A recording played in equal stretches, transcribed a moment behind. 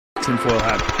Tinfoil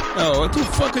hat. Oh, what the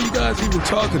fuck are you guys even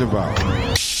talking about?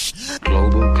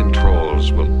 Global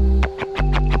controls will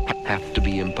have to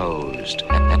be imposed,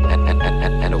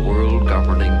 and a world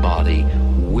governing body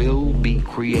will be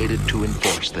created to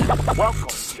enforce them. Welcome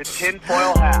to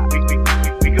Tinfoil Hat.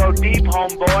 We go deep,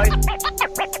 homeboy.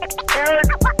 Aaron,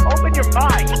 open your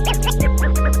mind.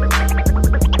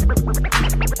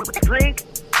 Drink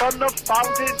from the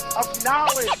fountain of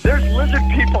knowledge. There's lizard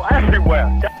people everywhere.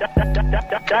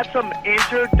 That's some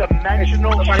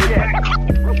interdimensional shit.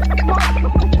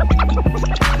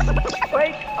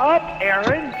 Wake up,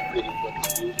 Aaron.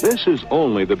 This is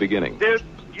only the beginning. Dude,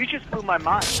 you just blew my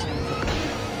mind.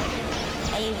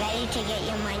 Are you ready to get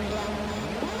your mind blown?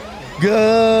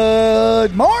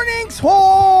 Good morning,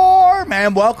 Swarm,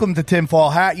 and welcome to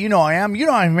Tinfoil Hat. You know I am. You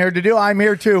know what I'm here to do. I'm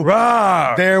here too.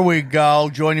 Rock. There we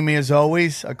go. Joining me as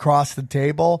always across the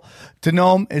table. To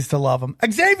know him is to love him.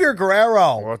 Xavier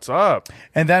Guerrero. What's up?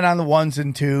 And then on the ones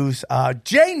and twos,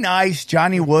 Jay Nice,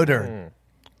 Johnny Woodard.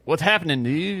 What's happening,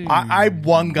 dude? I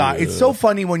one guy. It's so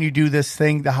funny when you do this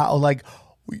thing, how like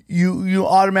you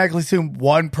automatically assume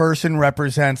one person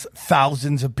represents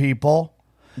thousands of people.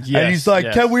 Yes, and he's like,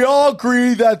 yes. Can we all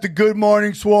agree that the Good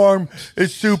Morning Swarm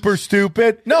is super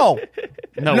stupid? No.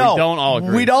 No, we don't all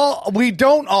agree. We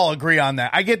don't all agree on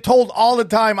that. I get told all the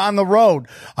time on the road,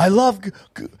 I love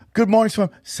Good Morning Swarm.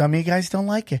 Some of you guys don't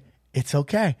like it. It's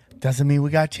okay. Doesn't mean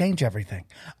we got to change everything.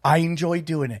 I enjoy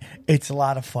doing it. It's a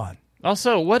lot of fun.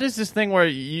 Also, what is this thing where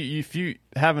if you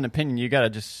have an opinion, you got to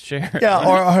just share it? Yeah,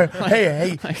 or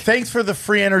hey, thanks for the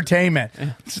free entertainment.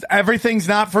 Everything's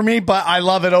not for me, but I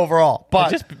love it overall.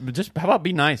 But just how about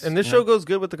be nice? And this show goes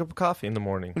good with a cup of coffee in the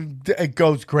morning. it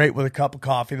goes great with a cup of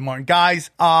coffee in the morning.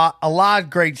 Guys, a lot of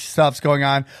great stuff's going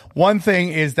on. One thing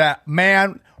is that,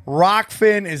 man,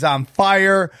 Rockfin is on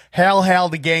fire. Hail,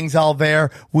 the gang's all there.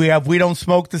 We Don't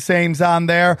Smoke the Same's on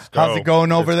there. How's it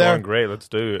going over there? Going great. Let's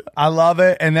do it. I love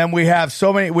it. And then we have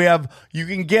you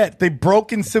can get the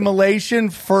Broken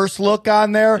Simulation first look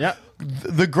on there. Yep.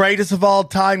 The greatest of all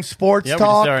time sports Yeah,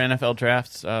 talk. we just did our NFL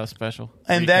drafts special.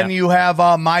 And recap. then you have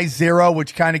My Zero,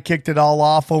 which kind of kicked it all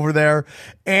off over there.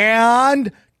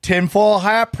 And Tinfoil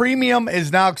Hat Premium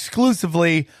is now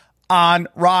exclusively on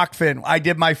Rockfin. I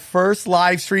did my first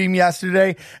live stream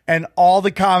yesterday, and all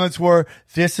the comments were,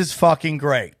 this is fucking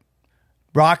great.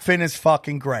 Rockfin is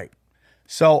fucking great.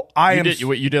 So you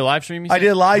did a live stream? I did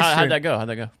a live stream. How'd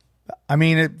that go? I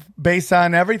mean, based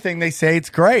on everything, they say it's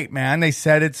great, man. They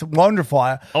said it's wonderful.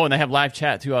 Oh, and they have live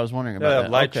chat, too. I was wondering about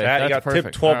that. Live chat. You got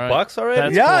tipped $12 already?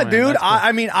 That's Yeah, cool, dude. Cool.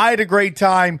 I mean, I had a great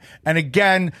time. And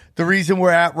again, the reason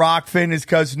we're at Rockfin is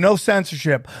because no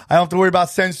censorship. I don't have to worry about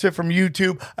censorship from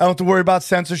YouTube. I don't have to worry about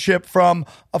censorship from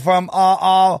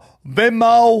Venmo.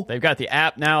 They've got the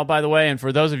app now, by the way, and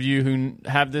for those of you who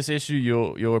have this issue,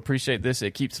 you'll appreciate this.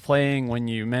 It keeps playing when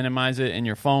you minimize it in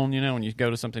your phone, when you go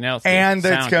to something else. And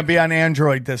it's going to be on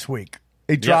Android this week.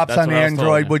 It drops that's on what I was told,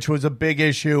 Android, yeah. which was a big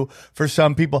issue for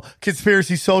some people.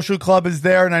 Conspiracy Social Club is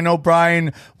there, and I know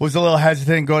Brian was a little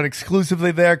hesitant going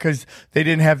exclusively there because they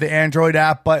didn't have the Android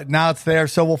app, but now it's there,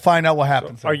 so we'll find out what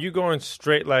happens. Are you going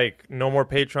straight, like, no more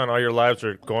Patreon? All your lives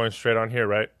are going straight on here,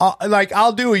 right?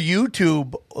 I'll do a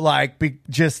YouTube,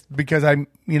 just because I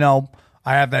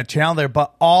have that channel there,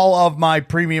 but all of my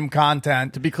premium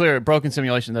content. To be clear, Broken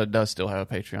Simulation, though, does still have a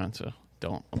Patreon, so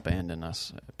don't abandon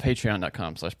us.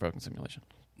 Patreon.com/Broken Simulation.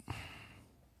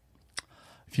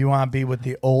 If you want to be with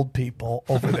the old people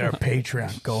over there,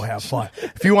 Patreon, go have fun.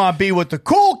 If you want to be with the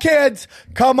cool kids,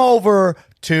 come over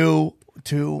to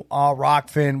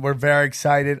Rockfin. We're very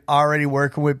excited. Already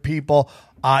working with people.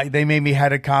 They made me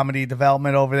head of comedy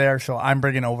development over there, so I'm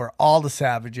bringing over all the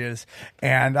savages.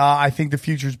 And I think the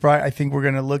future's bright. I think we're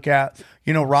going to look at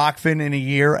Rockfin in a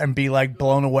year and be like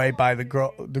blown away by the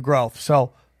growth.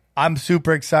 So I'm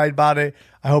super excited about it.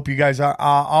 I hope you guys are.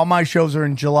 All my shows are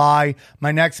in July.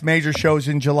 My next major show is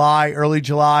in July, early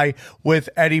July, with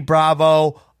Eddie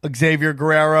Bravo, Xavier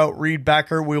Guerrero, Reed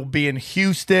Becker. We'll be in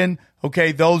Houston.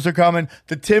 Okay, those are coming.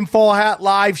 The Tinfoil Hat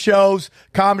live shows,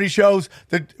 comedy shows.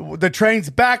 The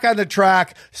train's back on the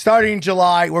track starting in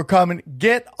July. We're coming.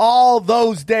 Get all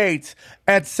those dates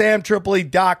at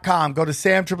samtripoli.com. Go to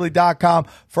samtripoli.com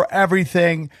for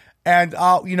everything. And,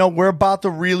 we're about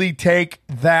to really take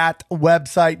that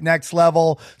website next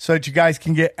level so that you guys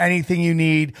can get anything you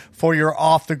need for your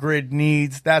off-the-grid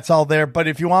needs. That's all there. But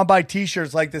if you want to buy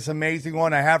T-shirts like this amazing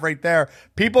one I have right there,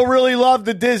 people really love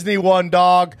the Disney one,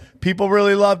 dog. People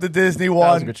really love the Disney one.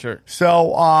 That was a good shirt.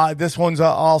 So this one's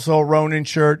also a Ronin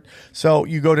shirt. So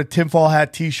you go to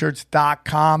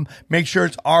tinfoilhattshirts.com. Make sure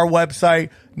it's our website.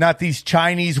 not these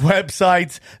Chinese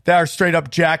websites that are straight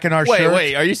up jacking our shirts.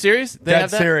 Wait, are you serious? They have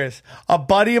That's that? serious. A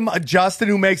buddy of mine, Justin,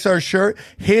 who makes our shirt,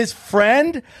 his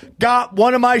friend got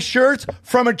one of my shirts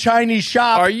from a Chinese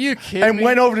shop. Are you kidding And me?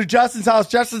 went over to Justin's house.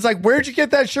 Justin's like, "Where'd you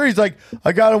get that shirt?" He's like,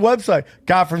 "I got a website.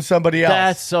 Got from somebody else."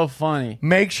 That's so funny.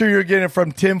 Make sure you're getting it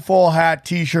from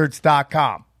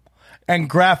tinfoilhattshirts.com and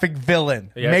Graphic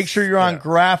Villain. Yes. Make sure you're on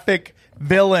Graphic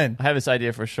Villain. I have this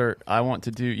idea for a shirt. I want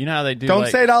to do. You know how they do? Don't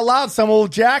like, say it out loud. Someone will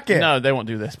jack it. No, they won't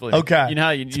do this. Please. Okay. You know how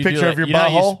you It's a do picture like, of your you know how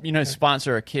butthole? you know,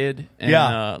 sponsor a kid. And,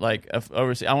 Yeah.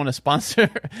 overseas. I want to sponsor.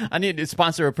 I need to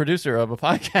sponsor a producer of a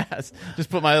podcast. Just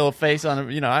put my little face on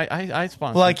it. You know, I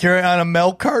sponsor. Like you're on a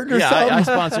milk carton or yeah, something? I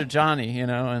sponsor Johnny. You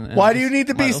know, and Why do you need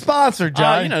to be sponsored,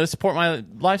 John? You know, to support my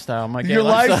lifestyle. My gay Your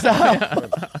lifestyle.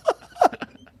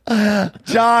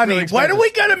 Johnny, Really when are expensive.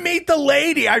 we going to meet the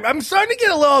lady? I'm starting to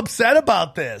get a little upset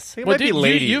about this. It Well, might be dude,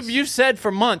 ladies. you've said for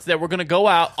months that we're going to go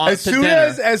out on As to soon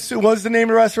dinner. what's the name of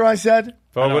the restaurant I said?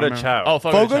 Fogo de remember. Chao. Oh,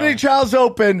 Fogo de Chao's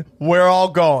open. We're all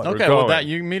going. Okay, well, going.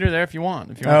 you can meet her there if you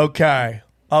want. If you want. Okay.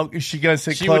 Oh, is she going to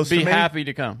sit She close would be to me? happy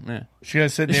to come. Yeah. She going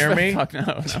to sit near me? Fuck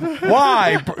no.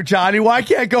 Why, Johnny? Why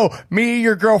can't I go me,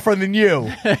 your girlfriend, and you?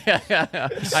 So think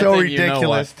you know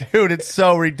ridiculous, dude. It's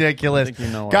so ridiculous. I think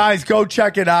you know what. Guys, go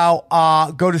check it out.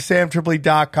 Go to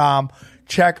samtripoli.com.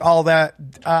 Check all that.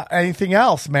 Anything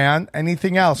else, man?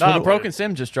 Anything else? Broken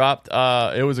Sim just dropped.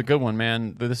 It was a good one,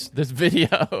 man. This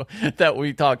video that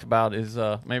we talked about is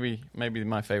maybe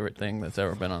my favorite thing that's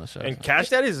ever been on the show. And Cash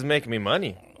Daddies is making me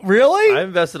money. Really? I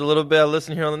invested a little bit. I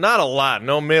listen here on the, not a lot,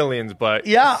 no millions, but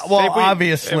Yeah, well, save what you-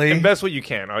 obviously. invest what you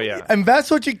can. Oh yeah.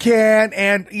 Invest what you can,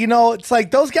 and it's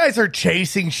like those guys are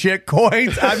chasing shit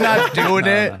coins. I'm not doing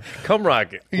it. Come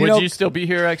rocket. Would you still be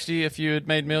here, XG, if you had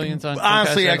made millions on?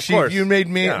 Honestly, Cash App? actually, course. if you made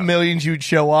Yeah. millions, you'd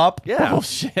show up. Yeah. Oh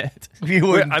shit! You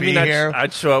wouldn't I be mean, I'd- here.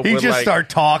 I'd show up He'd with, just like- start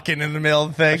talking in the middle of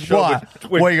the thing. show What? up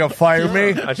with- What, you gonna fire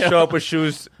me? I show up with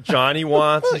shoes Johnny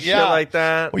wants and shit like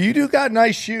that. Well, you do got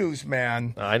nice shoes,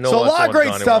 man. I know So a what lot of great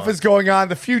Johnny stuff wants. is going on.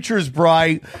 The future is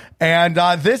bright, and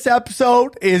this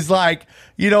episode is like,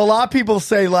 a lot of people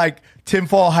say like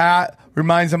tinfoil hat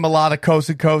reminds them a lot of Coast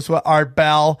to Coast with Art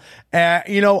Bell.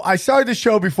 And I started the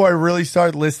show before I really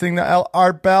started listening to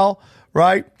Art Bell,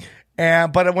 right?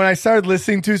 But when I started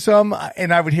listening to some,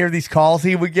 and I would hear these calls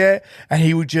he would get, and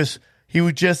he would just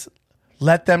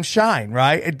let them shine,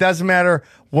 right? It doesn't matter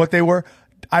what they were.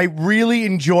 I really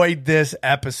enjoyed this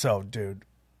episode, dude,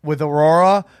 with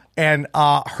Aurora and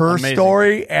her Amazing.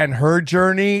 story and her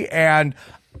journey, and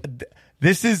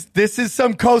this is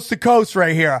some Coast to Coast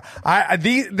right here.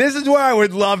 This is where I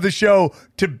would love the show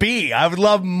to be. I would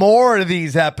love more of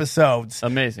these episodes.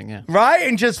 Amazing, yeah. Right?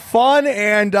 And just fun.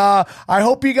 And I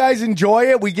hope you guys enjoy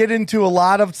it. We get into a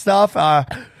lot of stuff.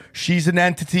 She's an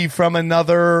entity from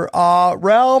another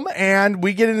realm. And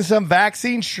we get into some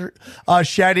vaccine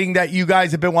shedding that you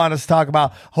guys have been wanting us to talk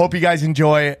about. Hope you guys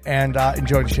enjoy it and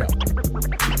enjoy the show.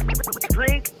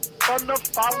 Drink from the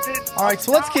fountain. All right,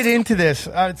 so let's get into this,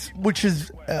 which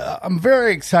is I'm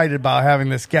very excited about having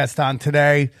this guest on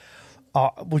today,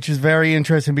 which is very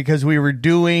interesting because we were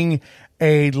doing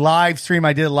a live stream.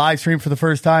 I did a live stream for the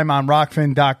first time on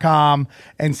rockfin.com,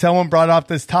 and someone brought up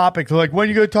this topic. They're like, when are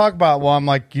you going to talk about it? Well, I'm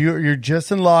like, you're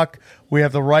just in luck. We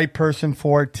have the right person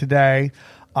for it today.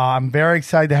 I'm very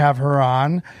excited to have her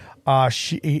on.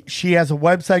 She has a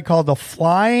website called The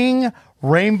Flying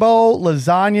Rainbow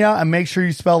Lasagna, and make sure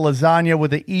you spell lasagna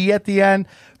with an E at the end,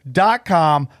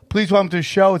 .com. Please welcome to the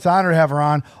show. It's an honor to have her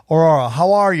on. Aurora,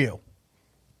 how are you?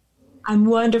 I'm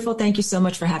wonderful. Thank you so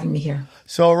much for having me here.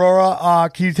 So, Aurora,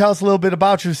 can you tell us a little bit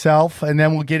about yourself, and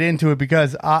then we'll get into it,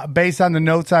 because based on the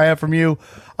notes I have from you,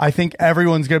 I think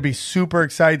everyone's going to be super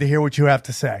excited to hear what you have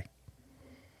to say.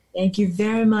 Thank you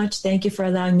very much. Thank you for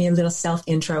allowing me a little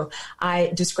self-intro.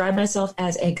 I describe myself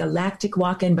as a galactic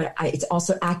walk-in, but it's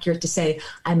also accurate to say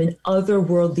I'm an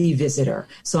otherworldly visitor.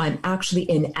 So I'm actually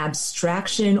in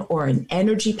abstraction or an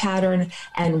energy pattern.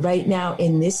 And right now,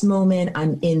 in this moment,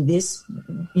 I'm in this,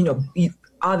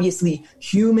 obviously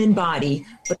human body,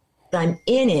 but I'm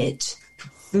in it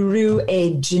through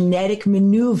a genetic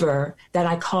maneuver that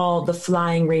I call the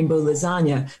Flying Rainbow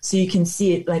Lasagna. So you can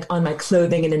see it like on my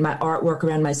clothing and in my artwork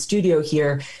around my studio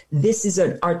here. This is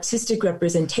an artistic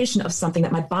representation of something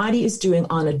that my body is doing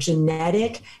on a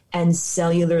genetic and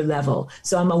cellular level.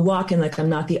 So I'm a walk-in, like I'm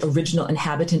not the original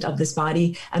inhabitant of this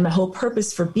body. And my whole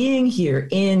purpose for being here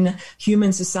in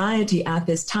human society at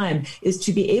this time is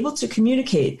to be able to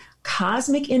communicate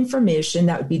cosmic information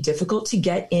that would be difficult to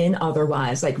get in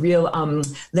otherwise, like real,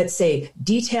 let's say,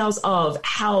 details of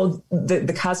how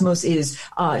the cosmos is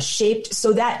shaped,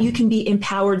 so that you can be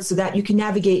empowered, so that you can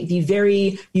navigate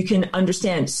you can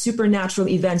understand supernatural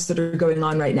events that are going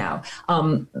on right now.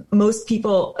 Most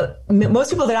people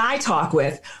that I talk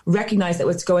with recognize that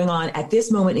what's going on at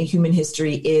this moment in human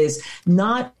history is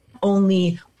not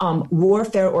only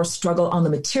warfare or struggle on the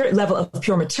material level of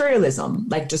pure materialism,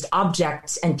 like just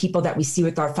objects and people that we see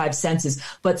with our five senses,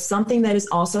 but something that is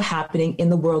also happening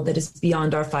in the world that is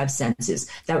beyond our five senses,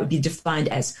 that would be defined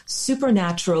as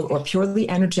supernatural or purely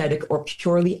energetic or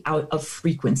purely out of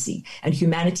frequency. And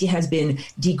humanity has been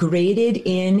degraded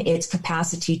in its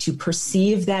capacity to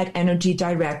perceive that energy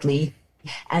directly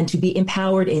and to be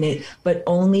empowered in it, but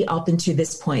only up until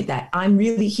this point. That I'm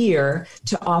really here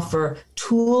to offer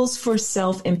tools for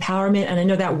self-empowerment. And I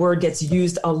know that word gets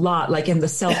used a lot, like in the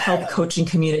self-help coaching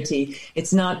community.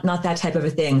 It's not that type of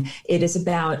a thing. It is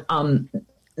about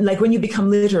like when you become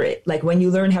literate, like when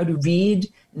you learn how to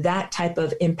read, that type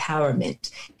of empowerment,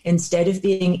 instead of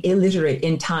being illiterate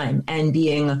in time and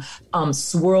being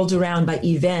swirled around by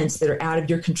events that are out of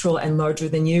your control and larger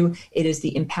than you. It is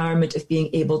the empowerment of being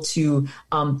able to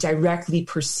directly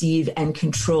perceive and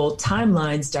control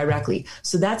timelines directly.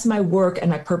 So that's my work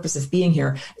and my purpose of being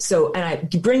here. So, and I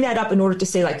bring that up in order to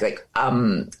say like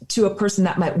to a person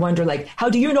that might wonder, like, how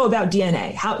do you know about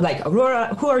DNA? How, like,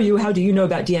 Aurora, who are you? How do you know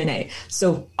about DNA?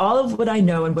 So all of what I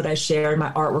know and what I share in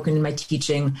my artwork and in my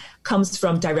teaching comes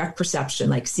from direct perception,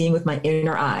 like seeing with my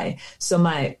inner eye. So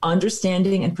my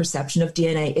understanding and perception of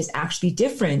DNA is actually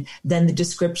different than the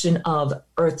description of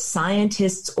earth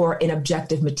scientists or an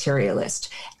objective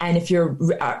materialist. And if you're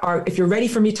ready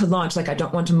for me to launch, like, I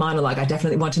don't want to monologue. I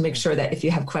definitely want to make sure that if you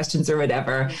have questions or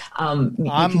whatever, I'm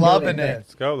loving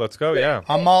it. Let's go. Yeah.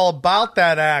 I'm all about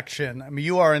that action. I mean,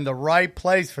 you are in the right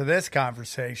place for this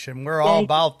conversation. We're all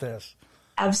about this.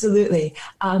 Absolutely.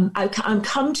 I'm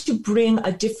come to bring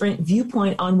a different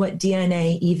viewpoint on what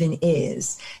DNA even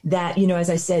is. That, you know, as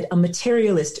I said, a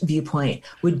materialist viewpoint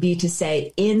would be to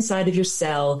say inside of your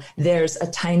cell, there's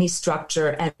a tiny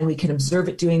structure and we can observe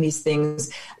it doing these things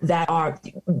that are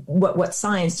what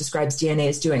science describes DNA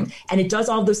as doing. And it does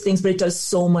all those things, but it does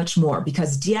so much more,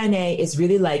 because DNA is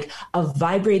really like a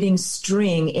vibrating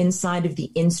string inside of the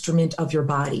instrument of your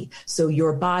body. So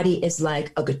your body is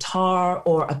like a guitar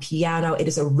or a piano. It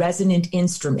is a resonant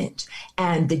instrument,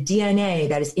 and the DNA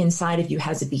that is inside of you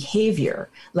has a behavior,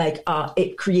 like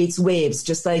it creates waves,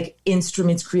 just like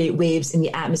instruments create waves in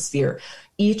the atmosphere.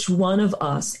 Each one of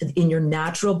us in your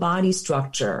natural body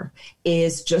structure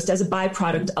is, just as a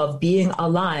byproduct of being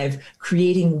alive,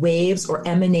 creating waves or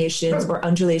emanations or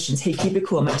undulations. Hey, keep it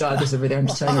cool. My dog is over there. I'm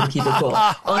just telling her to keep it cool.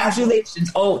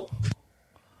 Undulations. Oh.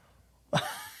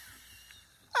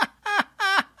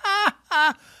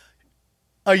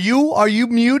 Are you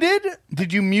muted?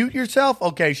 Did you mute yourself?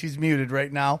 Okay, she's muted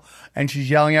right now, and she's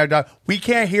yelling at her dog. We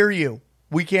can't hear you.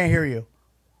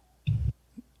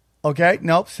 Okay,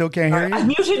 nope, still can't hear you. I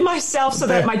muted myself so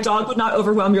that my dog would not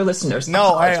overwhelm your listeners.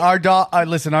 No, our dog.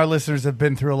 Listen, our listeners have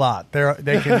been through a lot.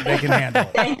 They can handle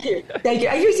it. Thank you. You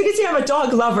can see I'm a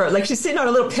dog lover. Like, she's sitting on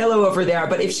a little pillow over there,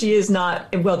 but if she is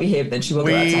not well behaved, then she will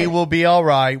go outside. We will be all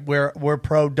right. We're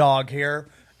pro dog here.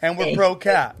 And we're pro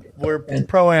cat. We're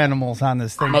pro animals on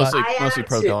this thing. Mostly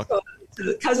pro dog.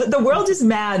 Because the world is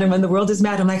mad, and when the world is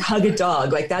mad, I'm like, hug a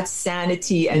dog. Like, that's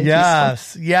sanity. And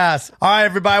yes. All right,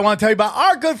 everybody, I want to tell you about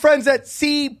our good friends at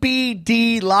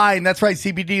CBD Line. That's right,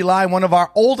 CBD Line, one of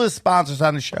our oldest sponsors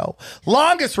on the show,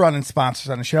 longest running sponsors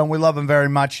on the show, and we love them very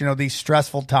much. You know, these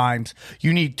stressful times,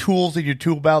 you need tools in your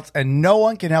tool belts, and no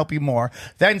one can help you more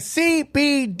than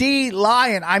CBD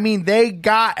Lion. I mean, they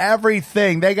got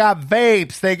everything. They got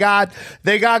vapes. They got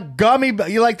gummy.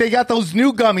 They got those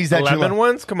new gummies that the lemon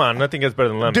ones. Come on, nothing gets better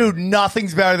than lemon. Dude,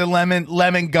 nothing's better than lemon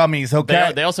gummies,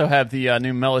 okay? They also have the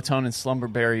new melatonin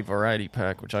slumberberry variety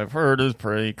pack, which I've heard is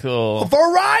pretty cool.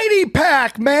 Variety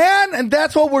pack, man! And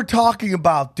that's what we're talking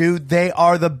about, dude. They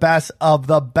are the best of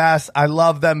the best. I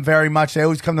love them very much. They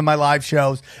always come to my live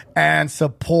shows and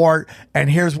support. And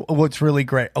here's what's really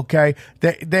great, okay?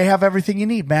 They have everything you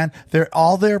need, man.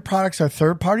 All their products are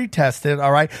third-party tested,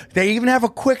 all right? They even have a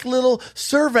quick little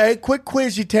survey, quick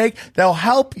quiz you take that'll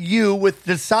help you with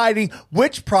deciding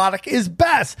which product is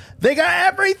best. They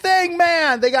got everything,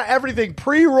 man. They got everything.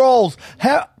 Pre-rolls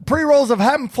of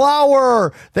hemp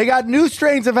flower. They got new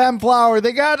strains of hemp flower.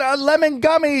 They got lemon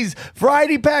gummies,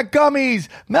 variety pack gummies,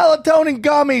 melatonin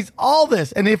gummies, all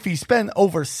this. And if you spend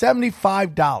over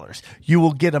 $75, you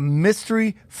will get a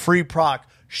mystery free product.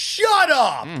 Shut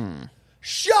up!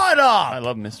 Shut up. I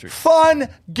love mystery. Fun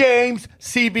Games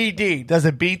CBD. Does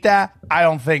it beat that? I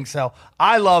don't think so.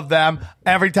 I love them.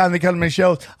 Every time they come to my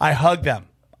shows, I hug them.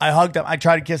 I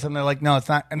try to kiss them. They're like, no, it's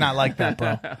not like that,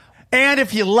 bro. And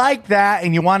if you like that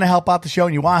and you want to help out the show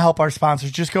and you want to help our sponsors,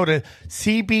 just go to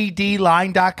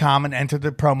cbdline.com and enter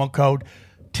the promo code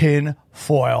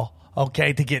TINFOIL,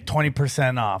 okay, to get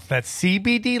 20% off. That's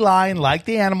cbdline, like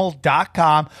the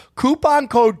animal.com. Coupon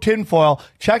code TINFOIL.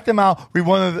 Check them out. We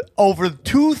won over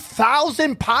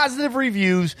 2,000 positive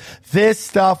reviews. This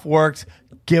stuff works.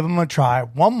 Give them a try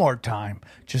one more time.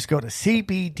 Just go to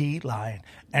cbdline,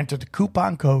 enter the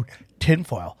coupon code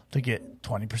TINFOIL to get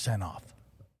 20% off.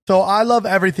 So I love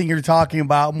everything you're talking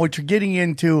about. And what you're getting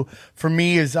into for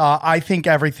me is I think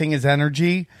everything is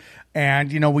energy.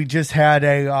 And, we just had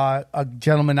a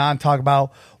gentleman on talk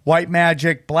about white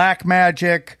magic, black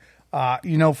magic.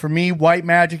 For me, white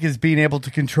magic is being able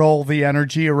to control the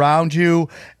energy around you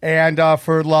and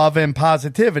for love and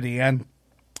positivity, and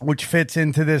which fits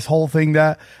into this whole thing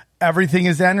that everything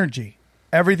is energy.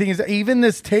 Everything is, even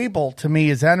this table to me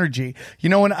is energy.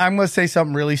 When I'm going to say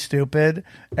something really stupid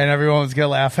and everyone's going to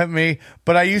laugh at me,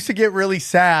 but I used to get really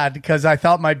sad because I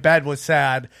thought my bed was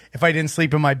sad if I didn't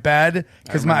sleep in my bed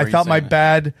because I thought my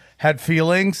bed had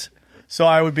feelings. So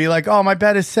I would be like, oh, my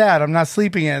bed is sad. I'm not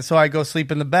sleeping in it. So I go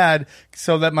sleep in the bed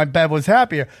so that my bed was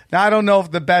happier. Now, I don't know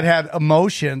if the bed had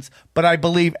emotions, but I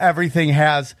believe everything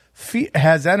has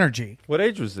energy. What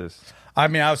age was this? I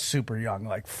mean, I was super young,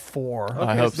 like 4.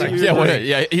 I hope so. Yeah, what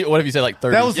if you said like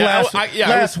 30? That was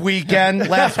last weekend.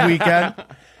 Last weekend.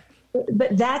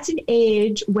 But that's an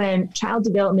age when child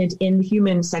development in the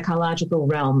human psychological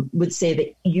realm would say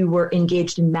that you were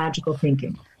engaged in magical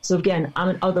thinking. So again, I'm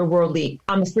an otherworldly,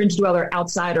 I'm a fringe dweller,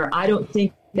 outsider. I don't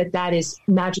think that is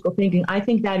magical thinking. I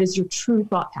think that is your true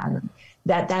thought pattern.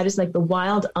 That is like the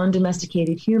wild,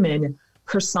 undomesticated human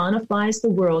personifies the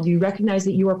world. You recognize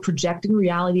that you are projecting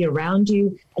reality around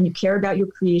you and you care about your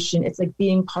creation. It's like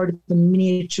being part of the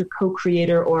miniature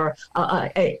co-creator or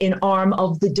an arm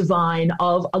of the divine,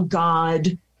 of a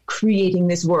god creating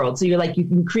this world. So you're like, you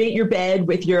can create your bed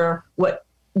with your, what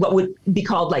would be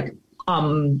called like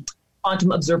quantum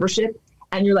observership.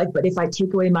 And you're like, but if I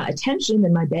take away my attention,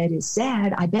 then my bed is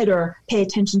sad. I better pay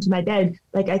attention to my bed.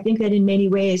 Like, I think that in many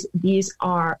ways, these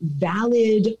are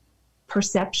valid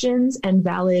perceptions and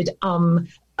valid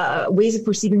ways of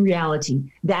perceiving reality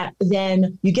that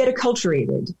then you get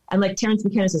acculturated. And like Terence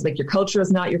McKenna says, like, your culture is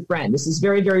not your friend. This is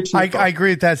very, very true. I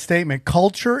agree with that statement.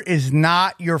 Culture is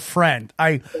not your friend.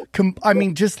 I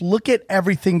mean, just look at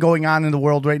everything going on in the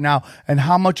world right now and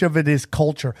how much of it is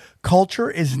culture.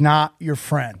 Culture is not your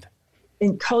friend.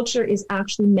 And culture is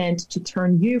actually meant to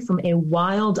turn you from a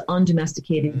wild,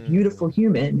 undomesticated, beautiful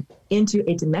human into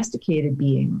a domesticated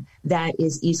being that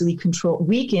is easily controlled,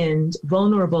 weakened,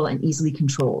 vulnerable, and easily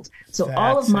controlled. So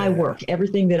all of my work,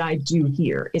 everything that I do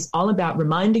here is all about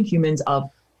reminding humans of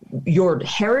your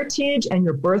heritage and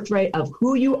your birthright, of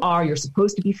who you are. You're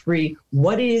supposed to be free,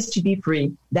 what it is to be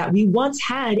free, that we once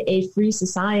had a free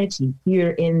society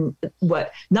here in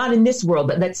not in this world,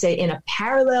 but let's say in a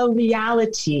parallel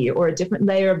reality or a different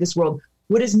layer of this world,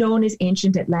 what is known as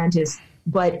ancient Atlantis.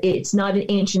 But it's not an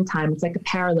ancient time. It's like a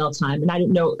parallel time. And I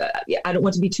don't know, I don't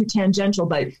want to be too tangential,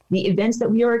 but the events that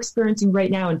we are experiencing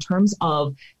right now in terms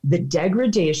of the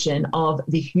degradation of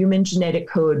the human genetic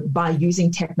code by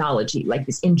using technology, like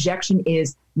this injection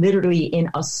is literally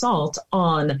an assault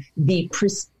on the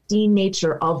pristine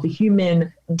nature of the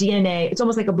human DNA. It's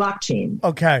almost like a blockchain.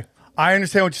 Okay. I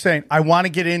understand what you're saying. I want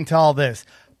to get into all this.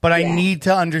 But I need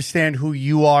to understand who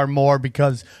you are more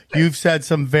because you've said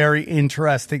some very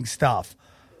interesting stuff.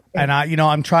 And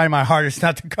I'm trying my hardest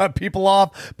not to cut people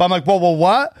off. But I'm like, whoa,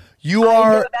 what? You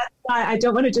are. That's why I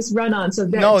don't want to just run on. So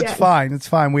no, it's fine. It's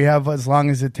fine. We have as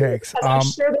long as it takes. I'm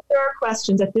sure that there are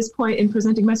questions at this point in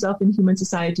presenting myself in human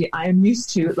society. I am used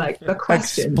to like the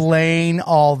questions. Explain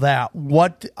all that.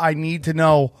 What I need to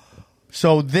know.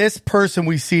 So this person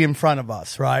we see in front of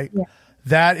us, right? Yeah.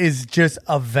 That is just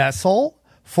a vessel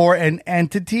for an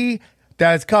entity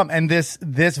that has come. And this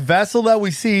vessel that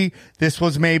we see, this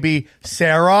was maybe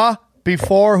Sarah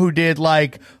before, who did,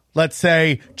 like, let's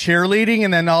say, cheerleading,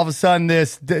 and then all of a sudden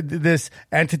this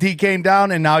entity came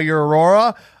down, and now you're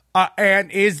Aurora.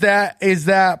 And is that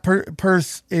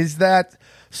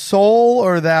soul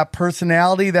or that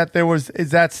personality that there was,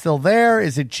 is that still there?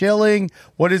 Is it chilling?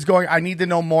 What is going? I need to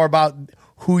know more about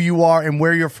who you are and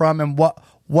where you're from and what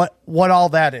all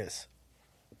that is.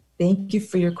 Thank you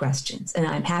for your questions, and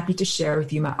I'm happy to share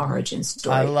with you my origin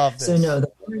story. I love this. So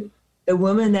no, The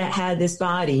woman that had this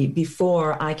body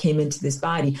before I came into this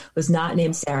body was not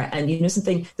named Sarah. And you know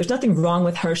something, there's nothing wrong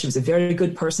with her. She was a very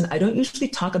good person. I don't usually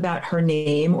talk about her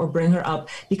name or bring her up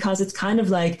because it's kind of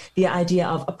like the idea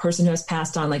of a person who has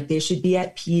passed on, like they should be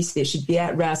at peace, they should be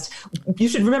at rest. You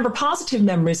should remember positive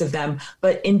memories of them.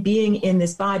 But in being in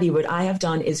this body, what I have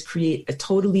done is create a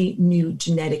totally new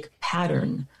genetic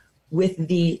pattern with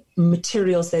the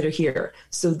materials that are here.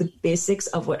 So the basics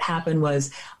of what happened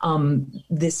was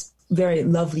this very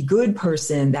lovely, good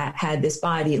person that had this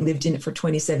body, lived in it for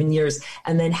 27 years,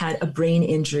 and then had a brain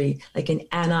injury, like an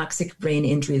anoxic brain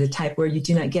injury, the type where you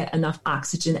do not get enough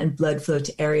oxygen and blood flow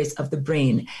to areas of the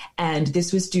brain. And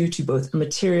this was due to both a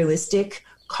materialistic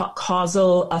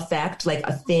causal effect, like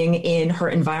a thing in her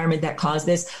environment that caused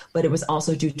this, but it was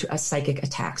also due to a psychic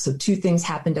attack. So two things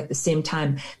happened at the same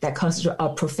time that caused a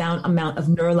profound amount of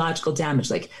neurological damage.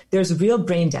 Like there's real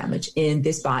brain damage in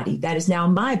this body that is now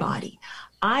my body.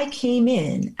 I came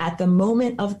in at the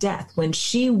moment of death when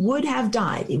she would have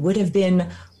died. It would have been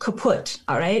kaput,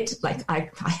 all right? Like I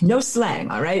no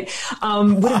slang, all right?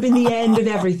 Would have been the end of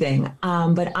everything.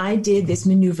 But I did this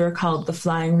maneuver called the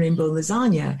Flying Rainbow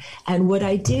Lasagna. And what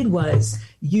I did was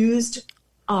used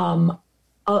a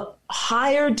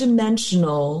higher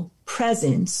dimensional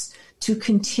presence to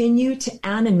continue to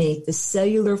animate the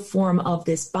cellular form of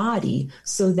this body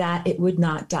so that it would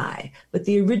not die. But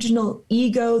the original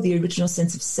ego, the original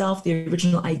sense of self, the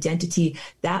original identity,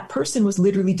 that person was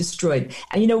literally destroyed.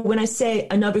 And, you know, when I say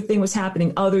another thing was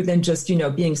happening other than just, you know,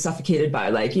 being suffocated by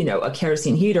like, you know, a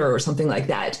kerosene heater or something like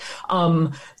that,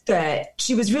 that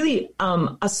she was really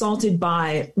assaulted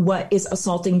by what is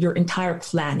assaulting your entire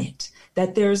planet.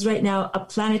 That there's right now a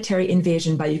planetary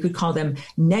invasion by, you could call them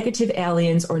negative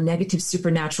aliens or negative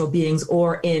supernatural beings,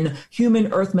 or in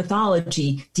human earth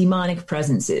mythology, demonic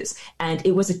presences. And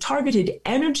it was a targeted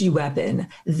energy weapon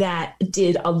that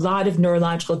did a lot of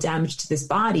neurological damage to this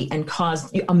body and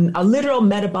caused a literal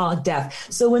metabolic death.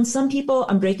 So when some people,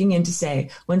 I'm breaking in to say,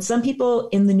 when some people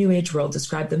in the New Age world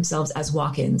describe themselves as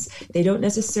walk-ins, they don't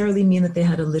necessarily mean that they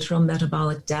had a literal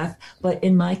metabolic death, but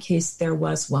in my case, there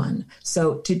was one.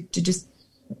 So to just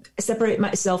separate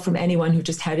myself from anyone who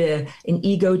just had an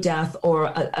ego death or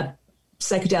a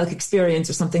psychedelic experience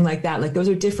or something like that. Like those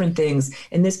are different things.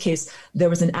 In this case, there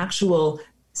was an actual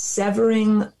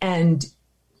severing and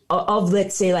of,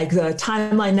 let's say, like the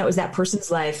timeline that was that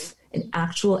person's life, an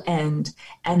actual end,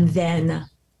 and then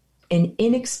an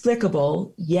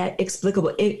inexplicable, yet explicable,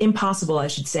 impossible, I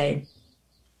should say,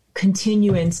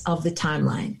 continuance of the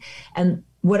timeline. And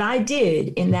what I did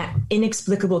in that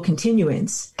inexplicable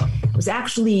continuance was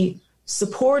actually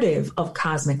supportive of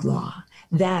cosmic law,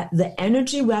 that the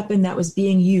energy weapon that was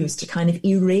being used to kind of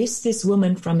erase this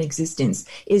woman from existence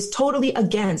is totally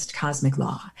against cosmic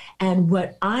law. And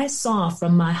what I saw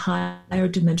from my higher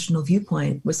dimensional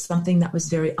viewpoint was something that was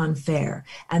very unfair.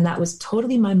 And that was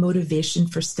totally my motivation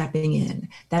for stepping in,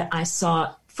 that I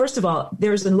saw, first of all,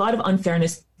 there's a lot of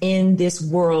unfairness in this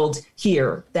world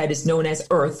here that is known as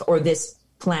Earth, or this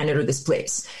planet, or this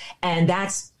place. And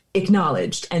that's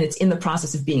acknowledged, and it's in the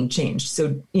process of being changed.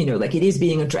 So, you know, like it is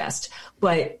being addressed.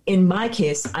 But in my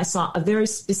case, I saw a very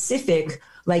specific,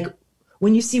 like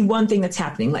when you see one thing that's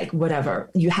happening, like whatever,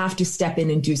 you have to step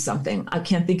in and do something. I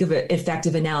can't think of an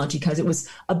effective analogy because it was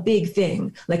a big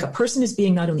thing. Like a person is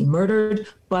being not only murdered,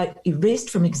 but erased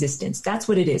from existence. That's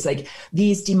what it is. Like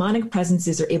these demonic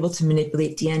presences are able to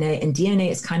manipulate DNA, and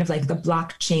DNA is kind of like the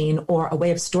blockchain, or a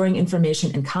way of storing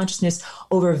information and consciousness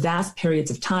over vast periods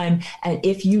of time. And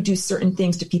if you do certain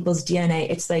things to people's DNA,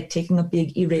 it's like taking a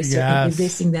big eraser and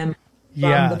erasing them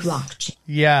from the blockchain.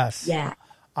 Yes. Yeah.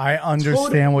 I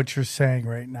understand what you're saying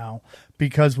right now,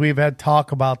 because we've had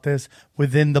talk about this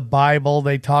within the Bible.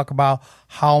 They talk about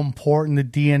how important the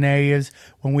DNA is.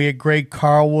 When we had Greg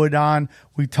Carlwood on,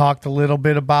 we talked a little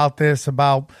bit about this,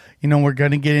 about, you know, we're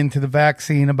going to get into the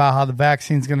vaccine, about how the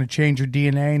vaccine is going to change your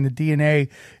DNA, and the DNA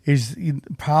is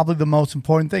probably the most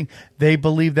important thing. They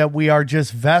believe that we are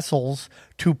just vessels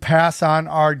to pass on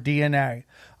our DNA.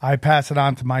 I pass it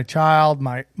on to my child,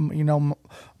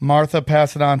 Martha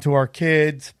pass it on to our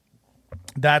kids.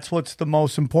 That's what's the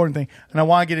most important thing. And I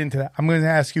want to get into that. I'm going to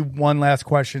ask you one last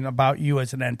question about you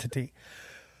as an entity.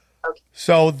 Okay.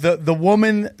 So the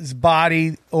woman's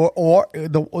body, or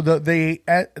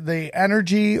the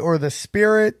energy or the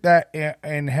spirit that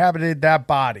inhabited that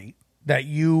body that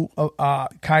you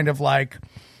kind of like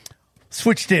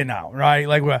switched in out, right?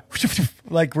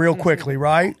 Like real quickly,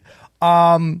 right?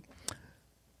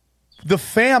 The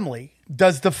family,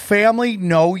 does the family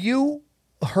know you?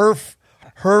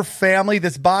 Her family,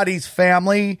 this body's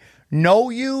family, know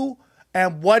you?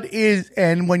 And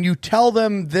when you tell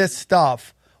them this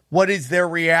stuff, what is their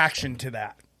reaction to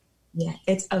that? Yeah,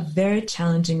 it's a very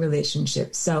challenging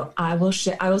relationship. So I will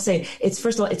say it's,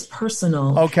 first of all, it's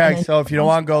personal. Okay, so if you don't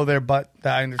want to go there, but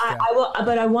I understand. I will,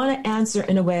 but I want to answer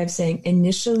in a way of saying,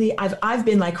 initially, I've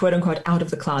been like, quote unquote, out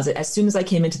of the closet. As soon as I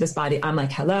came into this body, I'm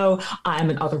like, hello, I'm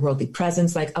an otherworldly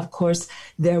presence. Like, of course,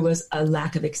 there was a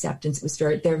lack of acceptance. It was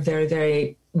they're very,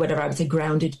 very, whatever I would say,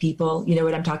 grounded people. You know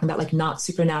what I'm talking about? Like, not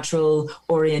supernatural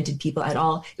oriented people at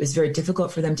all. It was very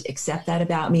difficult for them to accept that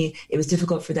about me. It was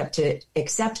difficult for them to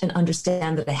accept and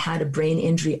understand that I had a brain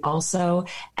injury also.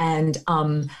 And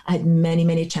I had many,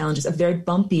 many challenges, a very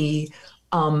bumpy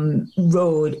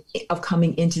road of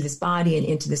coming into this body and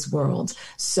into this world.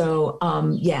 So,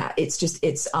 yeah,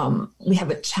 we have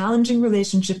a challenging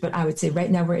relationship, but I would say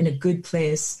right now we're in a good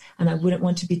place, and I wouldn't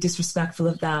want to be disrespectful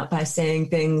of that by saying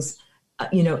things,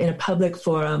 in a public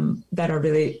forum that are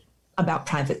really about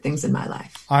private things in my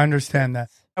life. I understand that.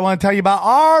 I want to tell you about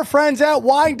our friends at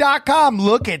wine.com.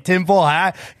 Look at Tinfoil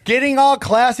Hat getting all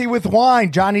classy with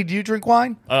wine. Johnny, do you drink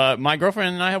wine? My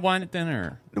girlfriend and I have wine at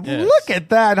dinner. Yes. Look at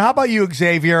that. How about you,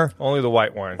 Xavier? Only the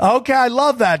white wine. Okay, I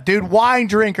love that, dude. Wine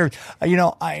drinkers.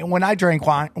 When I drank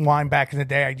wine back in the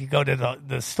day, you go to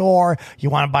the store, you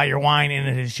want to buy your wine, and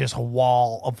it is just a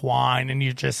wall of wine, and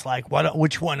you're just like,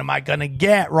 which one am I going to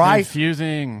get, right?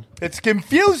 Confusing. It's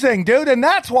confusing, dude, and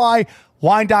that's why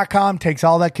wine.com takes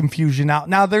all that confusion out.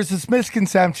 Now, there's this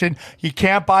misconception you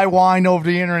can't buy wine over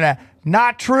the internet.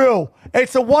 Not true.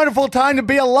 It's a wonderful time to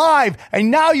be alive. And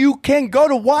now you can go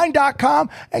to wine.com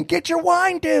and get your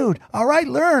wine, dude. All right?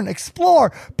 Learn,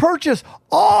 explore, purchase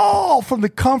all from the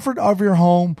comfort of your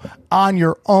home on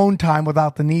your own time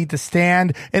without the need to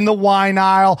stand in the wine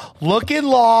aisle, looking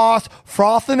lost,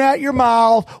 frothing at your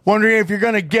mouth, wondering if you're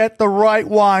going to get the right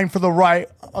wine for the right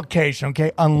occasion.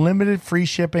 Okay? Unlimited free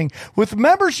shipping with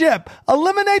membership.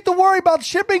 Eliminate the worry about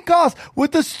shipping costs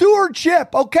with the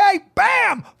stewardship. Okay?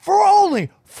 Bam! For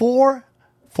only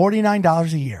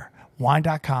 $49 a year.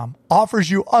 Wine.com offers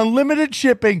you unlimited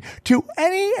shipping to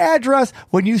any address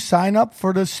when you sign up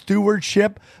for the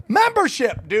stewardship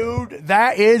membership, dude.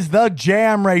 That is the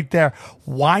jam right there.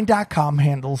 Wine.com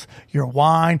handles your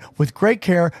wine with great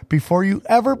care before you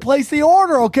ever place the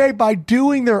order, okay? By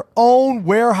doing their own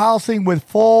warehousing with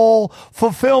full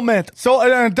fulfillment. So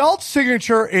an adult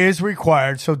signature is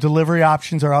required, so delivery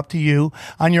options are up to you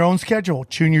on your own schedule.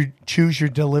 Choose your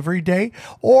delivery date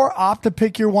or opt to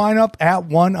pick your wine up at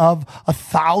one of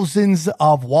thousands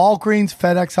of Walgreens,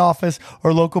 FedEx office,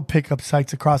 or local pickup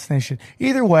sites across the nation.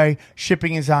 Either way,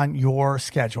 shipping is on your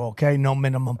schedule, okay? No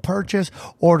minimum purchase.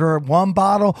 Order one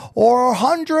bottle or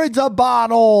hundreds of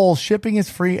bottles. Shipping is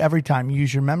free every time. You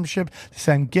use your membership to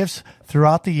send gifts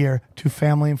throughout the year to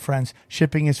family and friends.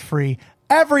 Shipping is free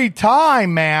every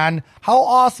time, man. How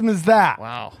awesome is that?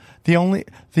 Wow. The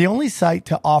only site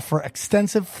to offer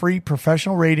extensive free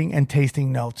professional rating and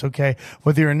tasting notes, okay?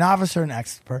 Whether you're a novice or an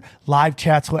expert, live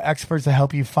chats with experts to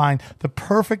help you find the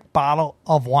perfect bottle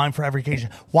of wine for every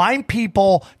occasion. Wine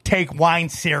people take wine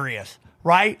serious,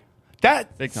 right?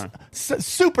 That big time.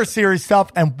 Super serious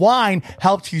stuff, and wine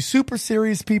helps you super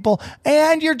serious people,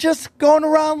 and you're just going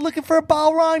around looking for a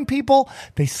bottle of wine, people.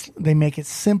 They make it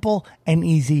simple and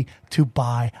easy to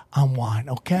buy on wine,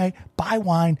 okay? Buy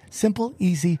wine, simple,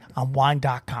 easy on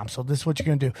wine.com. So this is what you're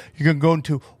going to do. You're going to go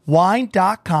into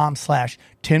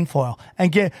wine.com/tinfoil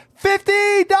and get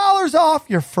 $50 off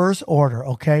your first order,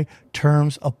 okay?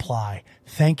 Terms apply.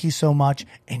 Thank you so much.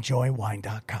 Enjoy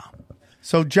wine.com.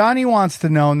 So Johnny wants to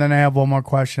know, and then I have one more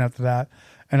question after that,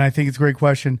 and I think it's a great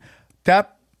question. Did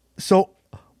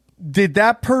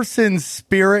that person's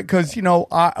spirit? Because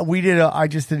I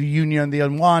just did a Union the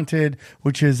Unwanted,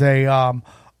 which is a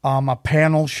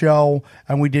panel show,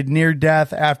 and we did near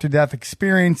death, after death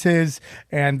experiences,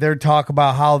 and their talk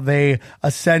about how they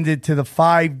ascended to the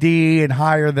 5D and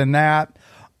higher than that.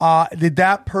 Did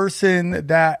that person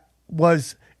that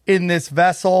was in this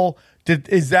vessel?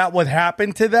 Is that what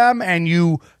happened to them, and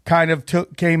you kind of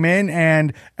came in,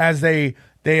 and as they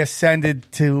ascended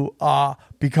to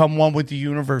become one with the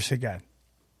universe again?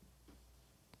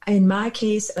 In my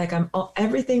case,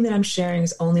 everything that I'm sharing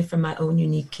is only from my own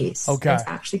unique case. Okay. It's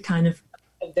actually kind of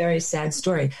a very sad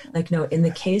story. In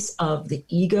the case of the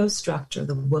ego structure,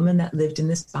 the woman that lived in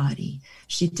this body,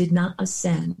 she did not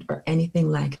ascend or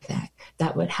anything like that.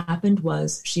 That what happened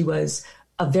was she was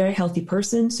a very healthy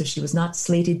person, so she was not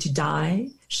slated to die.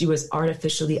 She was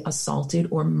artificially assaulted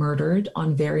or murdered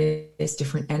on various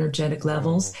different energetic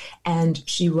levels, and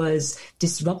she was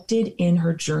disrupted in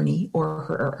her journey,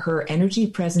 or her energy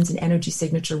presence and energy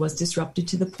signature was disrupted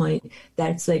to the point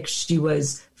that it's like she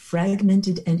was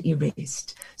fragmented and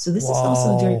erased. So this is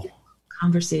also a very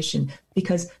conversation,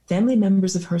 because family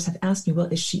members of hers have asked me, well,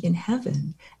 is she in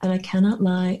heaven? And I cannot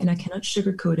lie and I cannot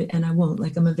sugarcoat it, and I won't.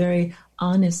 Like, I'm a very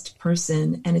honest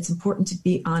person, and it's important to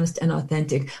be honest and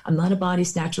authentic. I'm not a body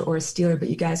snatcher or a stealer, but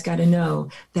you guys got to know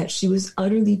that she was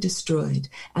utterly destroyed.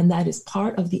 And that is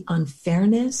part of the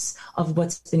unfairness of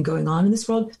what's been going on in this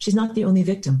world. She's not the only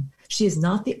victim. She is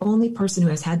not the only person who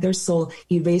has had their soul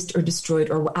erased or destroyed,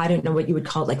 or I don't know what you would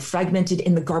call it, like fragmented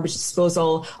in the garbage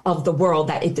disposal of the world,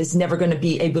 that it is never going to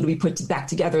be able to be put back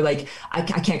together. Like, I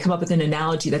can't come up with an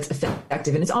analogy that's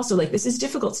effective. And it's also like, this is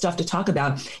difficult stuff to talk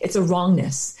about. It's a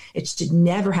wrongness. It should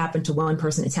never happen to one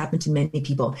person. It's happened to many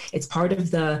people. It's part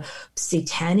of the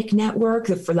satanic network,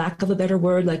 for lack of a better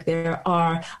word. Like, there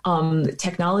are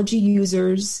technology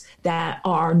users that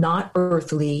are not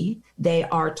earthly. They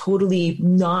are totally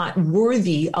not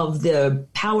worthy of the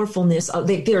powerfulness of,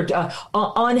 they're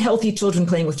unhealthy children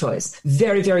playing with toys.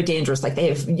 Very, very dangerous. Like, they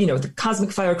have, the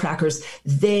cosmic firecrackers,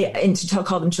 and to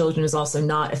call them children is also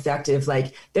not effective.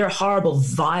 Like, they're horrible,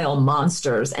 vile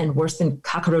monsters, and worse than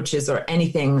cockroaches or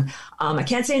anything. I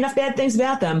can't say enough bad things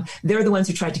about them. They're the ones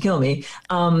who tried to kill me.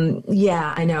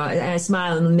 Yeah, I know. And I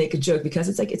smile and make a joke because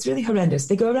it's really horrendous.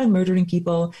 They go around murdering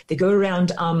people. They go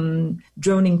around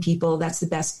droning people. That's the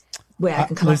best way I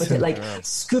can come up with it, like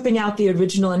scooping out the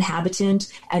original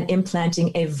inhabitant and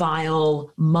implanting a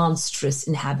vile, monstrous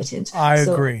inhabitant. I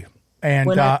agree.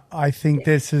 And I think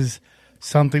this is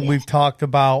something we've talked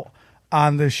about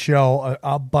on this show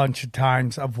a bunch of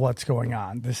times of what's going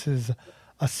on. This is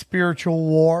a spiritual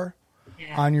war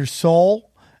on your soul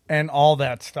and all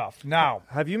that stuff. Now,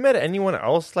 have you met anyone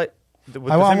else like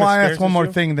with I want to ask one more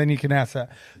thing, then you can ask that.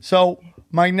 So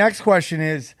my next question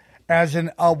is, as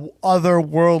an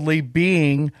otherworldly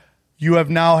being, you have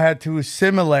now had to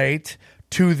assimilate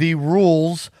to the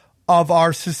rules of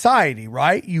our society,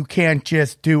 right? You can't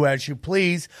just do as you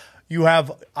please. You have,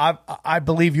 I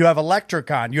believe you have electric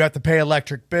on. You have to pay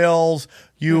electric bills.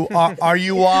 You are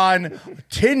you on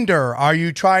Tinder? Are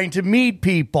you trying to meet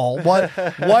people? What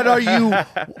part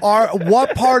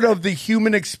of the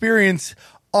human experience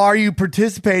are you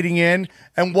participating in,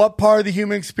 and what part of the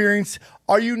human experience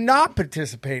are you not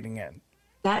participating in?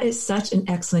 That is such an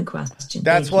excellent question.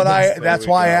 That's why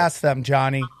I asked them,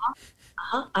 Johnny.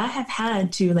 I have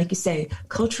had to, like you say,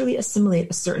 culturally assimilate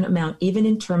a certain amount, even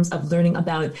in terms of learning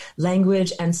about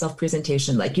language and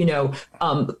self-presentation, like,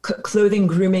 clothing,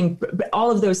 grooming,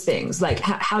 all of those things, like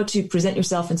how to present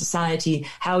yourself in society,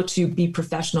 how to be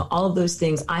professional, all of those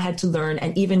things I had to learn.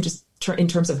 And even just in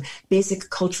terms of basic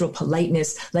cultural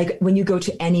politeness, like when you go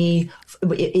to I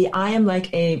am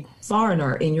like a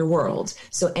foreigner in your world.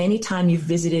 So anytime you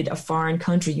visited a foreign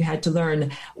country, you had to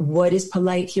learn what is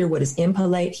polite here, what is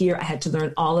impolite here. I had to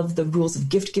learn all of the rules of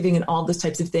gift giving and all those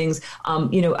types of things.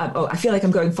 I feel like I'm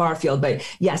going far afield, but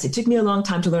yes, it took me a long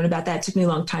time to learn about that. It took me a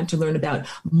long time to learn about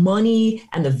money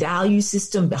and the value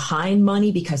system behind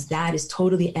money, because that is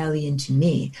totally alien to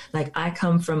me. Like, I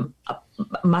come from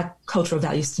my cultural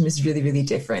value system is really, really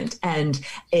different. And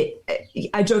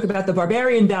I joke about the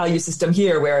barbarian value system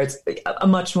here, where it's a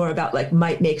much more about like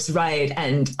might makes right.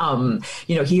 And,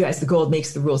 he who has the gold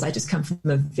makes the rules. I just come from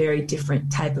a very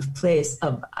different type of place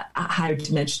of a higher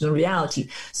dimensional reality.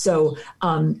 So,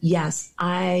 yes,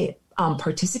 I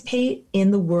participate in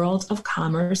the world of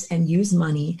commerce and use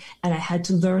money. And I had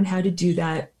to learn how to do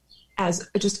that as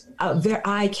just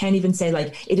I can't even say,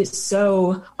 like, it is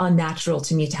so unnatural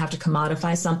to me to have to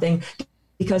commodify something,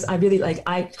 because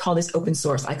I call this open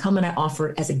source. I come and I offer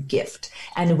it as a gift.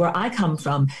 And where I come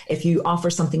from, if you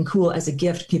offer something cool as a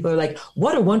gift, people are like,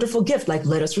 what a wonderful gift. Like,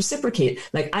 let us reciprocate.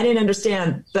 Like, I didn't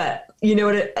understand that,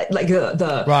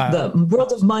 the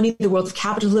world of money, the world of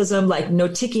capitalism, like no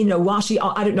tiki, no washi.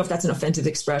 I don't know if that's an offensive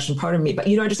expression, pardon me, but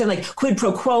you don't understand, like quid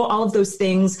pro quo, all of those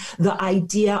things, the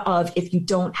idea of if you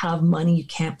don't have money, you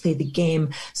can't play the game.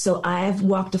 So I've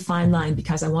walked a fine line,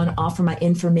 because I want to offer my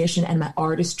information and my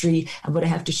artistry and what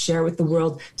I have to share with the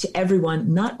world to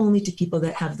everyone, not only to people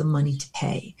that have the money to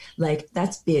pay. Like,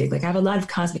 that's big. Like, I have a lot of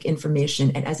cosmic information,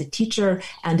 and as a teacher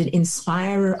and an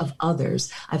inspirer of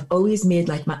others, I've always made,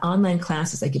 like, my online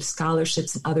classes, I give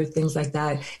scholarships and other things like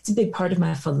that. It's a big part of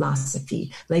my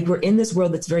philosophy. Like, we're in this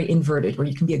world that's very inverted, where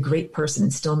you can be a great person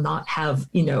and still not have,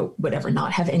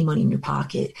 not have any money in your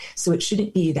pocket. So it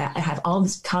shouldn't be that I have all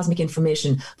this cosmic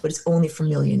information, but it's only for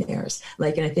millionaires.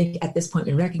 Like, and I think at this point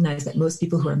we recognize that most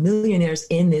people who are millionaires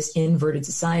in this inverted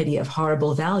society of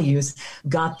horrible values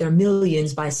got their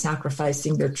millions by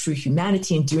sacrificing their true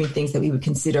humanity and doing things that we would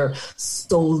consider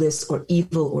soulless or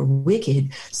evil or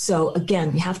wicked. So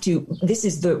again, we have to, this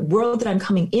is the world that I'm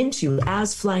coming into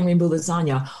as Flying Rainbow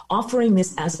Lasagna, offering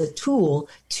this as a tool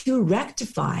to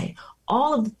rectify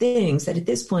all of the things that at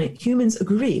this point humans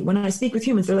agree. When I speak with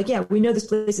humans, they're like, yeah, we know this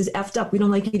place is effed up. We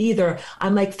don't like it either.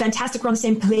 I'm like, fantastic, we're on the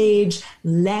same page.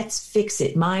 Let's fix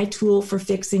it. My tool for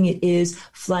fixing it is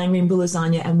Flying Rainbow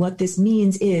Lasagna. And what this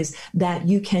means is that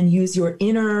you can use your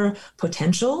inner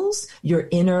potentials, your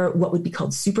inner, what would be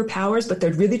called superpowers, but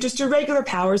they're really just your regular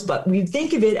powers, but we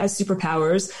think of it as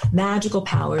superpowers, magical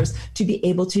powers, to be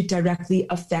able to directly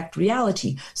affect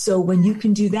reality. So when you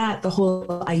can do that, the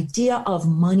whole idea of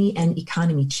money and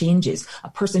economy changes. A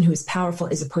person who is powerful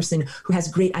is a person who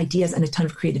has great ideas and a ton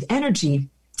of creative energy.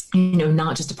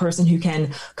 Not just a person who can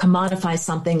commodify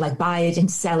something, like buy it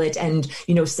and sell it and,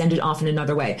 send it off in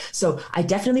another way. So I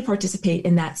definitely participate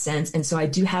in that sense. And so I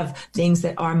do have things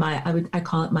that are I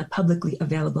call it my publicly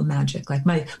available magic. Like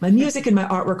my music and my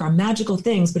artwork are magical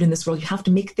things, but in this world, you have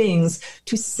to make things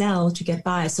to sell, to get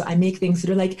by. So I make things that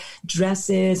are like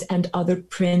dresses and other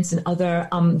prints and other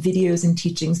videos and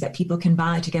teachings that people can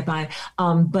buy to get by.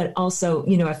 But also,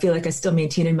 I feel like I still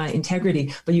maintain my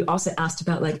integrity. But you also asked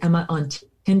about like, am I on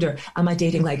Tinder? Am I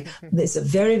dating? Like, this a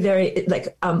very, very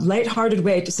lighthearted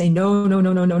way to say no.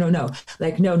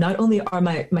 Like, no, not only are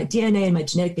my DNA and my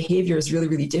genetic behavior is really,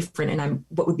 really different, and I'm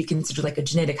what would be considered like a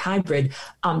genetic hybrid.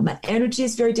 My energy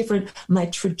is very different. My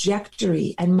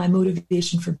trajectory and my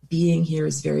motivation for being here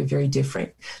is very, very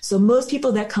different. So most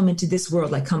people that come into this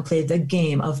world, like come play the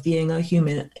game of being a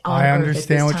human. I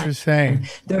understand what you're saying.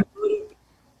 They're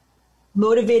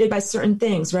motivated by certain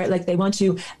things, right? Like they want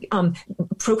to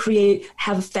procreate,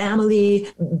 have a family,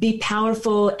 be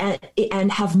powerful,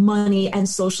 and have money and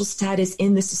social status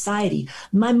in the society.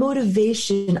 My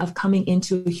motivation of coming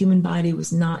into a human body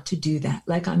was not to do that.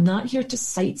 Like, I'm not here to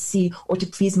sightsee or to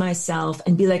please myself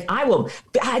and be like, I will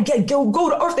go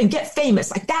to Earth and get famous.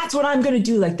 Like, that's what I'm going to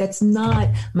do. Like, that's not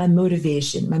my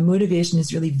motivation. My motivation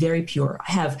is really very pure.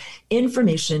 I have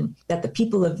information that the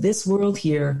people of this world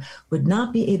here would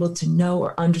not be able to know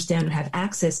or understand or have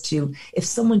access to if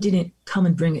someone didn't come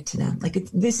and bring it to them. Like,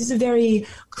 this is a very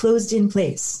closed in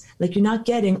place. Like, you're not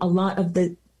getting a lot of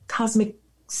the cosmic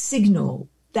signal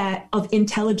that of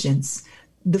intelligence,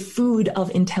 the food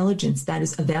of intelligence that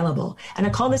is available. And I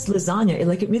call this lasagna.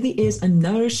 It really is a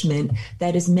nourishment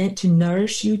that is meant to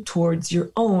nourish you towards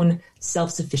your own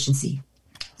self-sufficiency,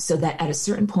 so that at a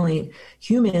certain point,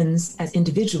 humans as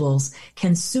individuals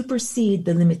can supersede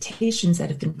the limitations that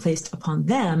have been placed upon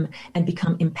them and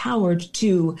become empowered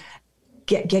to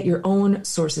get your own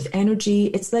source of energy.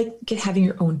 It's like having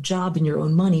your own job and your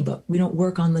own money, but we don't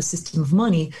work on the system of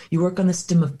money. You work on the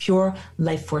system of pure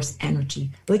life force energy.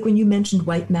 Like when you mentioned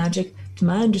white magic, to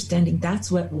my understanding,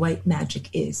 that's what white magic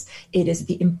is. It is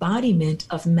the embodiment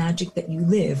of magic that you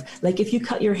live. Like if you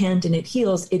cut your hand and it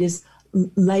heals, it is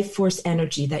life force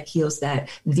energy that heals that.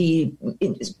 The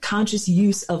conscious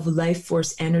use of life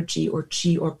force energy or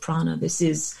chi or prana, this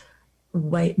is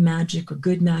white magic or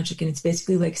good magic. And it's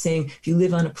basically like saying if you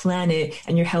live on a planet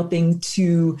and you're helping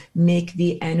to make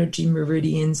the energy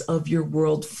meridians of your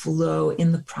world flow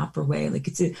in the proper way. Like,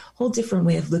 it's a whole different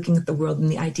way of looking at the world, and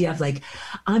the idea of like,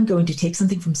 I'm going to take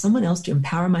something from someone else to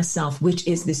empower myself, which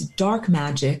is this dark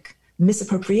magic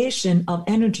misappropriation of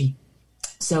energy.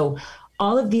 So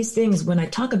all of these things, when I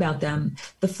talk about them,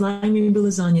 the Flying Rainbow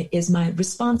Lasagna is my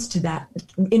response to that,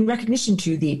 in recognition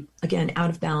to the, again,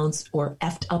 out of balance or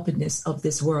effed upness of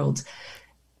this world.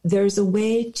 There's a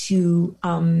way to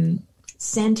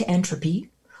send to entropy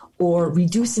or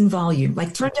reduce in volume,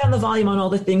 like turn down the volume on all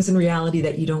the things in reality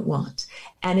that you don't want.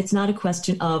 And it's not a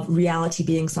question of reality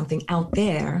being something out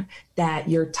there that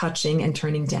you're touching and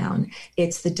turning down.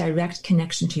 It's the direct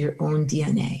connection to your own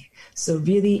DNA. So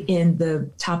really, in the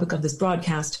topic of this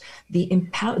broadcast, the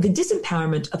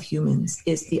disempowerment of humans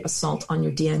is the assault on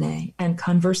your DNA. And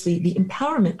conversely, the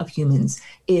empowerment of humans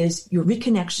is your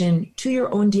reconnection to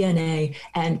your own DNA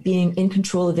and being in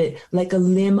control of it like a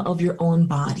limb of your own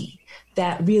body.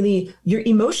 That really, your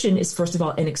emotion is, first of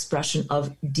all, an expression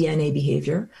of DNA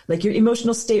behavior. Like your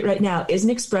emotional state right now is an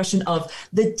expression of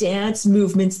the dance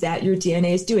movements that your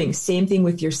DNA is doing. Same thing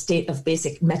with your state of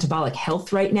basic metabolic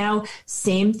health right now.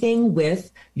 Same thing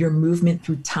with your movement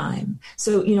through time.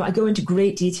 So, I go into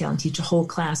great detail and teach a whole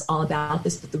class all about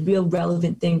this, but the real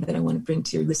relevant thing that I want to bring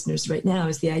to your listeners right now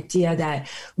is the idea that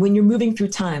when you're moving through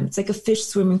time, it's like a fish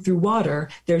swimming through water.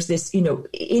 There's this,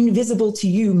 invisible to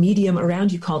you medium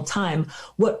around you called time.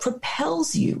 What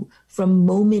propels you from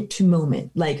moment to moment,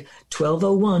 like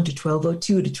 1201 to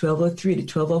 1202 to 1203 to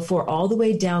 1204, all the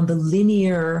way down the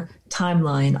linear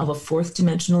timeline of a fourth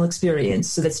dimensional experience.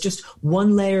 So that's just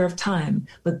one layer of time.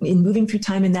 But in moving through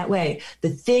time in that way, the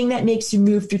thing that makes you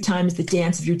move through time is the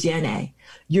dance of your DNA.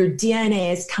 Your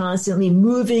DNA is constantly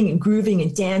moving and grooving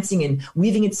and dancing and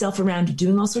weaving itself around and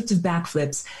doing all sorts of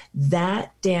backflips.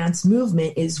 That dance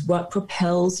movement is what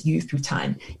propels you through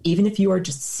time. Even if you are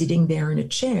just sitting there in a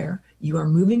chair, you are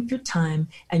moving through time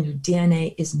and your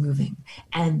DNA is moving.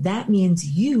 And that means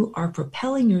you are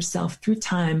propelling yourself through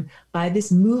time by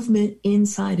this movement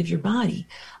inside of your body.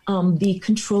 The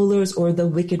controllers or the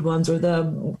wicked ones or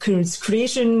the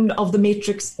creation of the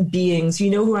matrix beings, you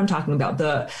know who I'm talking about,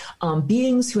 the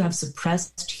beings who have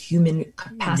suppressed human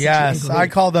capacity. Yes, I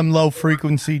call them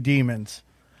low-frequency demons.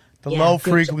 The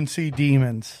low-frequency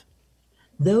demons.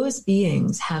 Those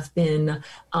beings have been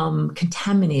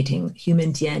contaminating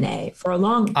human DNA for a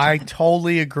long time. I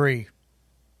totally agree.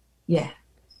 Yeah,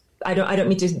 I don't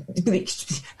mean to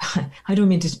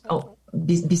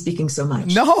be speaking so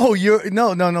much. No,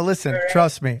 no. Listen,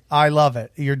 trust me, I love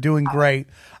it. You're doing great.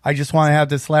 I just want to have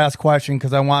this last question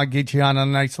because I want to get you on a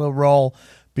nice little roll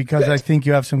because I think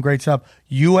you have some great stuff.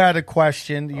 You had a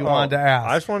question that you wanted to ask.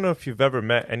 I just want to know if you've ever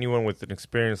met anyone with an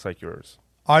experience like yours.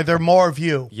 Are there more of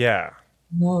you? Yeah.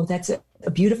 No, that's a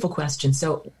beautiful question.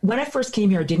 So when I first came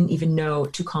here, I didn't even know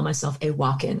to call myself a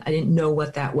walk-in. I didn't know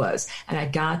what that was. And I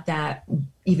got that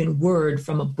even word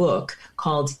from a book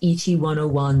called ET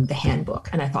 101, the handbook.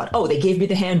 And I thought, oh, they gave me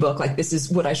the handbook. Like, this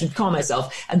is what I should call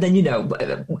myself. And then,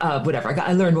 whatever.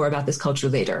 I learned more about this culture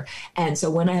later. And so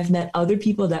when I have met other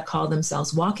people that call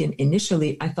themselves walk-in,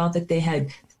 initially, I thought that they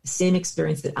had the same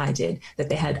experience that I did, that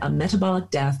they had a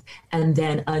metabolic death and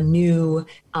then a new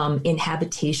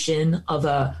inhabitation of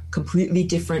a completely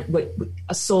different,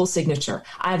 a soul signature.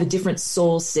 I have a different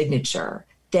soul signature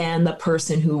than the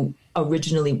person who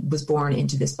originally was born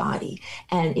into this body.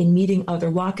 And in meeting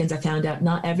other walk-ins, I found out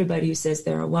not everybody who says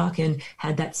they're a walk-in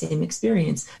had that same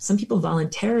experience. Some people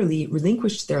voluntarily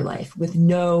relinquished their life with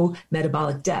no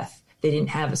metabolic death. They didn't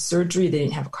have a surgery, they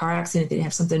didn't have a car accident, they didn't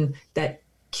have something that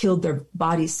killed their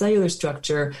body's cellular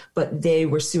structure, but they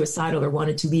were suicidal or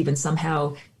wanted to leave and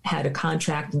somehow had a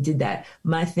contract and did that.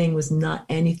 My thing was not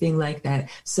anything like that.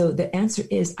 So the answer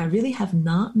is I really have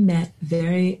not met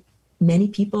very many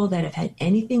people that have had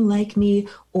anything like me,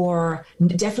 or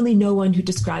definitely no one who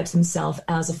describes himself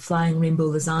as a flying rainbow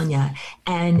lasagna.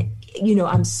 And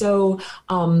I'm so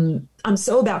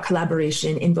about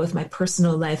collaboration in both my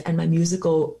personal life and my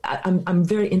musical. I'm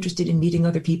very interested in meeting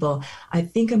other people. I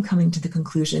think I'm coming to the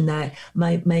conclusion that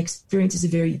my experience is a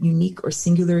very unique or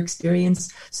singular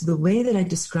experience. So the way that I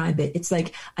describe it, it's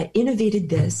like I innovated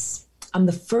this. I'm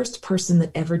the first person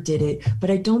that ever did it, but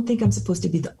I don't think I'm supposed to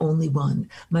be the only one.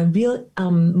 My real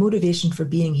motivation for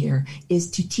being here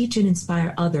is to teach and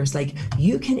inspire others. Like,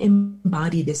 you can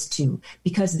embody this too,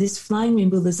 because this flying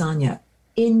rainbow lasagna,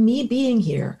 in me being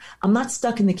here, I'm not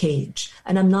stuck in the cage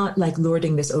and I'm not like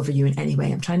lording this over you in any way.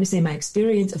 I'm trying to say my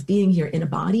experience of being here in a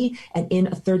body and in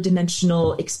a third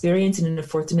dimensional experience and in a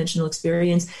fourth dimensional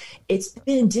experience, it's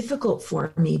been difficult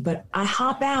for me, but I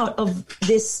hop out of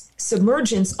this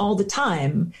submergence all the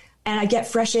time and I get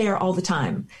fresh air all the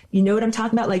time. You know what I'm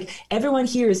talking about? Like, everyone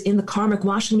here is in the karmic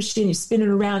washing machine, you spin it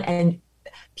around and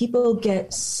people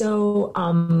get so,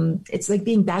 it's like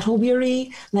being battle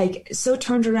weary, like so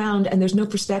turned around and there's no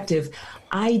perspective.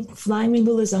 Flying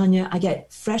rainbow lasagna, I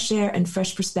get fresh air and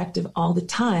fresh perspective all the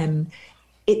time.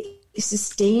 It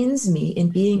sustains me in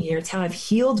being here. It's how I've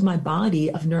healed my body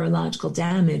of neurological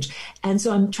damage. And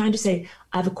so I'm trying to say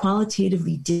I have a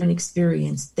qualitatively different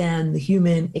experience than the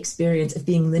human experience of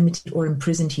being limited or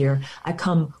imprisoned here. I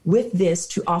come with this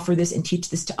to offer this and teach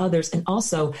this to others. And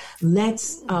also,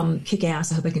 let's kick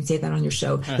ass. I hope I can say that on your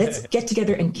show. Let's get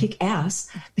together and kick ass,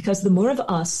 because the more of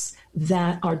us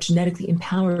that are genetically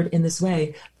empowered in this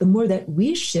way, the more that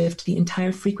we shift the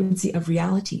entire frequency of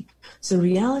reality. So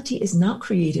reality is not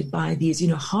created by these,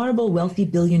 horrible, wealthy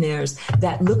billionaires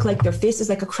that look like their face is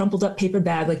like a crumpled up paper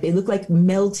bag, like they look like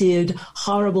melted,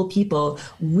 horrible people.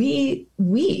 We,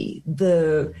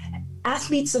 the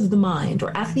athletes of the mind,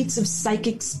 or athletes of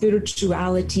psychic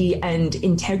spirituality and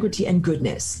integrity and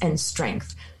goodness and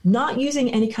strength, not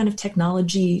using any kind of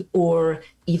technology or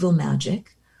evil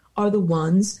magic, are the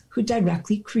ones who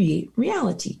directly create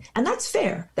reality. And that's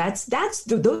fair.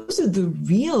 Those are the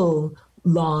real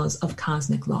laws of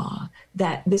cosmic law,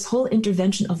 that this whole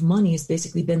intervention of money has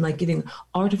basically been like giving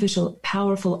artificial,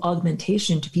 powerful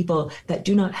augmentation to people that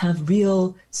do not have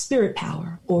real spirit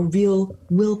power or real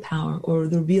willpower or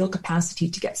the real capacity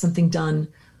to get something done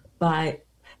by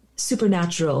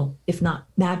supernatural, if not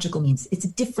magical means. It's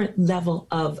a different level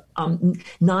of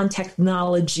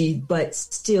non-technology, but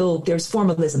still there's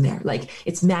formalism there. Like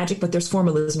it's magic, but there's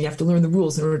formalism. You have to learn the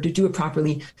rules in order to do it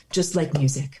properly, just like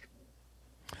music.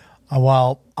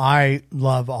 Well, I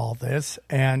love all this,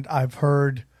 and I've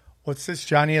heard. What's this?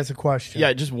 Johnny has a question.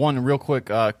 Yeah, just one real quick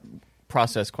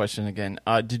process question again.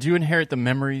 Did you inherit the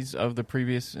memories of the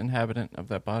previous inhabitant of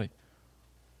that body?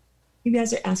 You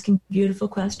guys are asking beautiful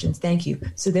questions. Thank you.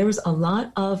 So there was a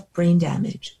lot of brain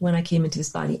damage when I came into this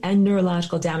body, and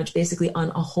neurological damage basically on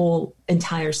a whole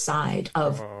entire side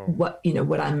of what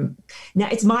I'm now.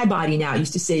 It's my body now. I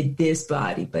used to say this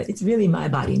body, but it's really my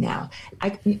body now. I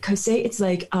could say it's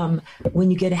like when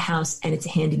you get a house and it's a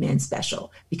handyman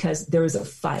special because there was a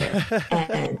fire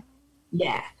and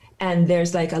yeah. And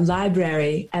there's like a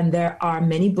library, and there are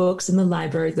many books in the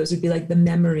library. Those would be like the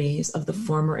memories of the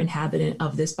former inhabitant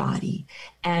of this body.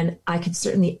 And I could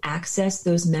certainly access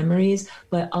those memories,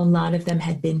 but a lot of them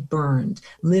had been burned,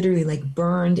 literally like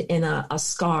burned in a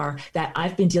scar that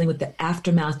I've been dealing with the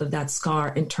aftermath of that scar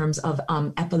in terms of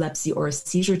epilepsy or a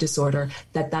seizure disorder.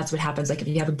 That's what happens. Like if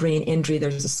you have a brain injury,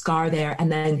 there's a scar there,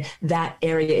 and then that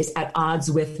area is at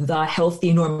odds with the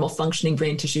healthy, normal functioning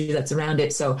brain tissue that's around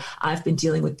it. So I've been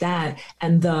dealing with that.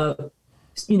 And the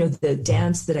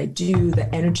dance that I do,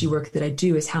 the energy work that I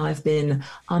do is how I've been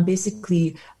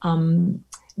basically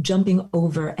jumping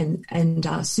over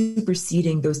and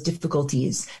superseding those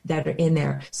difficulties that are in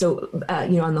there. So,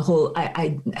 on the whole,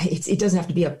 it doesn't have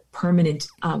to be a permanent,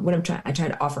 I try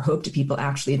to offer hope to people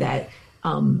actually that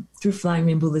through Flying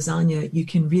Rainbow Lasagna, you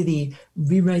can really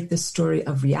rewrite the story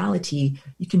of reality.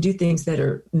 You can do things that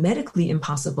are medically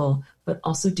impossible, but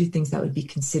also do things that would be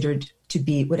considered to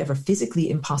be whatever physically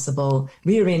impossible,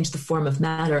 rearrange the form of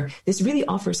matter. This really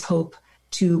offers hope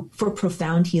for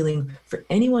profound healing for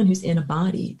anyone who's in a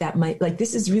body that might, like,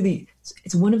 this is really,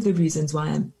 it's one of the reasons why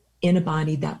I'm in a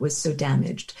body that was so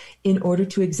damaged, in order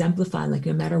to exemplify, like,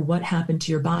 no matter what happened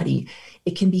to your body,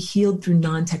 it can be healed through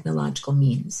non-technological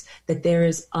means, that there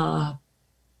is a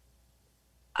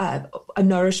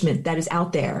nourishment that is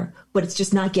out there, but it's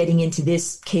just not getting into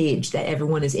this cage that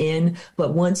everyone is in.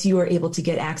 But once you are able to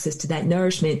get access to that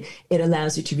nourishment, it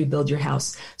allows you to rebuild your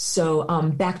house. So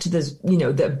back to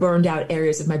the burned out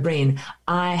areas of my brain,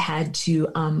 I had to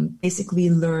basically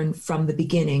learn from the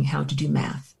beginning how to do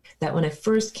math. That when I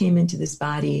first came into this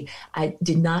body, I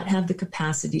did not have the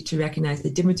capacity to recognize the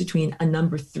difference between a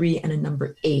number 3 and a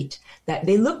number 8, that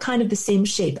they look kind of the same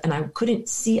shape, and I couldn't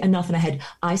see enough, and I had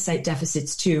eyesight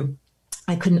deficits too.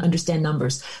 I couldn't understand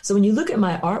numbers. So when you look at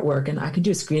my artwork, and I can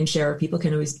do a screen share, people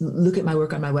can always look at my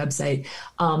work on my website,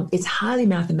 it's highly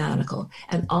mathematical.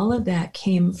 And all of that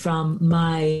came from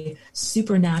my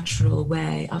supernatural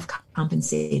way of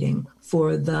compensating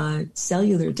for the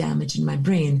cellular damage in my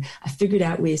brain. I figured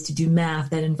out ways to do math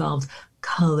that involved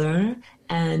color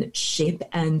and shape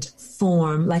and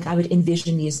form. Like I would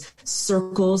envision these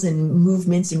circles and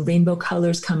movements and rainbow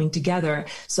colors coming together.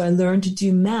 So I learned to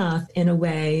do math in a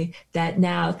way that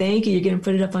now, thank you, you're going to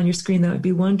put it up on your screen. That would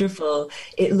be wonderful.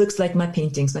 It looks like my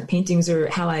paintings. My paintings are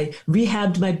how I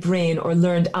rehabbed my brain or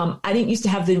learned. I didn't used to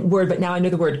have the word, but now I know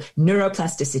the word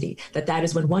neuroplasticity, that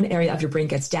is when one area of your brain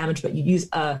gets damaged, but you use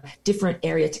a different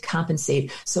area to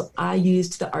compensate. So I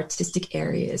used the artistic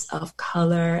areas of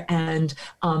color and,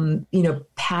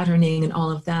 patterning and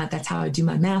all of that. That's how I do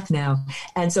my math now.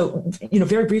 And so,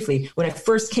 very briefly, when I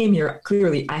first came here,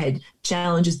 clearly I had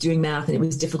challenges doing math, and it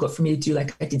was difficult for me to do,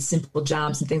 like, I did simple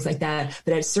jobs and things like that.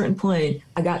 But at a certain point,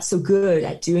 I got so good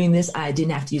at doing this, I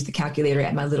didn't have to use the calculator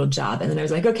at my little job. And then I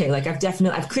was like, okay, like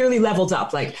I've clearly leveled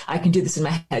up. Like I can do this in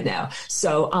my head now.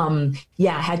 So, I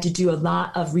had to do a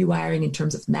lot of rewiring in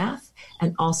terms of math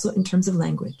and also in terms of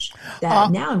language. That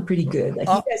now I'm pretty good. Like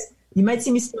you guys, you might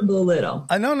see me stumble a little.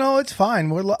 No, it's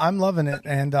fine. I'm loving it,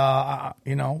 and I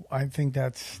think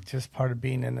that's just part of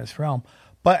being in this realm.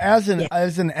 But as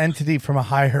an entity from a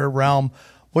higher realm,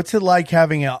 what's it like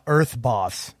having an Earth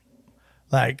boss?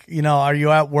 Like, are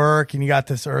you at work and you got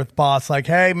this Earth boss, like,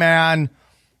 hey man,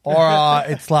 or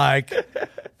it's like,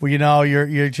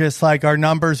 you're just like, our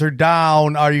numbers are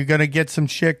down. Are you gonna get some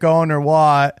shit going or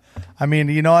what? I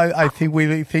mean, I think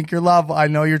we think you're love. I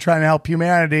know you're trying to help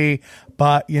humanity,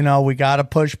 but we got to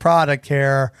push product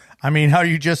here. I mean, how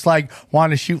you just like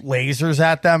want to shoot lasers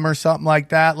at them or something like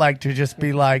that? Like to just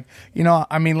be like,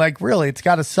 I mean, like really, it's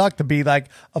got to suck to be like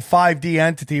a 5D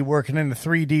entity working in the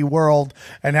 3D world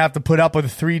and have to put up with a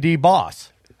 3D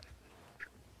boss.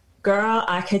 Girl,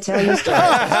 I could tell you stories.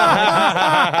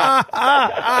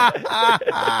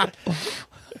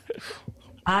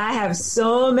 I have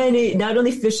so many, not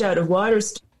only fish out of water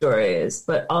stories, stories,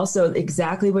 but also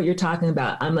exactly what you're talking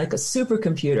about. I'm like a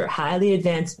supercomputer, highly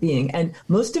advanced being. And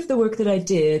most of the work that I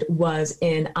did was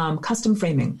in custom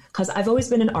framing, because I've always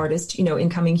been an artist, in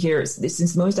coming here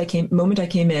since the moment I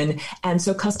came in. And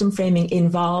so custom framing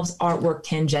involves artwork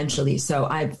tangentially. So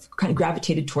I've kind of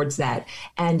gravitated towards that.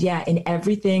 And yeah, in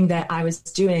everything that I was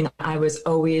doing, I was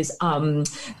always,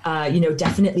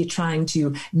 definitely trying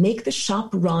to make the shop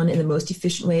run in the most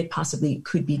efficient way it possibly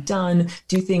could be done,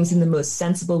 do things in the most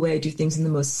sensible way, do things in the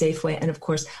most safe way. And of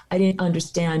course, I didn't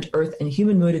understand earth and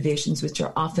human motivations, which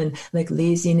are often like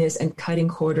laziness and cutting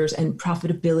corners and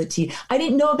profitability. I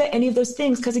didn't know about any of those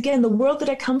things because, again, the world that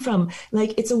I come from,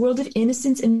 like, it's a world of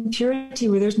innocence and purity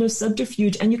where there's no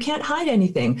subterfuge and you can't hide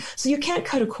anything. So you can't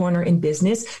cut a corner in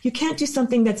business. You can't do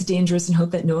something that's dangerous and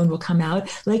hope that no one will come out.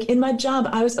 Like in my job,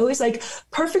 I was always like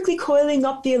perfectly coiling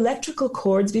up the electrical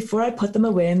cords before I put them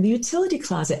away in the utility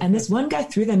closet. And this one guy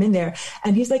threw them in there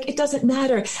and he's like, it doesn't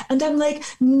matter. And I'm like,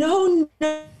 no,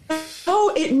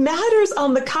 it matters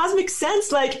on the cosmic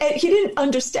sense. Like, he didn't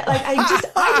understand. Like,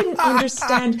 I didn't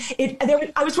understand it.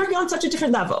 I was working on such a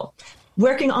different level.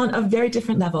 Working on a very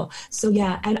different level. So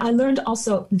yeah, and I learned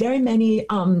also very many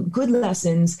good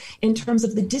lessons in terms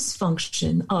of the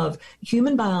dysfunction of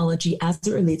human biology as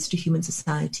it relates to human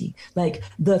society. Like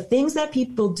the things that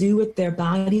people do with their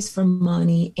bodies for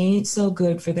money ain't so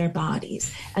good for their bodies.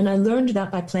 And I learned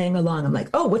that by playing along. I'm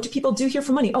like, oh, what do people do here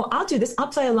for money? Oh, I'll do this. I'll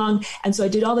play along. And so I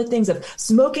did all the things of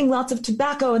smoking lots of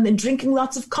tobacco and then drinking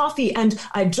lots of coffee. And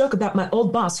I joke about my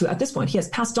old boss, who at this point he has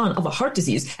passed on of a heart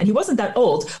disease, and he wasn't that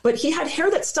old, but he had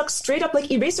hair that stuck straight up like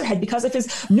Eraserhead because of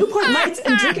his Newport Lights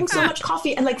and drinking so much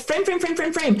coffee and like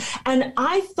frame. And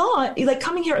I thought, like,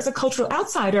 coming here as a cultural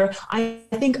outsider, I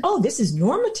think, oh, this is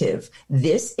normative.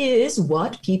 This is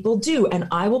what people do. And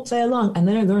I will play along. And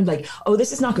then I learned, like, oh,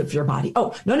 this is not good for your body.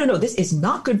 Oh, no, this is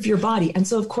not good for your body. And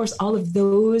so, of course, all of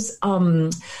those,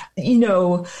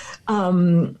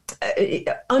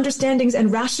 understandings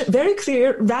and very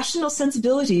clear rational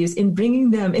sensibilities in bringing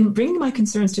my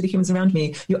concerns to the humans around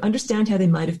me, you understand how they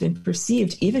might have been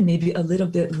perceived, even maybe a little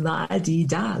bit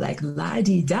la-di-da, like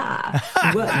la-di-da.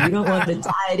 What, you don't want to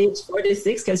die at age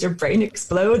 46 because your brain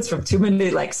explodes from too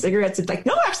many like cigarettes? It's like,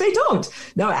 no, actually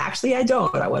I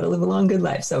don't. I want to live a long, good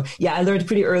life. So yeah, I learned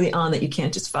pretty early on that you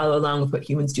can't just follow along with what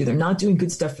humans do. They're not doing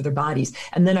good stuff for their bodies.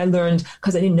 And then I learned,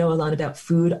 because I didn't know a lot about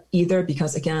food either,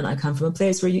 because again, I come from a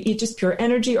place where you eat just pure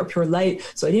energy or pure light.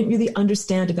 So I didn't really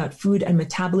understand about food and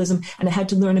metabolism. And I had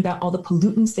to learn about all the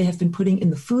pollutants they have been putting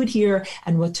in the food here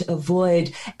and what to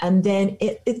avoid. And then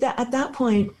at that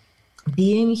point,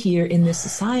 being here in this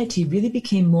society really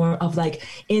became more of like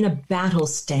in a battle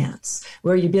stance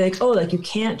where you'd be like, oh, like you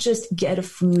can't just get a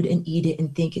food and eat it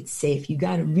and think it's safe. You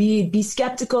got to be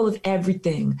skeptical of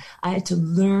everything. I had to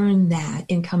learn that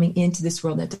in coming into this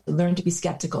world. I had to learn to be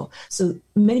skeptical. So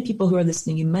many people who are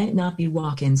listening, you might not be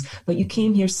walk-ins, but you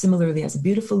came here similarly as a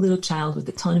beautiful little child with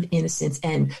a ton of innocence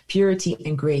and purity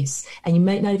and grace. And you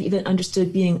might not have even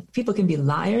understood people can be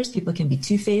liars, people can be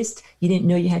two-faced. You didn't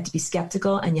know you had to be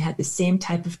skeptical, and you had the same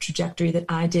type of trajectory that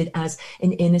I did as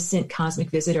an innocent cosmic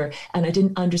visitor. And I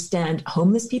didn't understand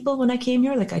homeless people when I came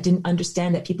here. Like, I didn't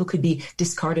understand that people could be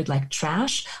discarded like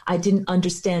trash. I didn't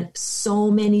understand so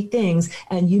many things.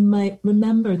 And you might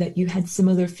remember that you had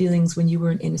similar feelings when you were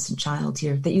an innocent child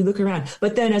here, that you look around.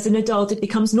 But then as an adult, it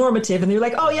becomes normative. And they're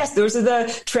like, oh, yes, those are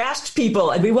the trashed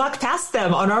people. And we walk past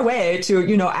them on our way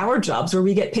to, our jobs where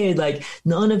we get paid. Like,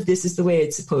 none of this is the way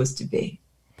it's supposed to be.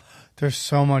 There's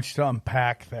so much to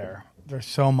unpack there.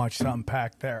 It's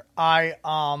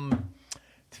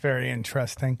very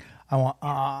interesting.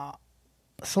 So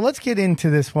let's get into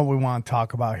this, what we want to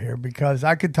talk about here, because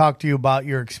I could talk to you about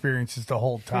your experiences the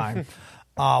whole time,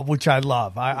 which I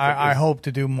love. I hope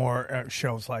to do more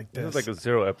shows like this. This is like a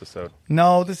zero episode.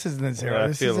 No, this isn't a zero.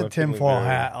 This is a tinfoil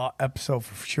hat episode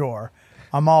for sure.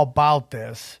 I'm all about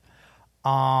this.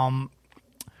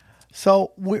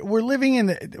 So we're living in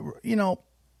the,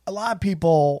 a lot of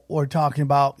people were talking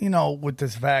about, with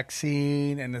this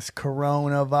vaccine and this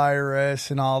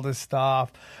coronavirus and all this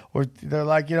stuff, where they're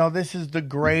like, this is the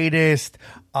greatest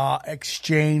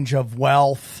exchange of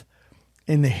wealth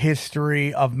in the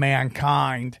history of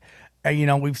mankind.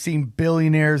 And, we've seen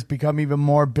billionaires become even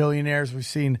more billionaires. We've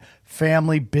seen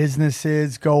family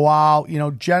businesses go out,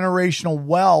 generational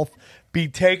wealth be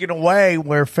taken away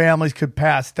where families could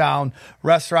pass down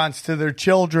restaurants to their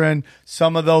children.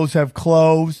 Some of those have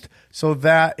closed, so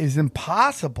that is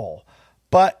impossible.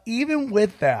 But even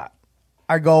with that,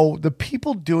 I go, the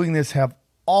people doing this have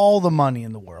all the money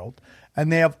in the world,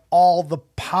 and they have all the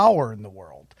power in the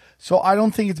world. So I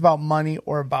don't think it's about money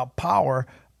or about power.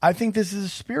 I think this is a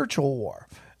spiritual war.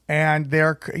 and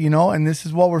they're, and this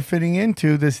is what we're fitting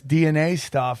into, this DNA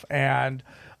stuff. And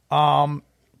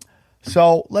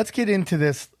so let's get into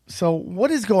this. So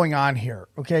what is going on here?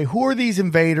 Okay, who are these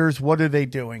invaders? What are they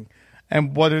doing?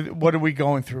 And what are we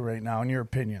going through right now, in your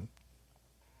opinion?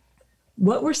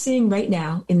 What we're seeing right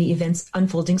now in the events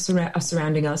unfolding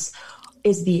surrounding us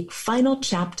is the final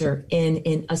chapter in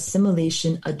an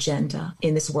assimilation agenda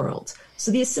in this world.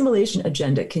 So the assimilation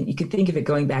agenda, you can think of it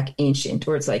going back ancient,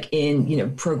 or it's like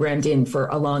programmed in for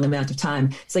a long amount of time.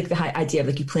 It's like the idea of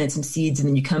like you plant some seeds and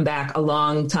then you come back a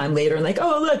long time later and like,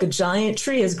 oh, look, a giant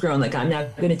tree has grown. Like, I'm now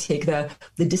going to take the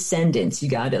descendants. You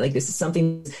got it. Like, this is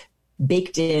something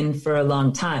baked in for a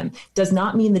long time. Does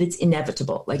not mean that it's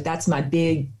inevitable. Like, that's my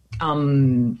big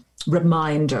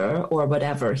reminder or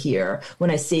whatever here when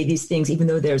I say these things. Even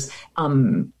though there's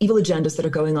evil agendas that are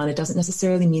going on, it doesn't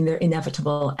necessarily mean they're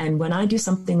inevitable. And when I do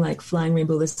something like Flying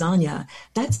Rainbow Lasagna,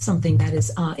 that's something that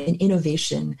is an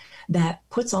innovation that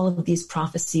puts all of these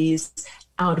prophecies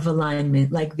out of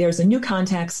alignment. Like, there's a new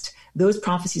context. Those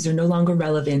prophecies are no longer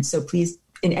relevant. So please,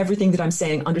 in everything that I'm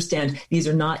saying, understand these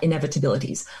are not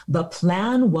inevitabilities. The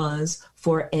plan was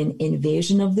for an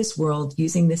invasion of this world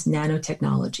using this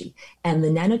nanotechnology. And the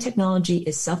nanotechnology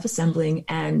is self-assembling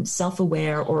and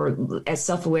self-aware, or as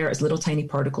self-aware as little tiny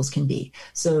particles can be.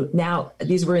 So now,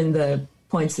 these were in the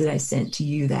points that I sent to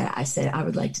you that I said I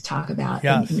would like to talk about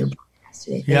in your podcast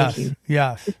today. Thank you.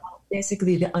 Yes.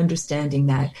 Basically, the understanding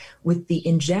that with the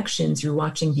injections, you're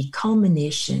watching the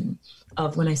culmination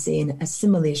of, when I say an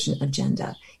assimilation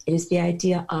agenda, it is the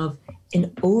idea of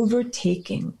an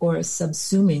overtaking or a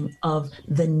subsuming of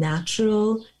the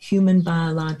natural human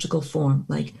biological form,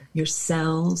 like your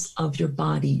cells of your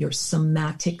body, your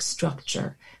somatic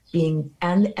structure, and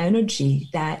the energy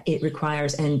that it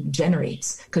requires and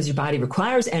generates, because your body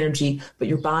requires energy, but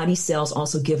your body cells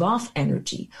also give off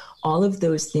energy. All of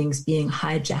those things being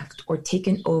hijacked or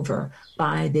taken over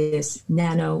by this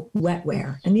nano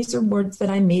wetware. And these are words that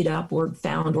I made up or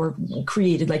found or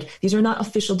created. Like, these are not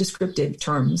official descriptive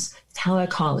terms. It's how I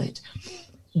call it.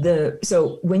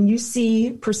 So when you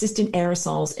see persistent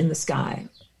aerosols in the sky,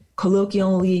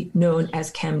 colloquially known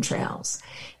as chemtrails,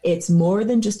 it's more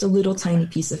than just a little tiny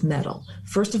piece of metal.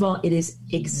 First of all, it is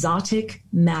exotic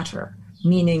matter,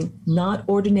 meaning not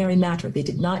ordinary matter. They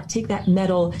did not take that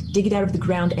metal, dig it out of the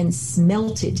ground, and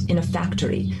smelt it in a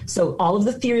factory. So all of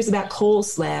the theories about coal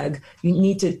slag, you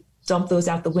need to dump those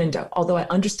out the window. Although I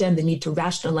understand the need to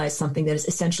rationalize something that is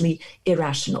essentially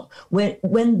irrational.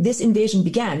 When this invasion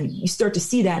began, you start to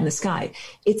see that in the sky.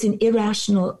 It's an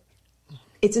irrational.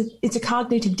 It's a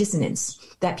cognitive dissonance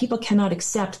that people cannot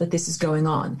accept that this is going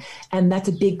on. And that's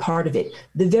a big part of it.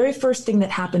 The very first thing that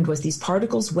happened was these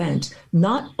particles went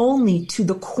not only to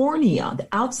the cornea, the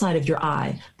outside of your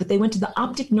eye, but they went to the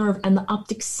optic nerve and the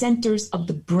optic centers of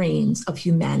the brains of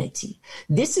humanity.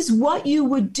 This is what you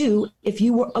would do if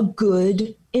you were a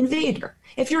good invader.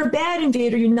 If you're a bad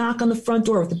invader, you knock on the front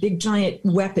door with a big giant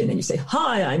weapon and you say,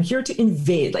 "Hi, I'm here to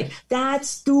invade." Like, that's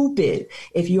stupid.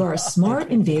 If you are a smart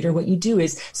invader, what you do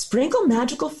is sprinkle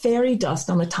magical fairy dust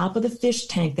on the top of the fish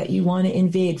tank that you want to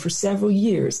invade for several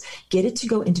years. Get it to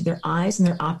go into their eyes and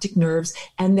their optic nerves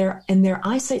and their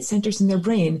eyesight centers in their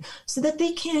brain so that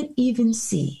they can't even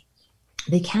see.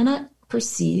 They cannot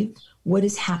perceive what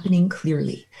is happening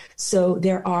clearly. So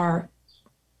there are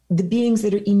the beings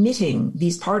that are emitting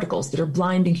these particles that are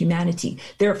blinding humanity.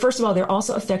 First of all, they're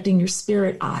also affecting your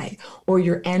spirit eye, or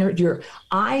your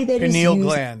eye that is pineal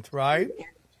gland, right?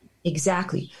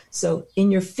 Exactly. So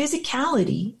in your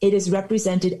physicality, it is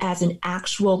represented as an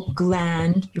actual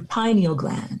gland, your pineal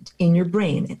gland in your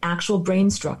brain, an actual brain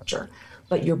structure.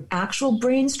 But your actual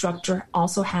brain structure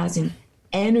also has an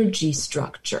energy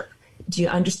structure. Do you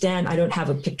understand? I don't have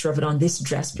a picture of it on this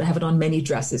dress, but I have it on many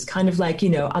dresses, kind of like, a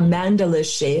mandala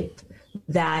shape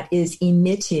that is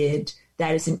emitted,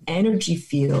 that is an energy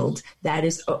field, that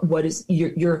is what is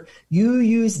you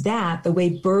use that the way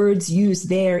birds use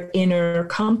their inner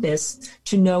compass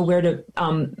to know where to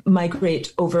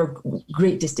migrate over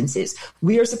great distances.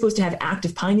 We are supposed to have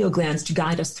active pineal glands to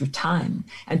guide us through time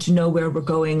and to know where we're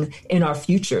going in our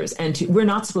futures, and we're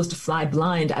not supposed to fly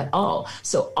blind at all.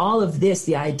 So all of this,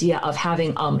 the idea of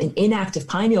having an inactive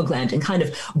pineal gland and kind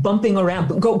of bumping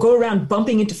around, go around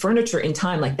bumping into furniture in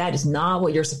time, like, that is not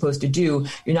what you're supposed to do.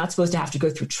 You're not supposed to have to go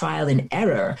through trial and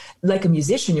error. Like a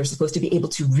musician, you're supposed to be able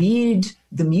to read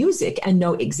the music and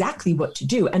know exactly what to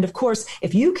do. And of course,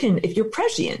 if you're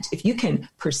prescient, if you can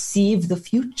perceive the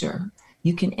future,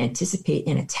 you can anticipate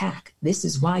an attack. This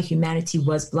is why humanity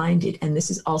was blinded. And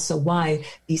this is also why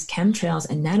these chemtrails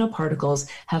and nanoparticles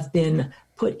have been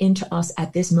put into us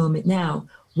at this moment now.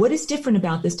 What is different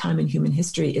about this time in human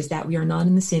history is that we are not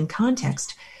in the same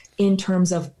context. in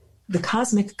terms of the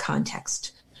cosmic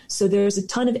context. So there's a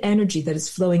ton of energy that is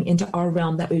flowing into our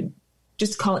realm that we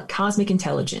just call it cosmic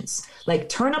intelligence. Like,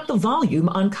 turn up the volume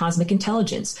on cosmic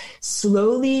intelligence.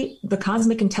 Slowly, the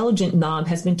cosmic intelligence knob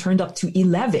has been turned up to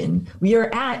 11. We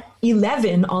are at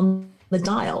 11 on the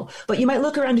dial. But you might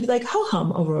look around and be like, ho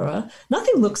hum, Aurora,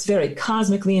 nothing looks very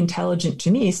cosmically intelligent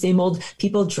to me. Same old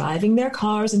people driving their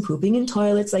cars and pooping in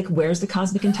toilets. Like, where's the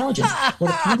cosmic intelligence?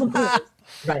 Well, the problem is,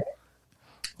 right.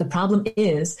 The problem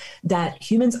is that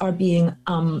humans are being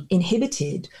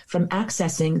inhibited from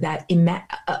accessing that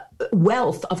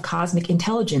wealth of cosmic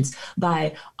intelligence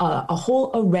by a whole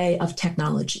array of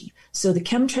technology. So the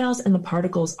chemtrails and the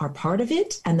particles are part of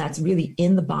it, and that's really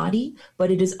in the body, but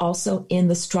it is also in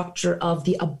the structure of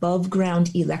the above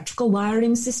ground electrical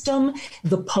wiring system.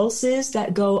 The pulses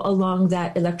that go along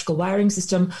that electrical wiring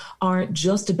system aren't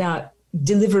just about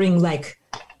delivering like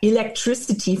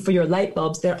electricity for your light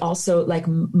bulbs. They're also like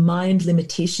mind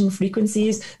limitation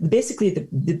frequencies. Basically,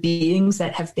 the beings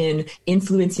that have been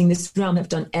influencing this realm have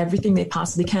done everything they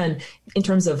possibly can in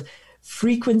terms of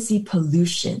frequency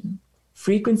pollution.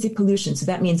 Frequency pollution. So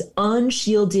that means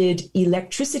unshielded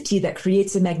electricity that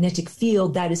creates a magnetic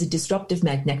field that is a disruptive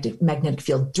magnetic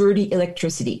field, dirty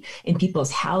electricity in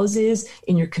people's houses,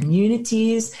 in your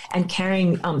communities, and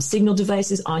carrying signal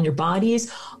devices on your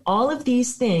bodies. All of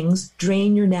these things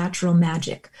drain your natural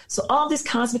magic. So all this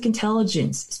cosmic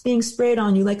intelligence is being sprayed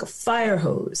on you like a fire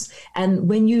hose. And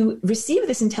when you receive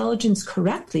this intelligence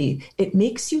correctly, it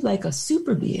makes you like a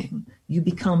super being. You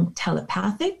become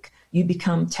telepathic. You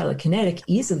become telekinetic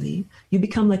easily. You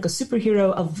become like a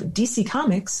superhero of DC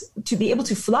Comics, to be able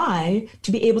to fly,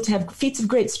 to be able to have feats of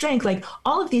great strength, like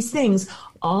all of these things.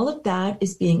 All of that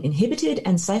is being inhibited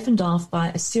and siphoned off by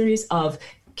a series of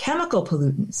chemical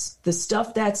pollutants, the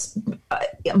stuff that's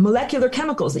molecular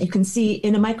chemicals that you can see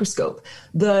in a microscope,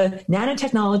 the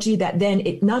nanotechnology that then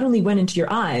it not only went into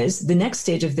your eyes, the next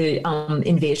stage of the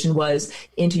invasion was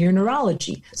into your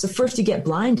neurology. So first you get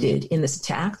blinded in this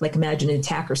attack, like imagine an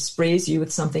attacker sprays you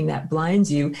with something that blinds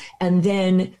you, and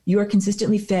then you are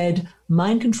consistently fed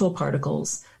mind control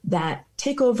particles that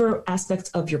take over aspects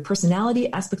of your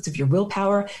personality, aspects of your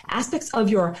willpower, aspects of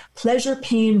your pleasure,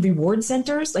 pain, reward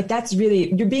centers. Like that's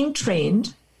really, you're being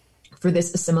trained for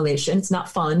this assimilation. It's not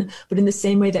fun, but in the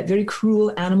same way that very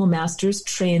cruel animal masters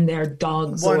train their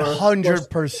dogs.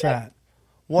 100%.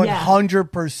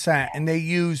 100%. And they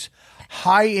use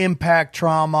high impact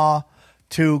trauma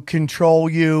to control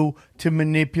you, to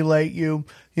manipulate you.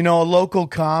 You know, a local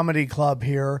comedy club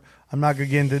here, I'm not going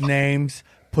to get into names,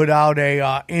 put out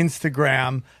a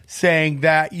Instagram saying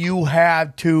that you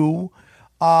had to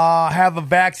have a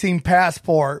vaccine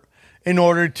passport in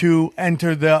order to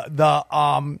enter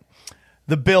the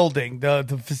building,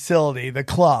 the facility, the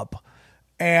club.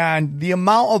 And the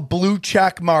amount of blue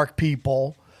check mark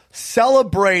people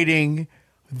celebrating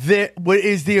what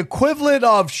is the equivalent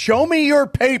of show me your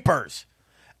papers.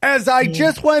 As I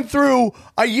just went through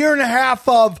a year and a half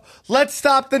of let's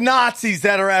stop the Nazis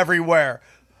that are everywhere.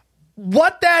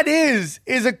 What that is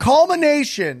a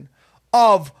culmination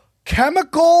of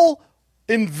chemical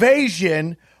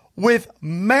invasion with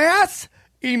mass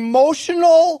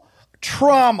emotional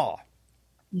trauma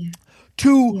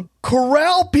to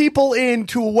corral people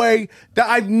into a way that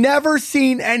I've never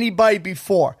seen anybody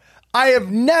before. I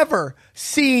have never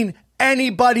seen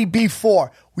anybody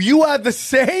before. You have the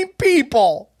same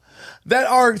people that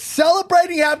are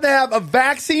celebrating having to have a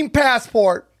vaccine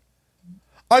passport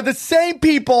are the same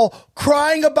people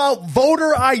crying about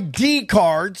voter ID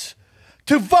cards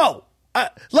to vote.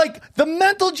 Like the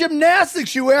mental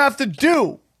gymnastics you have to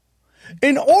do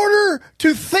in order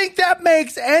to think that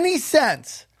makes any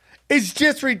sense is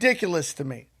just ridiculous to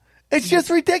me. It's just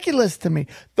ridiculous to me.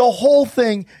 The whole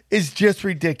thing is just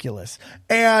ridiculous.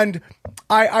 And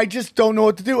I just don't know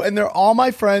what to do. And they're all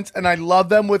my friends, and I love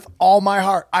them with all my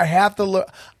heart. I have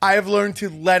learned to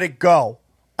let it go.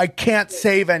 I can't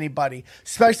save anybody,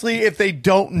 especially if they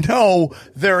don't know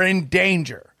they're in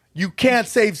danger. You can't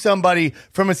save somebody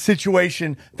from a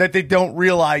situation that they don't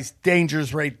realize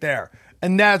danger's right there.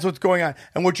 And that's what's going on.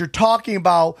 And what you're talking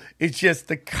about is just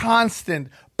the constant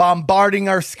bombarding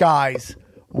our skies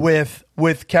with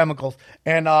chemicals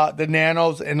and the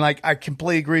nanos, and like I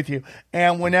completely agree with you.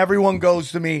 And when everyone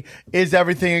goes to me, is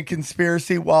everything a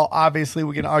conspiracy? Well, obviously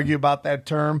we can argue about that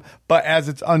term, but as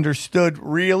it's understood,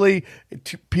 really,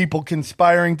 people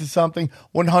conspiring to something,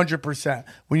 100%.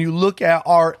 When you look at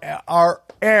our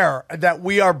air that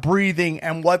we are breathing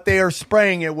and what they are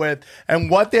spraying it with and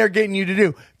what they're getting you to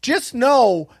do, just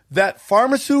know that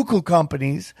pharmaceutical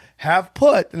companies have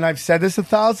put, and I've said this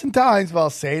 1,000 times, but I'll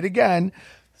say it again,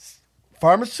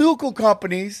 pharmaceutical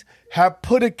companies have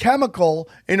put a chemical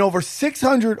in over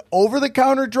 600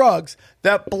 over-the-counter drugs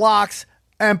that blocks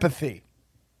empathy.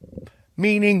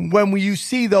 Meaning when you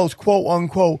see those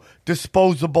quote-unquote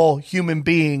disposable human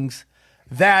beings,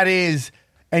 that is,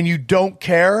 and you don't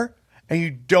care and you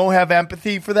don't have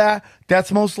empathy for that,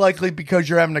 that's most likely because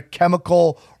you're having a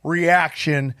chemical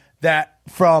reaction that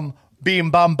from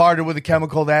being bombarded with a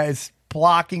chemical that is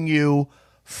blocking you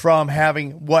from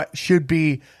having what should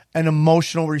be an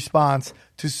emotional response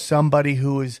to somebody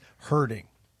who is hurting.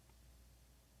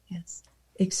 Yes,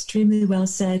 extremely well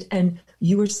said. And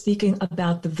you were speaking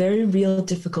about the very real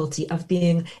difficulty of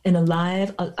being an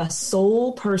alive, a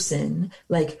soul person.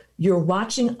 Like you're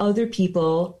watching other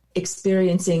people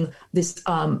experiencing this,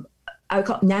 I would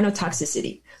call it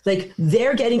nanotoxicity. Like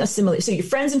they're getting assimilated. So your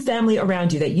friends and family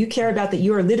around you that you care about, that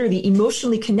you are literally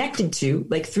emotionally connected to,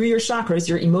 like through your chakras,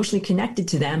 you're emotionally connected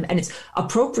to them, and it's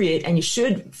appropriate and you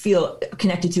should feel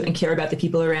connected to and care about the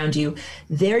people around you.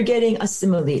 They're getting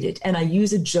assimilated. And I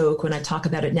use a joke when I talk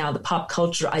about it now, the pop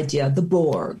culture idea, the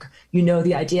Borg, you know,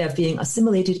 the idea of being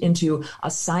assimilated into a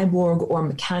cyborg or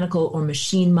mechanical or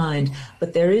machine mind.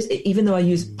 But there is, even though I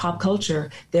use pop culture,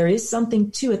 there is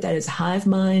something to it that is hive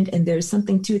mind, and there's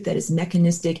something to it that is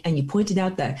mechanistic. And you pointed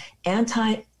out the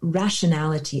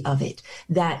anti-rationality of it,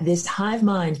 that this hive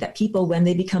mind, that people, when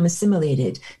they become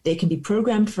assimilated, they can be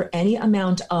programmed for any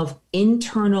amount of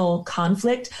internal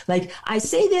conflict. Like, I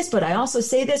say this, but I also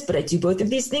say this, but I do both of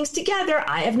these things together.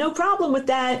 I have no problem with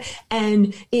that.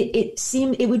 And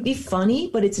it would be funny,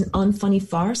 but it's an unfunny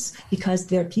farce because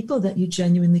they're people that you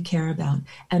genuinely care about.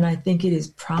 And I think it is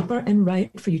proper and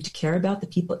right for you to care about the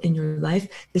people in your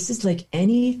life. This is like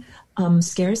any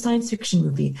scary science fiction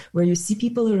movie where you see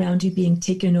people around you being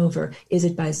taken over. Is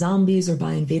it by zombies or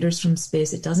by invaders from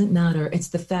space? It doesn't matter. It's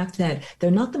the fact that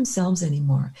they're not themselves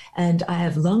anymore. And I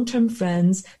have long-term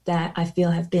friends that I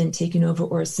feel have been taken over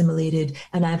or assimilated.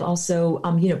 And I have also,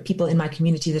 people in my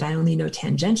community that I only know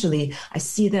tangentially. I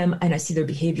see them and I see their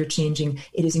behavior changing.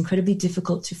 It is incredibly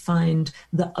difficult to find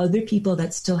the other people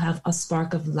that still have a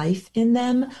spark of life in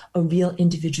them, a real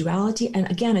individuality. And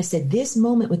again, I said this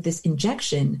moment with this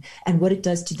injection and what it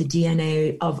does to the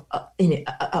DNA of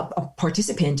a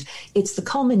participant, it's the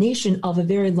culmination of a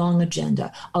very long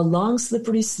agenda, a long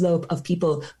slippery slope of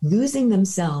people losing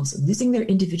themselves, losing their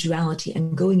individuality,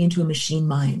 and going into a machine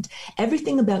mind.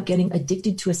 Everything about getting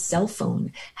addicted to a cell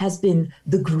phone has been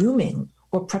the grooming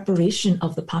or preparation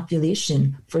of the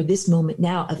population for this moment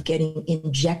now of getting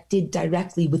injected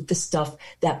directly with the stuff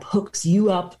that hooks you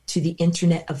up to the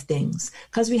Internet of Things.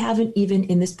 Because we haven't even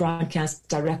in this broadcast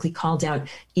directly called out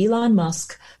Elon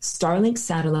Musk, Starlink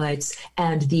satellites,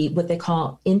 and the what they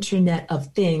call Internet of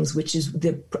Things, which is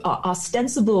the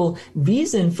ostensible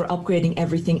reason for upgrading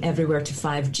everything everywhere to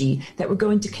 5G, that we're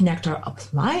going to connect our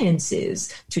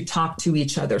appliances to talk to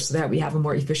each other so that we have a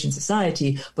more efficient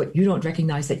society. But you don't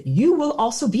recognize that you will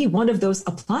also be one of those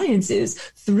appliances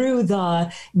through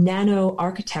the nano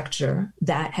architecture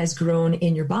that has grown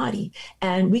in your body.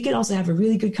 And we could also have a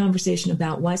really good conversation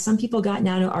about why some people got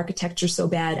nano architecture so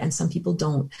bad and some people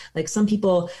don't. Like some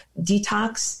people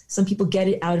detox, some people get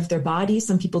it out of their body,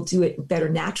 some people do it better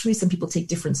naturally, some people take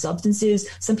different substances,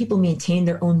 some people maintain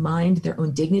their own mind, their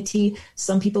own dignity,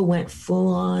 some people went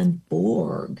full on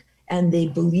Borg and they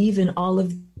believe in all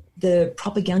of the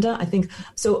propaganda, I think.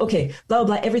 So, okay, blah,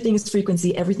 blah, everything is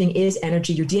frequency. Everything is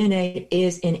energy. Your DNA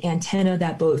is an antenna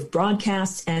that both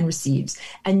broadcasts and receives.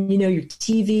 And, your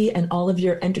TV and all of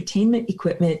your entertainment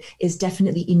equipment is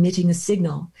definitely emitting a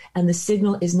signal. And the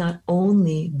signal is not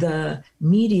only the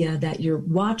media that you're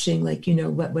watching, like,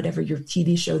 whatever your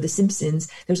TV show, The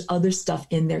Simpsons, there's other stuff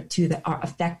in there too that are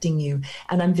affecting you.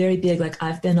 And I'm very big, like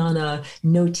I've been on a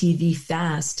no TV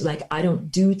fast. Like I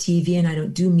don't do TV and I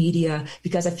don't do media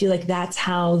because I feel like that's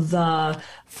how the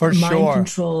mind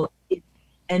control is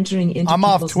entering into I'm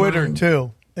people's off Twitter mind.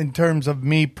 too, in terms of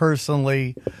me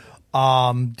personally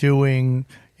doing,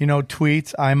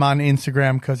 tweets. I'm on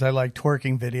Instagram because I like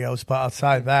twerking videos, but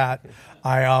outside of that,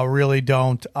 I really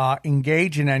don't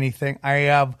engage in anything. I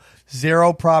have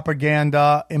zero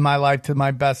propaganda in my life to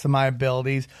my best of my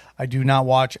abilities. I do not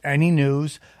watch any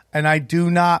news, and I do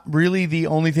not really, the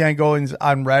only thing I go is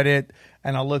on Reddit,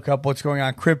 and I'll look up what's going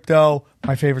on, crypto,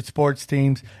 my favorite sports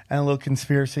teams, and a little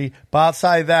conspiracy. But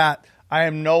outside of that, I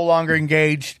am no longer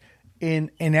engaged in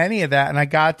any of that. And I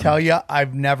got to tell you,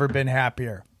 I've never been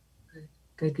happier.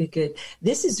 Good.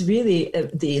 This is really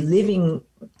the living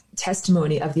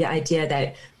testimony of the idea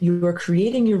that you are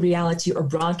creating your reality or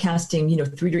broadcasting,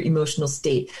 through your emotional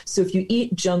state. So if you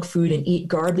eat junk food and eat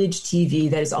garbage TV,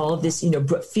 that is all of this,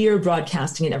 fear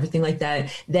broadcasting and everything like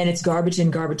that, then it's garbage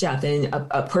in, garbage out. Then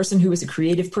a person who is a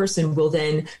creative person will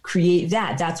then create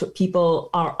that. That's what people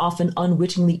are often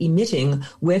unwittingly emitting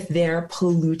with their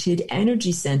polluted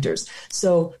energy centers.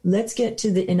 So let's get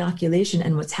to the inoculation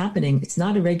and what's happening. It's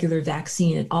not a regular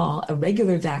vaccine at all. A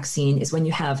regular vaccine is when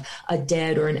you have a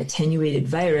dead or an attenuated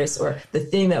virus, or the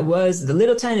thing that was the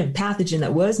little tiny pathogen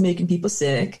that was making people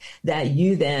sick, that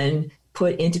you then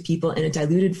put into people in a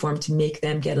diluted form to make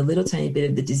them get a little tiny bit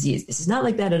of the disease. This is not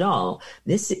like that at all.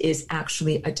 This is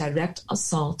actually a direct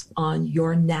assault on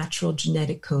your natural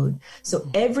genetic code. So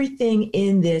everything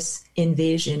in this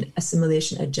invasion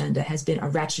assimilation agenda has been a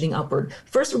ratcheting upward.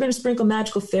 First, we're going to sprinkle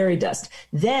magical fairy dust.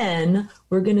 Then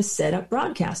we're going to set up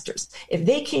broadcasters. If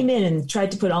they came in and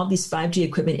tried to put all these 5G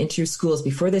equipment into your schools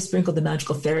before they sprinkled the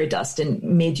magical fairy dust and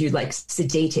made you like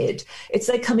sedated, it's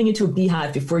like coming into a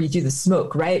beehive before you do the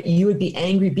smoke, right? You would be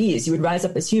angry bees. You would rise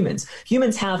up as humans.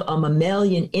 Humans have a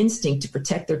mammalian instinct to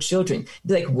protect their children. You'd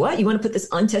be like, what? You want to put this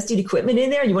untested equipment in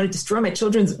there? You want to destroy my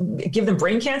children's, give them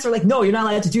brain cancer? Like, no, you're not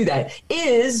allowed to do that.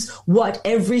 Is what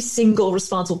every single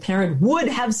responsible parent would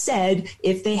have said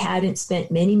if they hadn't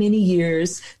spent many, many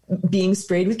years being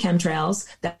sprayed with chemtrails,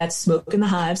 that's smoke in the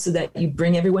hive, so that you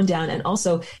bring everyone down. And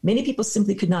also, many people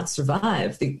simply could not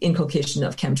survive the inculcation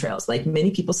of chemtrails. Like,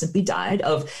 many people simply died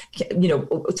of,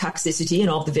 toxicity and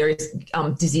all the various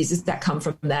diseases that come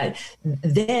from that.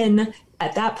 Then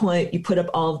at that point, you put up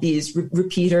all of these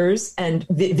repeaters and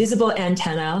visible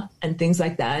antenna and things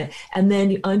like that. And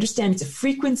then you understand it's a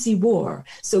frequency war.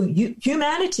 So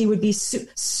humanity would be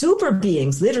super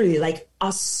beings, literally like a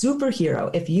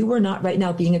superhero, if you were not right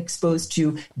now being exposed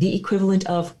to the equivalent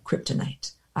of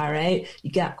kryptonite. All right.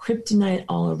 You got kryptonite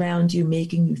all around you,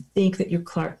 making you think that you're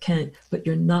Clark Kent, but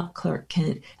you're not Clark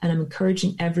Kent. And I'm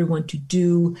encouraging everyone to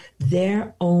do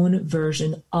their own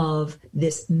version of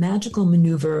this magical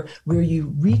maneuver where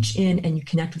you reach in and you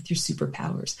connect with your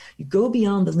superpowers. You go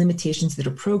beyond the limitations that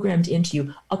are programmed into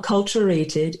you,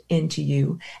 acculturated into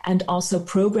you, and also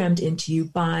programmed into you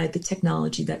by the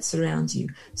technology that surrounds you.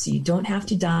 So you don't have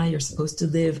to die. You're supposed to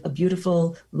live a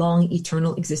beautiful, long,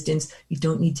 eternal existence. You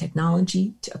don't need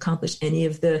technology to accomplish any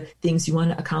of the things you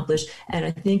want to accomplish. And I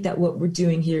think that what we're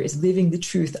doing here is living the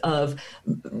truth of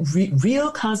real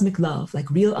cosmic love, like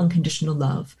real unconditional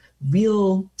love,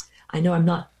 real, I know I'm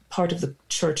not part of the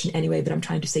church in any way, but I'm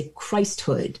trying to say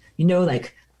Christhood,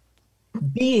 like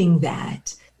being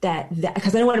that,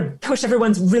 because I don't want to push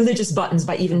everyone's religious buttons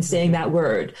by even saying that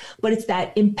word, but it's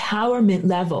that empowerment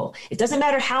level. It doesn't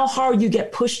matter how hard you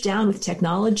get pushed down with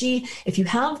technology. If you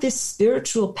have this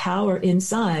spiritual power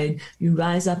inside, you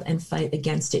rise up and fight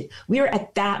against it. We are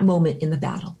at that moment in the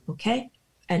battle, okay?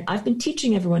 And I've been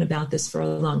teaching everyone about this for a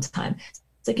long time.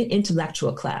 It's like an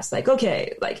intellectual class. Like,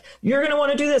 okay, like you're going to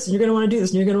want to do this and you're going to want to do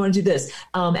this and you're going to want to do this.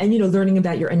 And, learning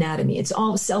about your anatomy. It's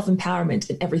all self-empowerment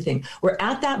and everything. We're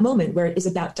at that moment where it is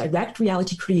about direct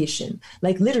reality creation.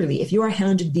 Like literally, if you are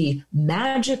handed the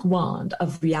magic wand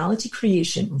of reality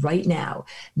creation right now,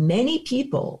 many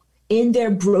people in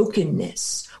their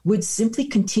brokenness would simply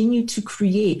continue to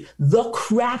create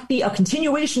a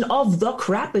continuation of the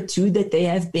crapitude that they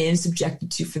have been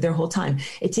subjected to for their whole time.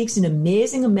 It takes an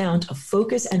amazing amount of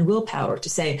focus and willpower to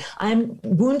say, I'm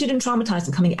wounded and traumatized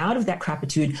and coming out of that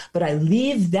crapitude, but I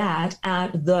leave that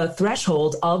at the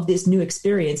threshold of this new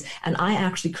experience, and I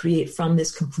actually create from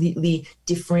this completely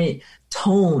different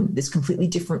tone, this completely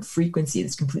different frequency,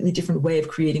 this completely different way of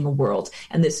creating a world.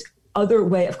 And this other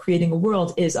way of creating a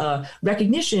world is a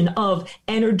recognition of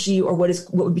energy, or what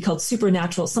would be called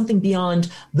supernatural, something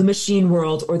beyond the machine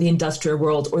world or the industrial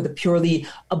world or the purely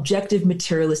objective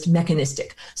materialist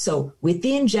mechanistic. So with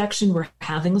the injection, we're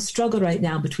having a struggle right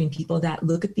now between people that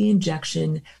look at the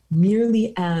injection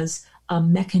merely as a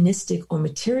mechanistic or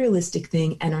materialistic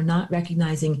thing and are not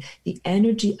recognizing the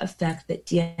energy effect that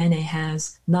DNA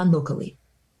has non-locally.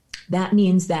 That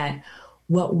means that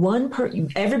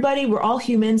everybody, we're all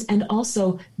humans, and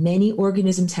also many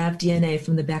organisms have DNA,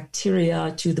 from the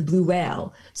bacteria to the blue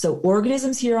whale. So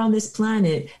organisms here on this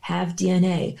planet have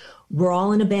DNA. We're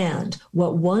all in a band.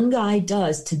 What one guy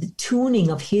does to the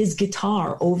tuning of his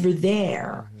guitar over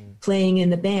there, playing in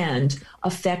the band,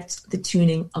 affects the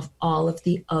tuning of all of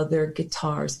the other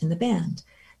guitars in the band.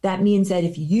 That means that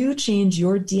if you change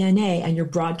your DNA and you're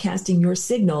broadcasting your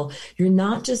signal, you're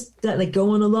not just like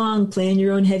going along playing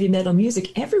your own heavy metal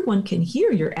music. Everyone can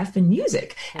hear your effing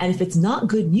music. And if it's not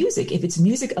good music, if it's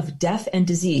music of death and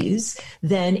disease,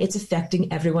 then it's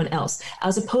affecting everyone else.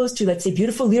 As opposed to, let's say,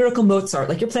 beautiful lyrical Mozart,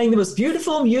 like you're playing the most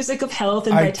beautiful music of health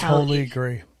and vitality. I totally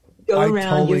agree. go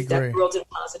around, totally use that agree. world in a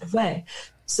positive way.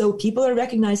 So people are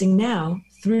recognizing now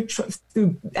through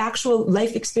actual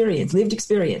life experience, lived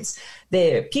experience,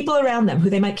 the people around them who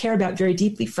they might care about very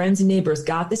deeply, friends and neighbors,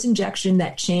 got this injection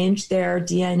that changed their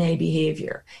DNA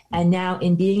behavior. And now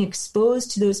in being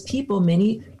exposed to those people,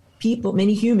 many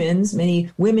humans,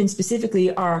 many women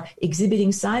specifically, are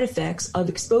exhibiting side effects of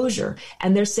exposure.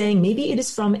 And they're saying maybe it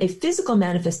is from a physical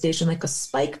manifestation, like a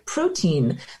spike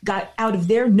protein got out of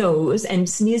their nose and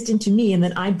sneezed into me, and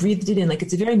then I breathed it in. Like,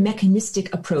 it's a very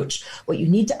mechanistic approach. What you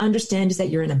need to understand is that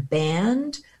you're in a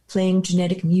band playing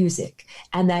genetic music,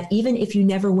 and that even if you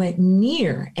never went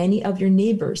near any of your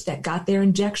neighbors that got their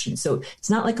injection, so it's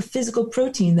not like a physical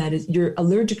protein that is you're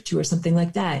allergic to or something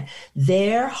like that,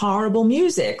 their horrible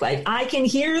music, like, I can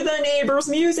hear the neighbors'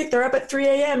 music, they're up at 3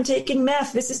 a.m. taking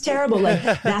meth, this is terrible, like,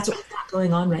 that's what's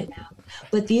going on right now.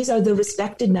 But these are the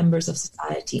respected members of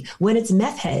society. When it's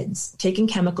meth heads taking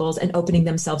chemicals and opening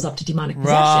themselves up to demonic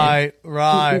possession, right.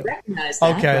 we recognize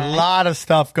that, Okay, right? a lot of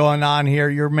stuff going on here.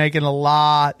 You're making a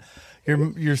lot.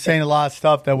 You're saying a lot of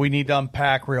stuff that we need to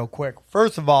unpack real quick.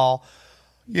 First of all,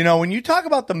 you know, when you talk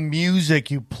about the music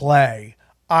you play,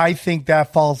 I think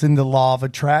that falls into the law of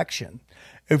attraction.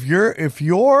 If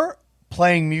you're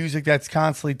playing music that's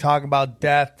constantly talking about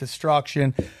death,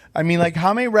 destruction, I mean, like,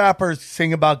 how many rappers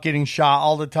sing about getting shot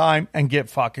all the time and get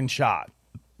fucking shot?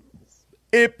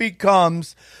 It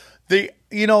becomes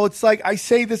it's like, I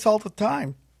say this all the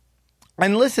time.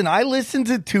 And listen, I listen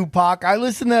to Tupac. I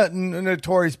listen to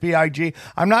Notorious B.I.G.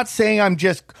 I'm not saying I'm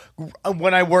just,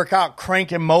 when I work out,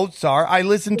 cranking Mozart. I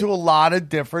listen to a lot of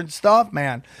different stuff,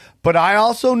 man. But I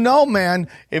also know, man,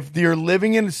 if you're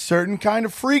living in a certain kind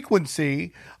of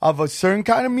frequency of a certain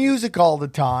kind of music all the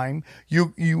time,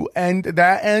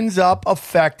 that ends up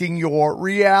affecting your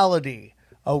reality.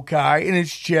 Okay, and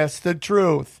it's just the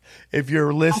truth. If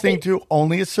you're listening to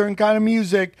only a certain kind of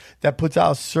music that puts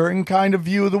out a certain kind of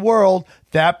view of the world,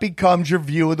 that becomes your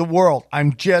view of the world.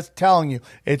 I'm just telling you,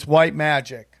 it's white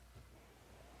magic.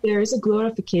 There is a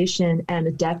glorification and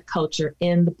a death culture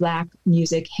in the Black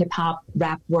music, hip hop,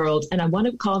 rap world. And I want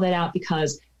to call that out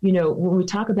because, you know, when we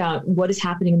talk about what is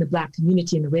happening in the Black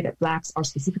community and the way that Blacks are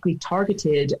specifically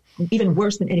targeted, even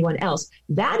worse than anyone else,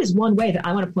 that is one way that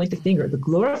I want to point the finger, the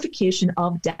glorification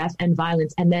of death and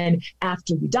violence. And then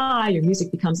after you die, your music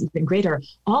becomes even greater.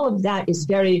 All of that is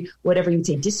very, whatever you would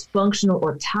say, dysfunctional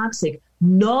or toxic.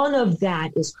 None of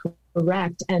that is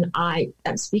correct. And I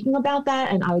am speaking about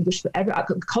that. And I would wish for every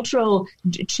cultural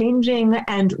changing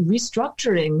and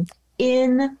restructuring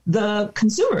in the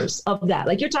consumers of that.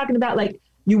 Like, you're talking about, like,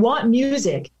 you want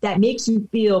music that makes you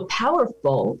feel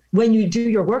powerful when you do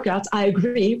your workouts. I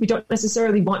agree. We don't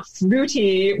necessarily want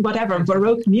fruity, whatever,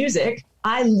 Baroque music.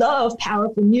 I love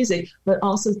powerful music, but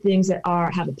also things that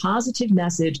have a positive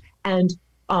message and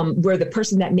where the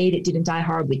person that made it didn't die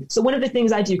horribly. So one of the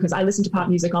things I do, because I listen to pop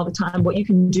music all the time, what you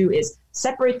can do is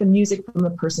separate the music from the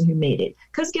person who made it.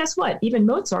 Because guess what? Even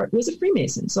Mozart was a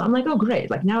Freemason. So I'm like, oh,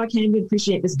 great. Like, now I can't even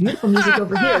appreciate this beautiful music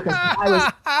over here because I was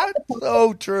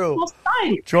so true.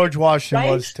 Society, George Washington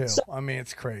right? was too. So, I mean,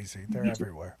 it's crazy. They're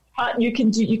everywhere. You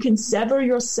can sever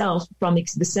yourself from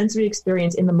the sensory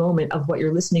experience in the moment of what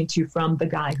you're listening to from the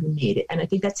guy who made it. And I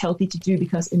think that's healthy to do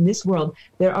because in this world,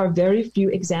 there are very few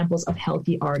examples of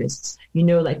healthy artists, you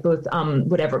know, like both,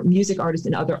 music artists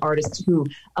and other artists who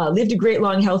lived a great,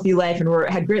 long, healthy life and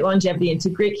had great longevity and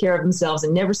took great care of themselves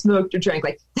and never smoked or drank.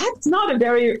 Like, that's not a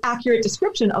very accurate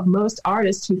description of most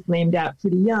artists who flamed out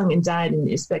pretty young and died in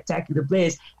a spectacular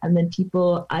blaze. And then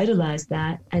people idolize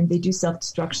that and they do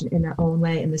self-destruction in their own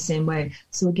way, in the same way.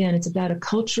 So again, it's about a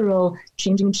cultural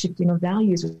changing and shifting of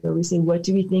values where we say, what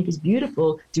do we think is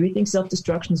beautiful? Do we think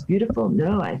self-destruction is beautiful?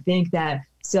 No, I think that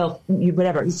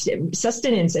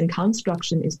sustenance and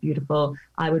construction is beautiful.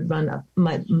 I would run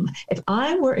if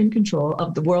I were in control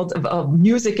of the world of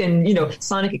music and, you know,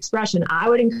 sonic expression, I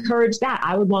would encourage that.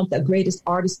 I would want the greatest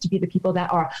artists to be the people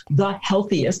that are the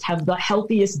healthiest, have the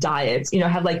healthiest diets, you know,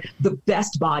 have like the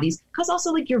best bodies. Because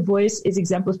also, like, your voice is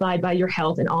exemplified by your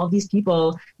health, and all of these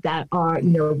people that are,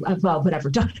 you know, well, whatever.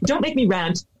 Don't make me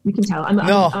rant. You can tell. I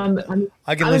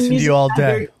can listen to you all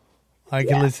day. I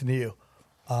can listen to you.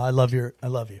 I love you.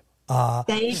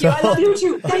 Thank you. I love you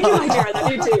too. Thank you, my dear. I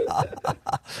love you too.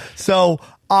 So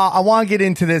I want to get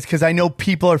into this because I know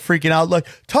people are freaking out. Like,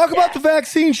 talk about the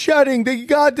vaccine shedding. They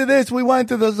got to this. We went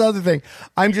to this other thing.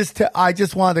 I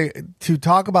just wanted to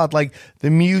talk about, like, the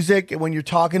music. When you're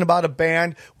talking about a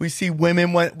band, we see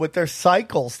women with their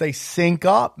cycles. They sync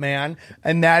up, man.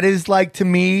 And that is, like, to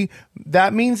me,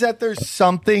 that means that there's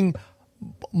something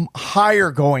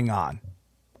higher going on.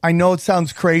 I know it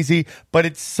sounds crazy, but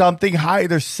it's something high.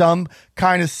 There's some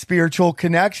kind of spiritual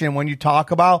connection when you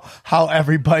talk about how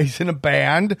everybody's in a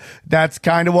band. That's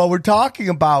kind of what we're talking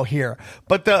about here.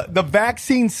 But the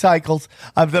vaccine cycles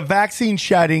of the vaccine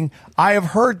shedding, I have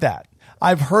heard that.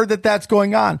 I've heard that that's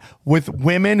going on with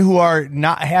women who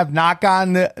have not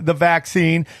gotten the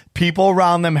vaccine. People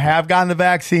around them have gotten the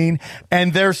vaccine,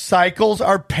 and their cycles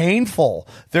are painful.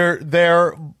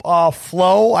 Their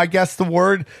flow, I guess the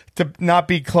word to not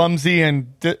be clumsy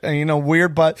and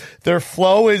weird, but their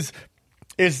flow is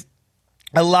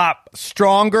a lot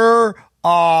stronger.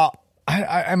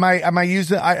 Am I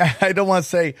using? I don't want to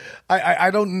say.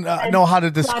 I don't know how to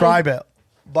describe it.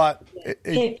 But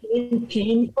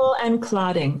painful and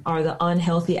clotting are the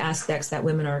unhealthy aspects that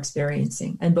women are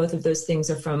experiencing. And both of those things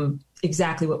are from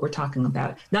exactly what we're talking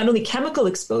about. Not only chemical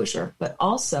exposure, but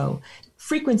also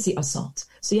frequency assault.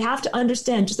 So you have to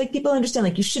understand, just like people understand,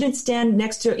 like you shouldn't stand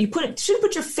next to, shouldn't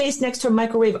put your face next to a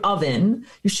microwave oven.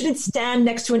 You shouldn't stand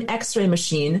next to an x-ray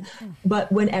machine.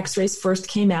 But when x-rays first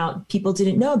came out, people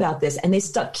didn't know about this. And they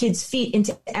stuck kids' feet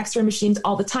into x-ray machines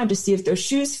all the time to see if their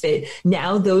shoes fit.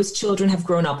 Now those children have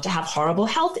grown up to have horrible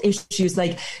health issues.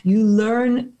 Like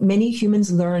many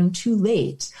humans learn too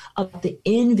late of the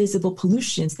invisible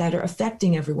pollutions that are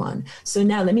affecting everyone. So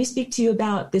now let me speak to you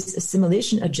about this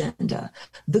assimilation agenda.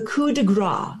 The coup de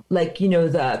grace,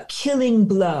 the killing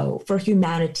blow for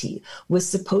humanity, was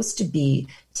supposed to be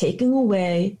taking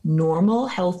away normal,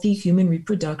 healthy human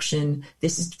reproduction.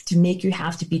 This is to make you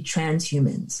have to be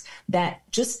transhumans. That,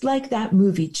 just like that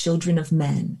movie, Children of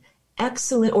Men,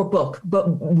 excellent, or book, but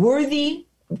worthy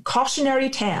cautionary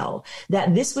tale,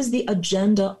 that this was the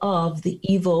agenda of the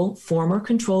evil former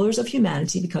controllers of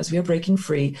humanity, because we are breaking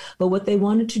free. But what they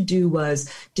wanted to do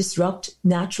was disrupt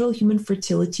natural human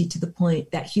fertility to the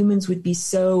point that humans would be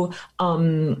so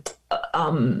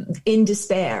in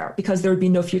despair because there would be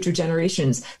no future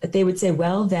generations, that they would say,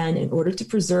 well, then in order to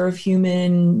preserve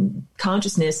human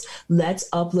consciousness, let's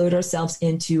upload ourselves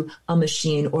into a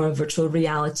machine or a virtual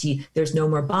reality. There's no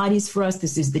more bodies for us.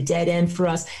 This is the dead end for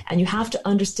us. And you have to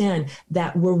understand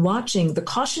that we're watching, the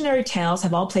cautionary tales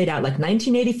have all played out, like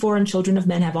 1984 and Children of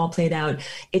Men have all played out.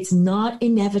 It's not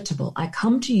inevitable. I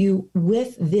come to you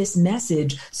with this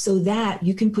message so that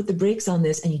you can put the brakes on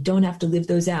this and you don't have to live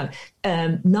those out.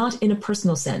 Not in a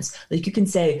personal sense. Like you can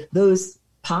say those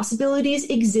possibilities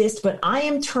exist, but I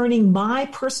am turning my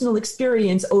personal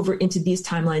experience over into these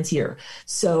timelines here.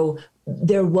 So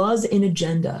there was an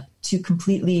agenda to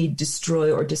completely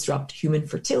destroy or disrupt human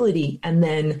fertility and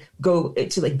then go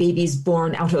to like babies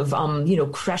born out of,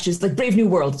 crashes, like Brave New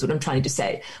World is what I'm trying to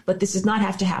say. But this does not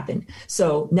have to happen.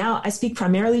 So now I speak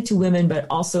primarily to women, but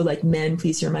also like men,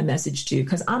 please hear my message too,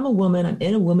 because I'm a woman, I'm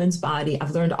in a woman's body.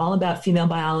 I've learned all about female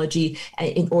biology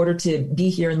in order to be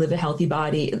here and live a healthy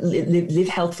body, live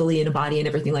healthfully in a body and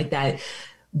everything like that.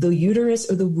 The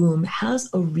uterus or the womb has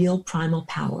a real primal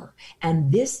power.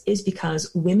 And this is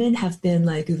because women have been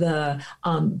like the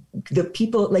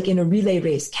people like in a relay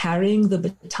race carrying the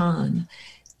baton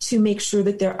to make sure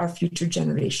that there are future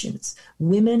generations.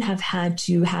 Women have had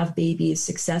to have babies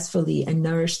successfully and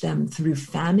nourish them through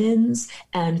famines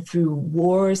and through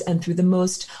wars and through the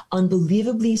most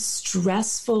unbelievably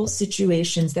stressful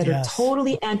situations that are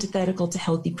totally antithetical to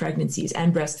healthy pregnancies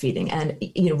and breastfeeding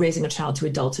and raising a child to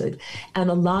adulthood.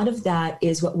 And a lot of that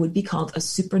is what would be called a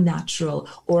supernatural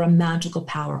or a magical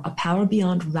power, a power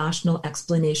beyond rational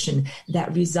explanation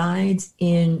that resides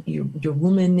in your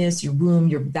womanness, your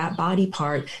womb, that body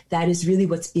part. That is really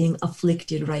what's being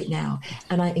afflicted right now.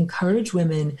 And I encourage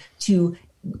women to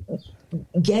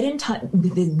get in touch,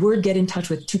 the word get in touch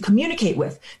with, to communicate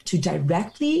with, to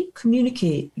directly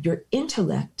communicate your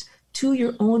intellect to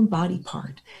your own body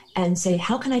part and say,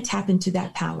 how can I tap into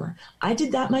that power? I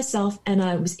did that myself, and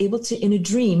I was able to, in a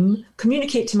dream,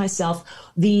 communicate to myself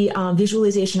the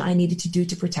visualization I needed to do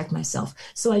to protect myself.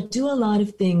 So I do a lot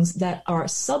of things that are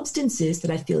substances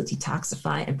that I feel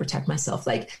detoxify and protect myself,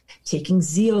 like taking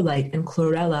zeolite and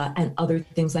chlorella and other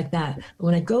things like that. But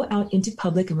when I go out into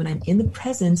public and when I'm in the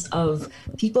presence of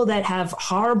people that have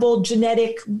horrible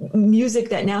genetic music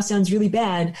that now sounds really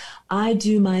bad, I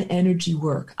do my energy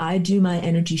work. I do my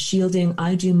energy shielding.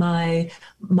 I do my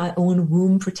own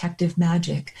womb protective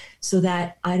magic so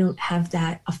that I don't have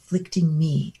that afflicting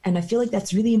me. And I feel like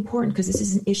that's really important because this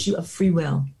is an issue of free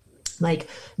will. Like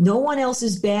no one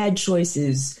else's bad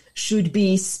choices should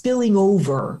be spilling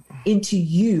over into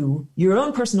you, your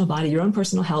own personal body, your own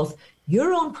personal health,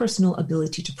 your own personal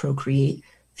ability to procreate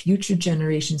future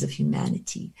generations of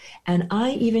humanity. And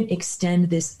I even extend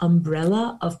this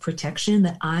umbrella of protection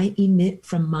that I emit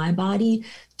from my body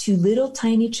to little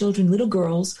tiny children, little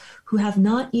girls who have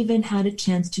not even had a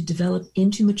chance to develop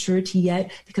into maturity yet,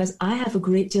 because I have a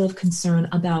great deal of concern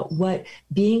about what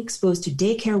being exposed to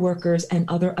daycare workers and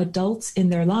other adults in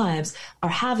their lives are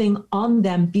having on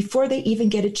them before they even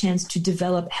get a chance to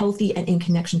develop healthy and in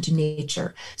connection to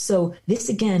nature. So this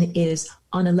again is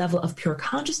on a level of pure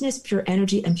consciousness, pure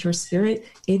energy, and pure spirit.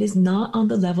 It is not on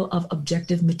the level of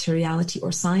objective materiality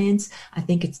or science. I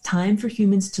think it's time for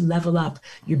humans to level up.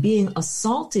 You're being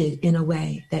assaulted in a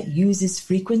way that uses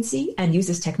frequency and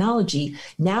uses technology.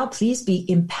 Now, please be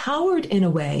empowered in a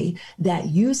way that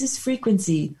uses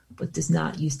frequency but does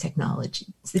not use technology.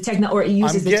 It's the or it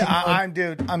uses the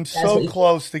technology. I'm so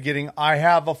close to getting. I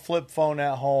have a flip phone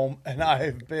at home, and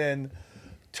I've been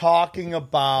talking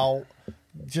about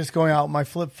just going out with my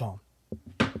flip phone,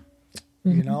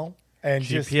 you know, and GPS.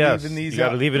 just leaving these. You got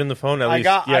to leave it in the phone at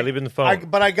least. Leave it in the phone.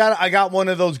 But I got one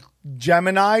of those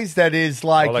Geminis that is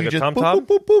like, like you a just TomTom? boop,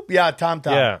 boop, boop, boop. Yeah,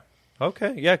 TomTom. Yeah.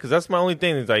 Okay. Yeah, because that's my only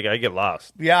thing. Is like I get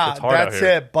lost. Yeah, it's hard that's out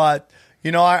here. it. But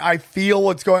you know, I feel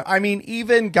what's going. I mean,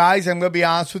 even guys, I'm going to be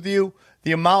honest with you.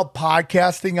 The amount of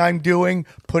podcasting I'm doing,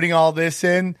 putting all this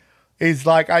in, is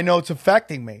like I know it's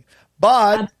affecting me.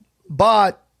 But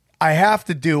I have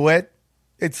to do it.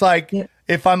 It's like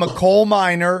if I'm a coal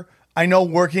miner, I know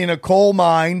working in a coal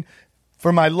mine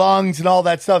for my lungs and all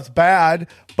that stuff's bad,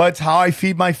 but it's how I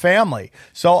feed my family.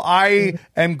 So I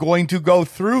am going to go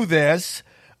through this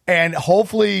and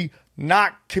hopefully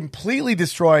not completely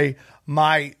destroy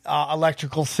my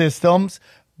electrical systems,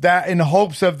 that in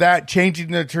hopes of that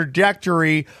changing the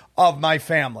trajectory of my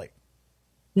family.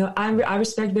 No, I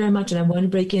respect very much, and I want to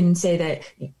break in and say that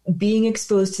being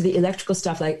exposed to the electrical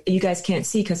stuff, like you guys can't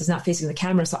see because it's not facing the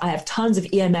camera, so I have tons of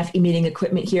EMF emitting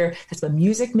equipment here. That's my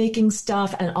music making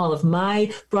stuff and all of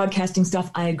my broadcasting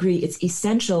stuff. I agree. It's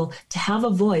essential to have a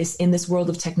voice in this world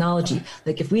of technology.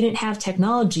 Like if we didn't have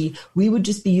technology, we would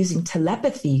just be using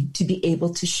telepathy to be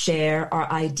able to share our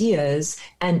ideas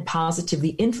and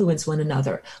positively influence one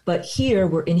another. But here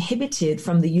we're inhibited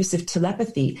from the use of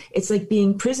telepathy. It's like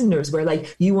being prisoners where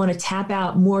like you want to tap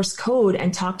out Morse code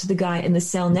and talk to the guy in the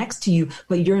cell next to you,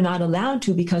 but you're not allowed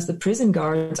to because the prison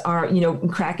guards are,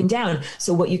 cracking down.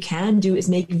 So what you can do is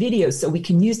make videos so we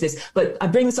can use this. But I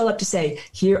bring this all up to say,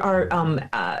 here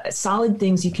are solid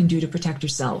things you can do to protect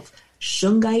yourself.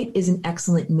 Shungite is an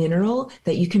excellent mineral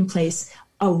that you can place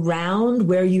around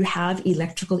where you have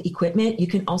electrical equipment. You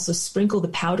can also sprinkle the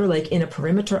powder like in a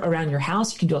perimeter around your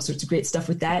house. You can do all sorts of great stuff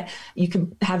with that. You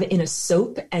can have it in a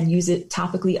soap and use it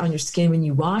topically on your skin when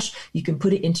you wash. You can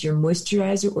put it into your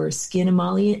moisturizer or a skin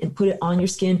emollient and put it on your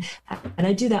skin. And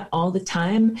I do that all the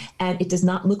time. And it does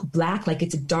not look black like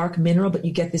it's a dark mineral, but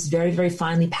you get this very, very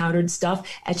finely powdered stuff.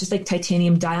 It's just like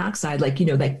titanium dioxide, like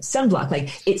sunblock.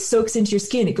 Like it soaks into your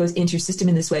skin. It goes into your system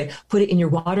in this way. Put it in your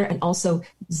water. And also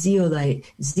zeolite.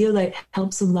 Zeolite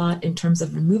helps a lot in terms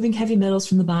of removing heavy metals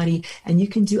from the body, and you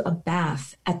can do a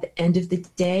bath at the end of the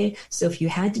day. So if you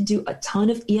had to do a ton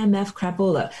of EMF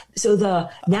crapola, so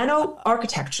the nano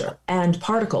architecture and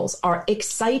particles are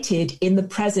excited in the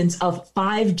presence of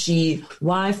 5G,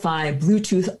 Wi-Fi,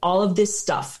 Bluetooth, all of this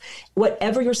stuff.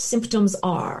 Whatever your symptoms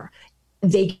are,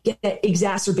 they get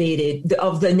exacerbated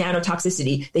of the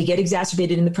nanotoxicity. They get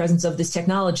exacerbated in the presence of this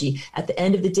technology. At the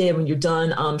end of the day, when you're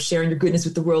done sharing your goodness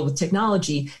with the world with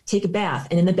technology, take a bath.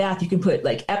 And in the bath, you can put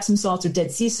like Epsom salts or Dead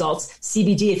Sea salts,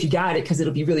 CBD if you got it, because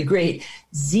it'll be really great.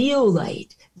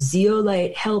 Zeolite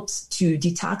helps to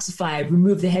detoxify,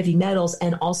 remove the heavy metals,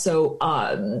 and also,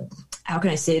 how can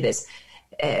I say this?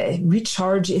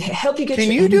 Recharge, help you get your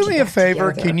energy. Can you do me a favor?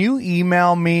 Together. Can you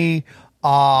email me?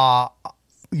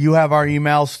 You have our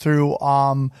emails through.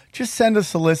 Just send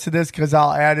us a list of this because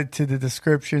I'll add it to the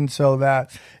description so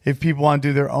that if people want to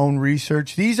do their own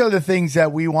research, these are the things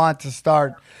that we want to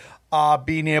start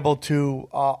being able to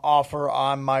offer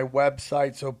on my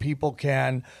website so people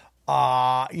can,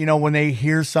 when they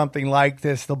hear something like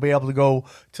this, they'll be able to go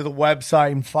to the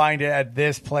website and find it at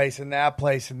this place and that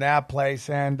place and that place.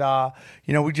 And,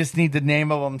 we just need the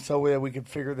name of them so that we can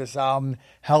figure this out and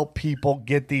help people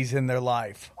get these in their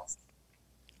life.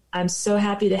 I'm so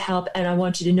happy to help, and I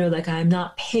want you to know, like, I'm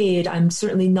not paid. I'm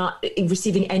certainly not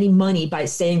receiving any money by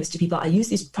saying this to people. I use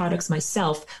these products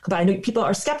myself, but I know people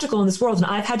are skeptical in this world, and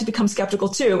I've had to become skeptical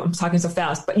too. I'm talking so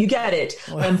fast, but you get it.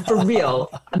 I'm for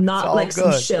real. I'm not like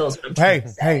good. some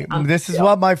shills. Hey, this is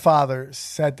what my father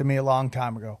said to me a long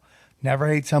time ago. Never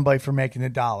hate somebody for making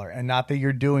 $1. And not that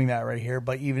you're doing that right here,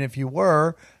 but even if you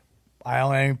were, I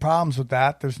don't have any problems with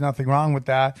that. There's nothing wrong with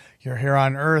that. You're here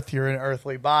on Earth. You're in an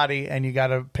earthly body, and you got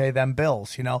to pay them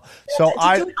bills. So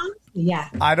I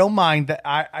don't mind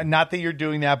that. Not that you're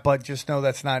doing that, but just know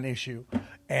that's not an issue.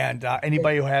 And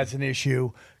anybody who has an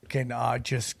issue can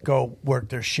just go work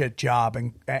their shit job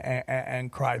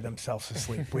and cry themselves to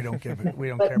sleep. We don't care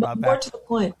about more that. To the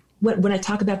point, when I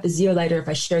talk about the Zeolighter, if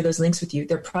I share those links with you,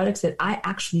 they're products that I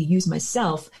actually use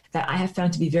myself that I have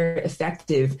found to be very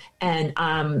effective. And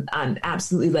I'm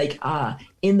absolutely like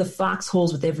in the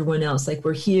foxholes with everyone else. Like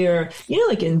we're here,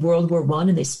 like in World War I,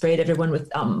 and they sprayed everyone with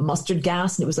mustard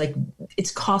gas, and it was like, it's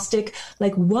caustic.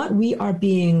 Like what we are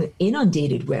being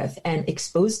inundated with and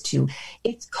exposed to,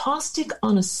 it's caustic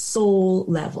on a soul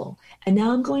level. And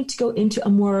now I'm going to go into a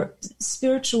more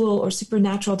spiritual or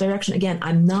supernatural direction. Again,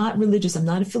 I'm not religious. I'm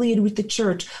not affiliated with the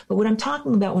church. But what I'm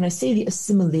talking about when I say the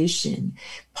assimilation,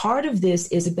 part of this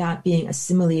is about being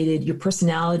assimilated, your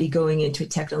personality going into a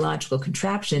technological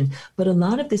contraption. But a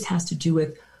lot of this has to do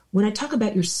with, when I talk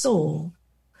about your soul,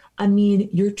 I mean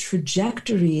your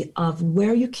trajectory of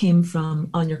where you came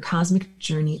from on your cosmic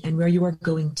journey and where you are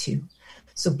going to.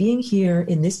 So being here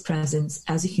in this presence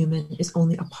as a human is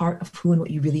only a part of who and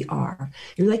what you really are.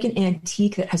 You're like an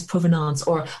antique that has provenance,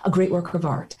 or a great work of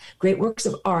art. Great works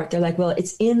of art, they're like, well,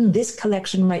 it's in this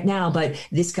collection right now, but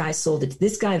this guy sold it to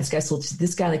this guy sold it to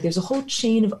this guy. Like there's a whole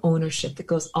chain of ownership that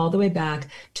goes all the way back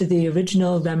to the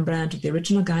original Rembrandt, or the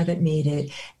original guy that made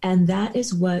it. And that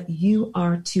is what you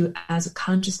are too, as a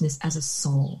consciousness, as a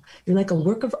soul. You're like a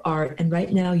work of art, and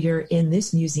right now you're in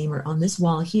this museum or on this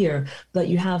wall here, but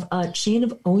you have a chain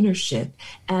of ownership.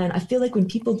 And I feel like when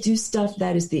people do stuff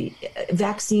that is the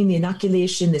vaccine, the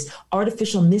inoculation, this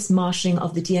artificial mismoshing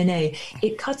of the DNA,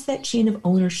 it cuts that chain of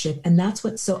ownership. And that's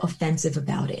what's so offensive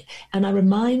about it. And I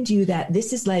remind you that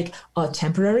this is like a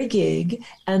temporary gig.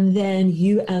 And then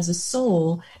you as a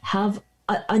soul have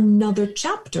another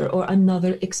chapter or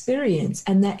another experience.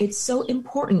 And that it's so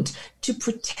important to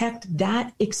protect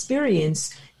that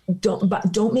experience.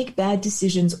 Don't make bad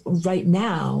decisions right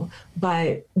now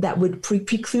that would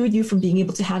preclude you from being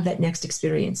able to have that next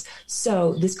experience.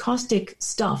 So this caustic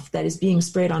stuff that is being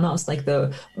sprayed on us, like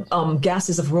the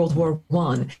gases of World War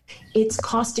I, it's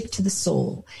caustic to the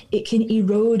soul. It can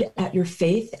erode at your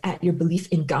faith, at your belief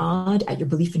in God, at your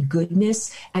belief in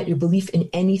goodness, at your belief in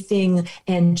anything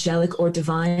angelic or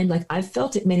divine. Like I've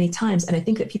felt it many times, and I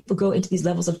think that people go into these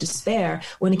levels of despair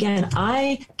when, again,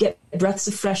 I get breaths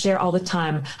of fresh air all the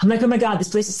time. I'm like, oh my God, this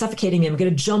place is suffocating me. I'm going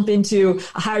to jump into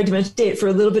a higher dimension state for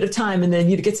a little bit of time, and then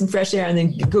you get some fresh air, and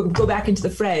then go back into the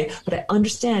fray. But I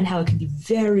understand how it can be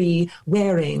very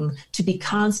wearing to be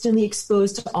constantly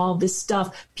exposed to all this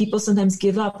stuff. People sometimes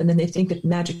give up, and then they think that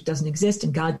magic doesn't exist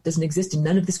and God doesn't exist and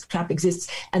none of this crap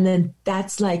exists. And then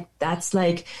that's like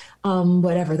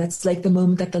whatever. That's like the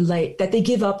moment that they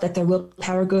give up, that their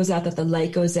willpower goes out, that the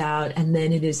light goes out, and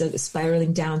then it is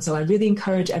spiraling down. So I really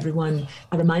encourage everyone.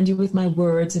 I remind you with my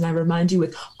words, and I remind you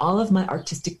with all of my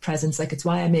artistic presence. Like it's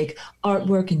why I make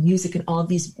artwork and music and all of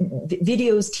these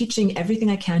videos, teaching everything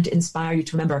I can to inspire you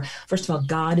to remember, first of all,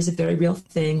 God is a very real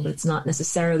thing, but it's not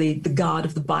necessarily the God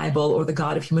of the Bible or the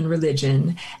God of human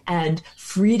religion. And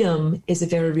freedom is a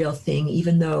very real thing,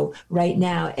 even though right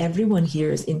now everyone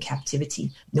here is in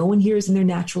captivity. No one here is in their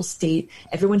natural state.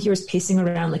 Everyone here is pacing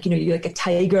around like, you're like a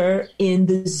tiger in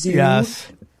the zoo.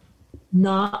 Yes.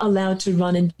 Not allowed to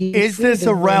run and be. Is this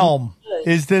a realm?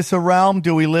 Is this a realm?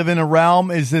 Do we live in a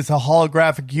realm? Is this a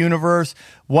holographic universe?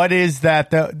 What is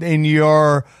that in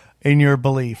your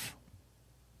belief?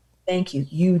 Thank you.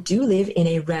 You do live in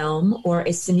a realm or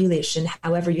a simulation.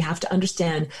 However, you have to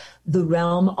understand the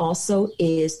realm also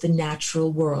is the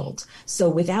natural world. So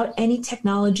without any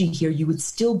technology here, you would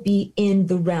still be in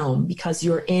the realm because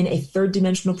you're in a third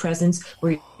dimensional presence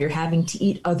where you're having to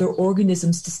eat other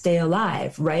organisms to stay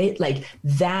alive, right? Like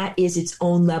that is its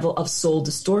own level of soul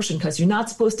distortion because you're not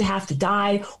supposed to have to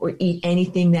die or eat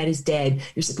anything that is dead.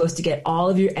 You're supposed to get all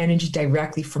of your energy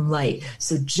directly from light.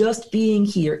 So just being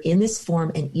here in this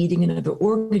form and eating another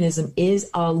organism is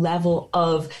a level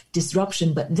of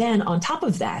disruption. But then on top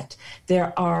of that,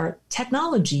 there are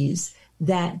technologies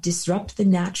that disrupt the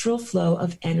natural flow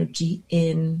of energy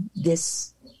in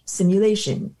this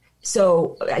simulation.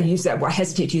 So I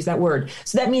hesitate to use that word.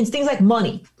 So that means things like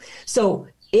money. So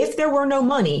if there were no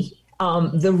money,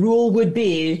 the rule would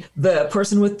be the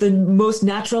person with the most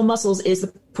natural muscles is the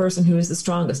person who is the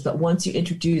strongest. But once you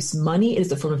introduce money, it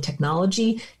is a form of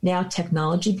technology. Now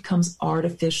technology becomes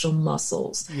artificial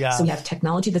muscles. Yes. So we have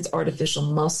technology that's artificial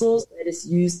muscles that is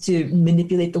used to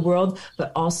manipulate the world,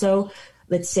 but also,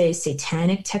 let's say,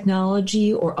 satanic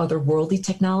technology or otherworldly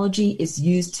technology is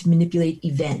used to manipulate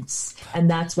events. And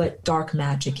that's what dark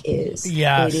magic is.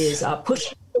 Yes. It is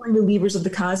pushing the pulling the levers of the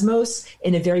cosmos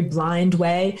in a very blind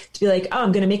way to be like, oh,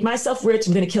 I'm going to make myself rich.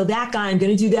 I'm going to kill that guy. I'm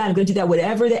going to do that. I'm going to do that,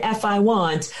 whatever the F I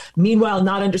want. Meanwhile,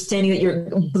 not understanding that you're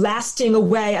blasting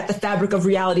away at the fabric of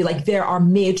reality. Like there are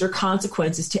major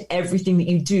consequences to everything that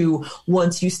you do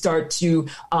once you start to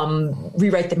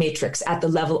rewrite the matrix at the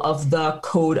level of the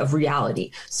code of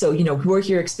reality. So, you know, we're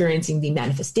here experiencing the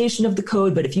manifestation of the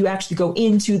code, but if you actually go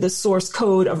into the source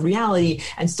code of reality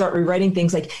and start rewriting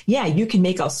things, like, yeah, you can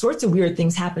make all sorts of weird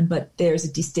things happen, but there's a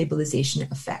destabilization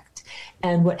effect.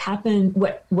 And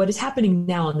what is happening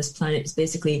now on this planet is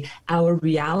basically our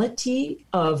reality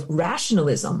of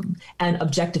rationalism and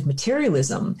objective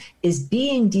materialism is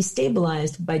being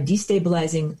destabilized by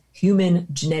destabilizing human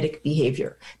genetic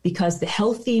behavior, because the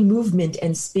healthy movement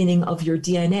and spinning of your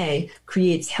DNA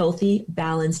creates healthy,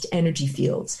 balanced energy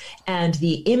fields. And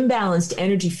the imbalanced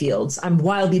energy fields, I'm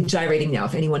wildly gyrating now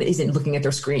if anyone isn't looking at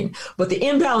their screen, but the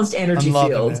imbalanced energy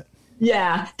fields,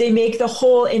 yeah, they make the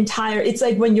whole entire, it's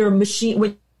like when your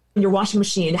washing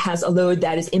machine has a load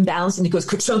that is imbalanced and it goes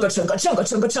ka-chunka, chunka, chunka,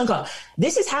 chunka, chunka.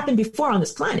 This has happened before on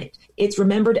this planet. It's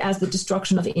remembered as the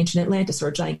destruction of ancient Atlantis, or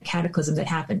a giant cataclysm that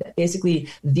happened. Basically,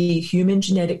 the human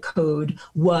genetic code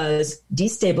was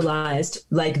destabilized,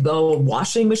 like the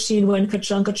washing machine went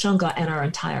ka-chunka, chunka, and our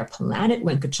entire planet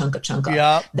went ka-chunka, chunka.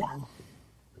 Yeah.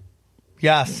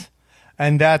 Yes.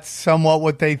 And that's somewhat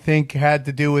what they think had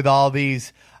to do with all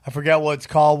these, I forget what it's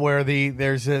called, where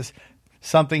there's this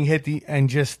something hit and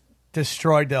just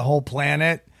destroyed the whole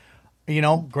planet. You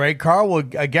know, Greg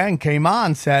Carlwood again came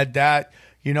on, said that,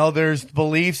 you know, there's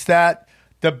beliefs that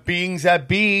the beings that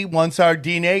be, once our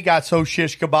DNA got so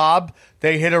shish kebab,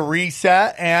 they hit a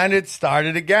reset and it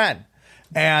started again.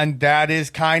 And that is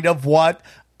kind of what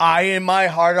I, in my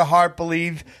heart of heart,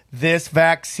 believe this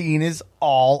vaccine is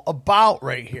all about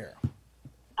right here.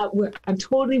 I'm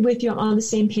totally with you on the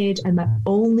same page. And my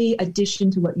only addition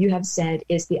to what you have said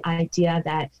is the idea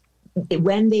that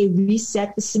when they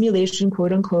reset the simulation,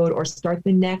 quote unquote, or start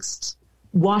the next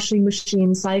washing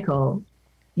machine cycle,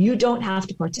 you don't have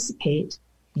to participate.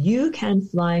 You can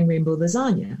flying rainbow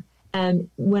lasagna. And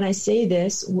when I say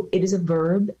this, it is a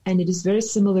verb, and it is very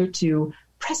similar to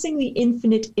pressing the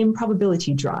infinite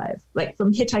improbability drive, like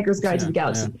from Hitchhiker's Guide to the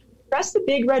Galaxy. Yeah. Press the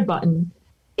big red button.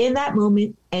 In that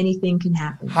moment, anything can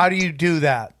happen. How do you do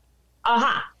that?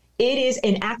 It is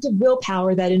an act of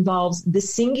willpower that involves the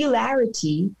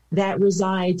singularity that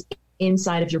resides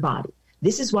inside of your body.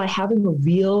 This is why having a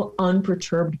real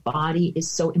unperturbed body is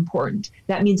so important.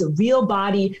 That means a real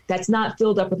body that's not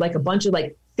filled up with like a bunch of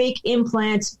like fake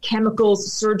implants,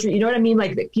 chemicals, surgery. You know what I mean?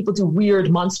 Like people do weird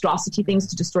monstrosity things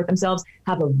to distort themselves.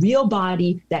 Have a real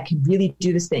body that can really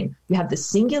do this thing. You have the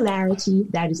singularity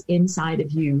that is inside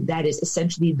of you. That is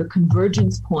essentially the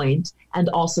convergence point and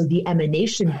also the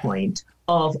emanation point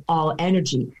of all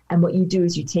energy. And what you do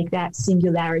is you take that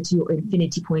singularity or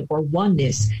infinity point or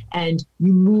oneness and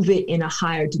you move it in a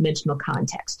higher dimensional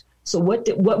context. So what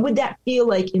would that feel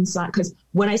like inside? Because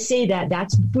when I say that,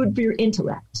 that's food for your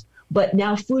intellect. But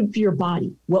now food for your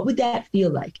body. What would that feel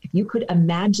like? If you could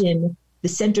imagine the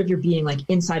center of your being, like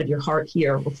inside of your heart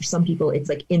here, or for some people, it's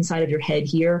like inside of your head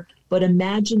here. But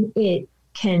imagine it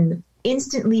can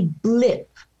instantly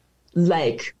blip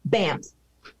like, bam,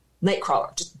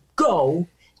 Nightcrawler, just go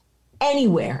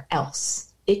anywhere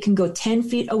else. It can go 10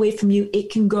 feet away from you. It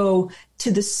can go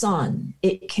to the sun.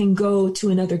 It can go to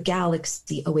another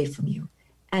galaxy away from you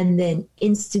and then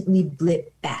instantly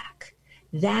blip back.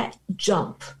 That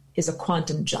jump is a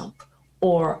quantum jump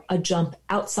or a jump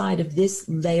outside of this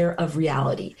layer of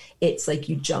reality. It's like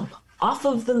you jump off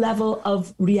of the level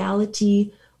of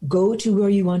reality, go to where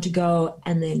you want to go,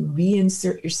 and then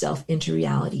reinsert yourself into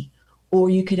reality. Or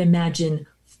you could imagine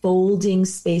folding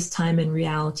space-time and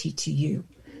reality to you.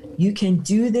 You can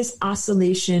do this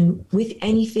oscillation with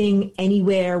anything,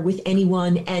 anywhere, with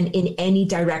anyone, and in any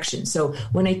direction. So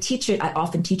when I teach it, I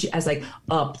often teach it as like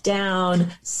up, down,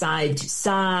 side to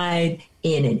side,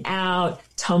 in and out,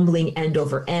 tumbling end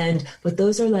over end. But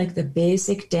those are like the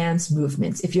basic dance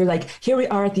movements. If you're like, here we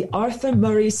are at the Arthur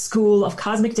Murray School of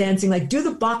Cosmic Dancing, like do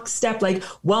the box step, like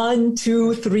 1,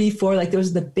 2, 3, 4, like those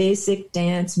are the basic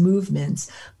dance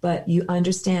movements. But you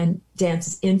understand dance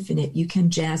is infinite. You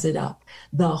can jazz it up.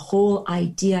 The whole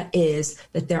idea is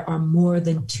that there are more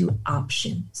than two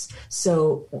options.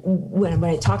 So when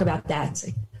I talk about that, it's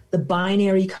like, the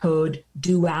binary code,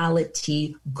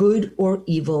 duality, good or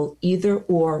evil, either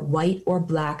or, white or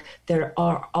black. There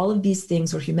are all of these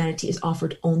things where humanity is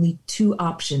offered only two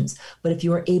options. But if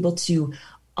you are able to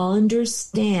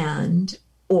understand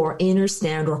or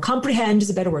understand or comprehend is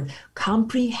a better word,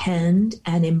 comprehend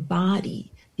and embody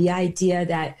the idea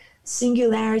that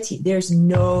singularity. There's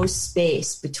no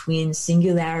space between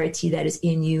singularity that is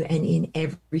in you and in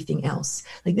everything else.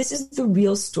 Like, this is the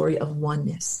real story of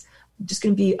oneness. Just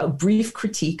going to be a brief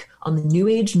critique on the New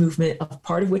Age movement, of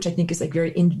part of which I think is like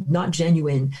very not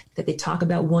genuine, that they talk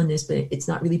about oneness, but it's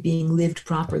not really being lived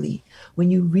properly. When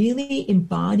you really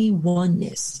embody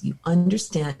oneness, you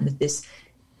understand that this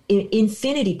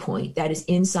infinity point that is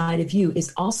inside of you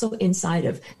is also inside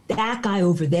of that guy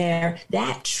over there,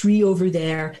 that tree over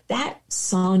there, that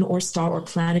sun or star or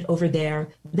planet over there,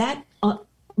 that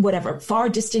whatever, far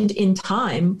distant in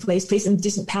time, place in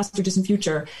distant past or distant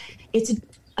future. It's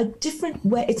a different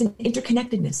way. It's an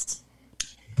interconnectedness.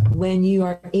 When you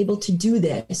are able to do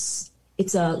this,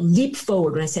 it's a leap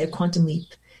forward. When I say a quantum leap,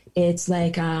 it's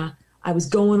like I was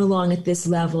going along at this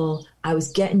level. I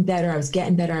was getting better.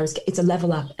 It's a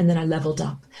level up, and then I leveled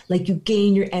up. Like, you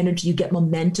gain your energy, you get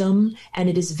momentum, and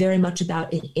it is very much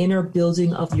about an inner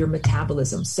building of your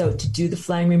metabolism. So to do the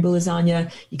flying rainbow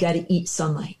lasagna, you got to eat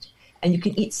sunlight. And you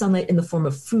can eat sunlight in the form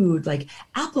of food like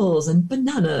apples and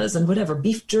bananas and whatever,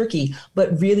 beef jerky.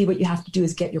 But really what you have to do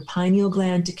is get your pineal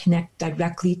gland to connect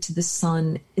directly to the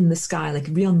sun in the sky, like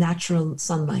real natural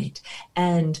sunlight.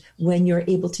 And when you're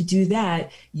able to do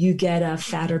that, you get a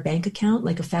fatter bank account,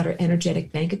 like a fatter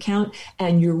energetic bank account,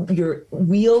 and your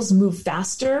wheels move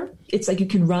faster. It's like you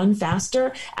can run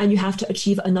faster, and you have to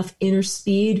achieve enough inner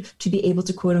speed to be able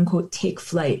to, quote unquote, take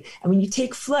flight. And when you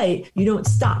take flight, you don't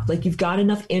stop. Like, you've got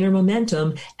enough inner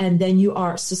momentum, and then you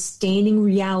are sustaining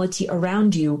reality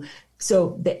around you.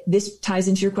 So this ties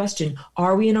into your question.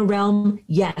 Are we in a realm?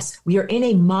 Yes, we are in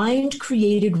a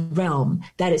mind-created realm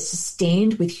that is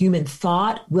sustained with human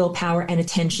thought, willpower, and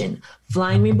attention.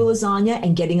 Flying rainbow lasagna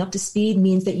and getting up to speed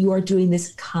means that you are doing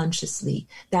this consciously.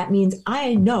 That means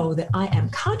I know that I am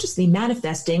consciously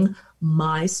manifesting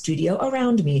my studio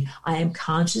around me. I am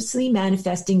consciously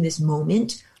manifesting this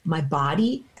moment, my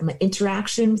body, and my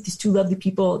interaction with these two lovely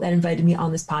people that invited me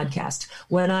on this podcast.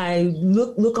 When I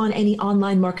look on any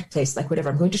online marketplace, like whatever,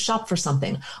 I'm going to shop for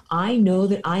something, I know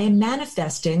that I am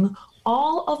manifesting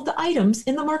all of the items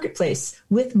in the marketplace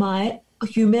with my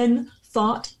human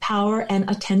thought, power, and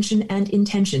attention and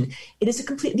intention. It is a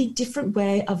completely different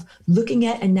way of looking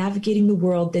at and navigating the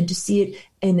world than to see it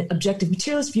in an objective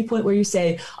materialist viewpoint, where you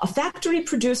say a factory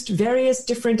produced various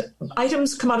different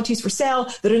items, commodities for sale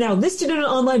that are now listed in an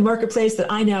online marketplace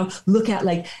that I now look at.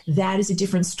 Like, that is a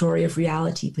different story of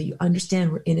reality. But you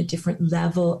understand we're in a different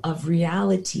level of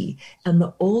reality. And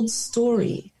the old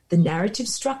story, the narrative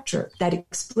structure that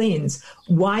explains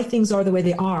why things are the way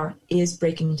they are, is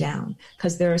breaking down,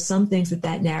 because there are some things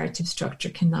that narrative structure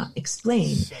cannot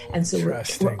explain. And so we're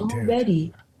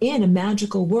already in a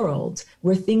magical world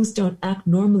where things don't act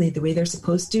normally the way they're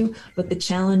supposed to. But the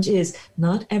challenge is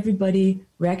not everybody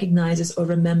recognizes or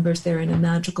remembers they're in a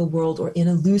magical world or in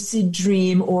a lucid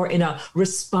dream or in a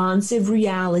responsive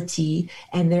reality,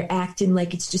 and they're acting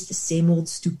like it's just the same old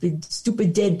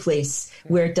stupid dead place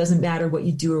where it doesn't matter what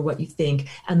you do or what you think.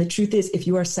 And the truth is, if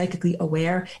you are psychically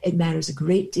aware, it matters a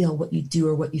great deal what you do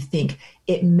or what you think.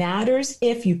 It matters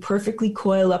if you perfectly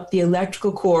coil up the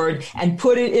electrical cord and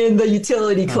put it in the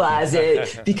utility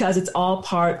closet, because it's all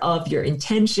part of your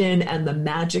intention and the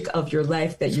magic of your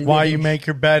life that you're why living. you make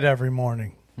your bed every morning.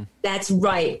 That's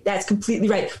right. That's completely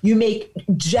right. You make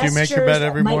gestures. Do you make your bed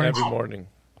every morning? Every morning.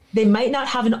 They might not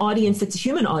have an audience that's a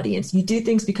human audience. You do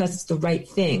things because it's the right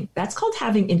thing. That's called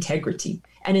having integrity.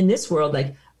 And in this world,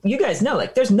 like, you guys know,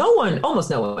 like, there's almost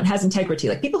no one has integrity.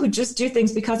 Like, people who just do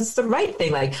things because it's the right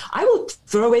thing. Like, I will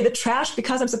throw away the trash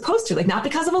because I'm supposed to, like, not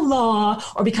because of a law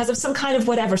or because of some kind of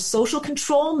whatever social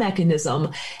control mechanism.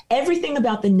 Everything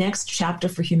about the next chapter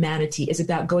for humanity is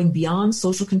about going beyond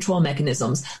social control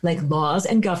mechanisms like laws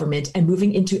and government and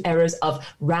moving into eras of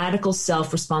radical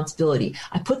self-responsibility.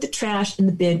 I put the trash in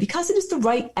the bin because it is the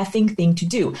right effing thing to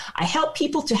do. I help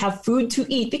people to have food to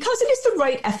eat because it is the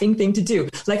right effing thing to do.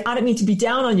 Like, I don't mean to be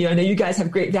down on you. I know you guys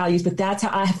have great values, but that's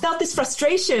how I have felt this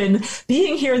frustration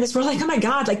being here in this world. Like, oh my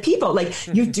God, like, people, like,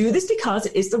 you do this because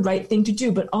it is the right thing to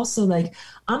do. But also, like,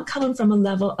 I'm coming from a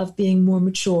level of being more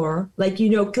mature. Like, you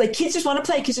know, like, kids just want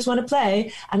to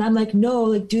play. And I'm like, no,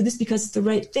 like, do this because it's the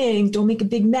right thing. Don't make a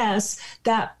big mess.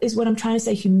 That is what I'm trying to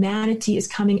say. Humanity is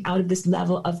coming out of this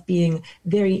level of being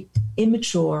very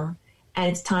immature, and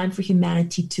it's time for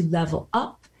humanity to level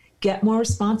up get more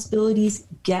responsibilities,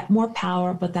 get more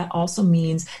power, but that also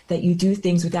means that you do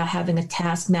things without having a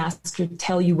taskmaster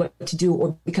tell you what to do,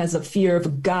 or because of fear of a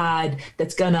God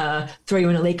that's gonna throw you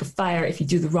in a lake of fire if you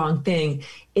do the wrong thing.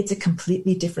 It's a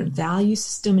completely different value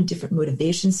system and different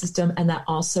motivation system. And that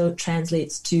also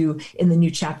translates to, in the new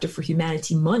chapter for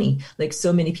humanity, money. Like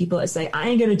so many people, it's like, I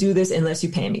ain't going to do this unless you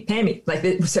pay me. Like,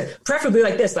 preferably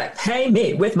like this, like, pay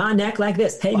me with my neck like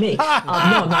this, pay me. No,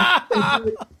 I'm not gonna do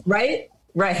it, right?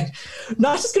 Right.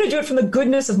 Not just going to do it from the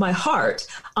goodness of my heart.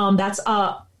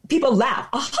 People laugh.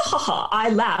 I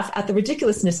laugh at the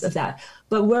ridiculousness of that.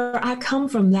 But where I come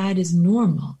from, that is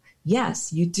normal.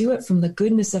 Yes, you do it from the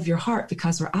goodness of your heart,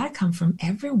 because where I come from,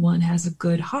 everyone has a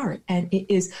good heart. And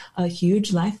it is a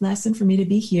huge life lesson for me to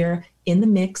be here in the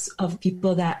mix of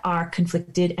people that are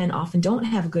conflicted and often don't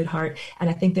have a good heart. And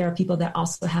I think there are people that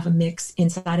also have a mix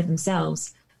inside of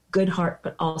themselves, good heart,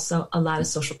 but also a lot of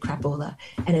social crapola.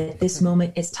 And at this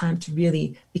moment, it's time to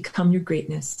really become your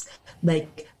greatness.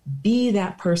 Like, be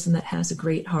that person that has a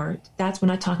great heart. That's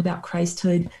when I talk about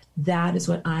Christhood. That is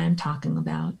what I am talking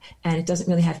about. And it doesn't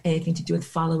really have anything to do with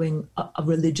following a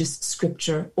religious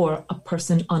scripture or a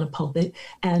person on a pulpit.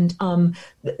 And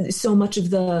so much of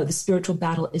the spiritual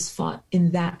battle is fought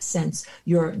in that sense.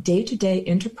 Your day-to-day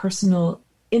interpersonal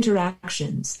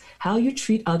interactions, how you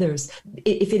treat others.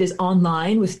 If it is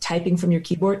online with typing from your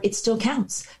keyboard, it still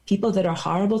counts. People that are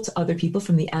horrible to other people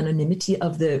from the anonymity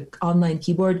of the online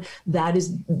keyboard, that is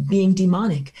being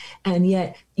demonic. And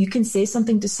yet you can say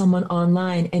something to someone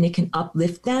online and it can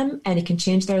uplift them and it can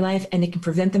change their life and it can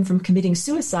prevent them from committing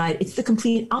suicide. It's the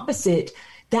complete opposite.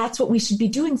 That's what we should be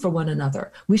doing for one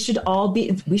another. We should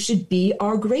be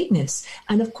our greatness.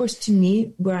 And of course, to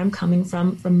me, where I'm coming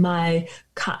from my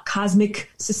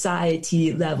cosmic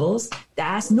society levels,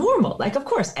 that's normal. Like, of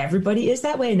course, everybody is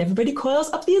that way and everybody coils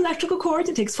up the electrical cords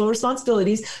and takes full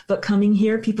responsibilities. But coming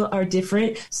here, people are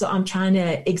different. So I'm trying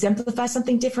to exemplify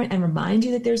something different and remind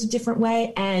you that there's a different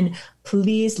way. And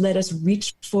please let us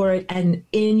reach for it. And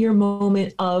in your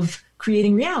moment of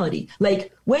creating reality,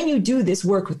 like when you do this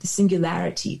work with the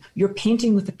singularity, you're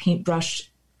painting with the paintbrush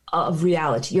of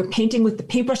reality. You're painting with the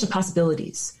paintbrush of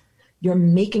possibilities. You're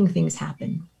making things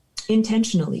happen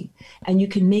intentionally. And you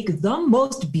can make the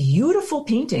most beautiful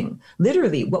painting,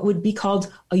 literally what would be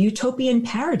called a utopian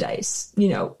paradise,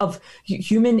 of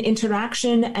human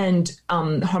interaction and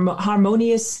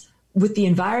harmonious with the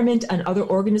environment and other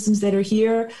organisms that are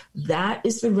here. That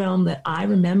is the realm that I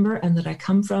remember and that I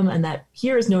come from, and that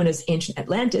here is known as ancient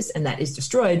Atlantis, and that is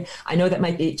destroyed. I know that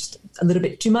might be just a little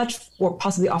bit too much or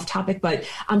possibly off topic, but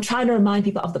I'm trying to remind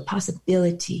people of the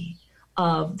possibility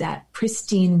of that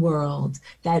pristine world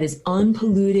that is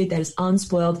unpolluted, that is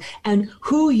unspoiled, and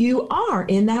who you are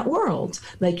in that world.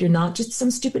 Like, you're not just some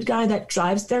stupid guy that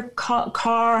drives their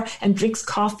car and drinks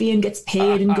coffee and gets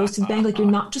paid and goes to the bank. Like, you're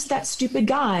not just that stupid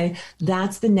guy.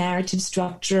 That's the narrative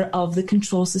structure of the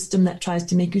control system that tries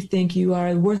to make you think you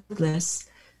are worthless.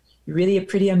 You're really a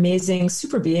pretty amazing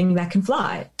super being that can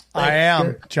fly. I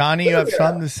am. Johnny, you have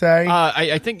something to say?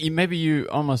 I think maybe you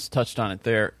almost touched on it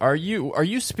there. Are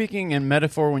you speaking in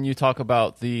metaphor when you talk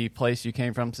about the place you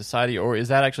came from, society, or is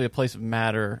that actually a place of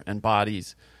matter and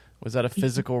bodies? Was that a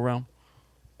physical realm?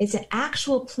 It's an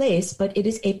actual place, but it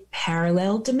is a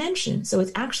parallel dimension. So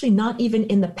it's actually not even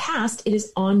in the past, it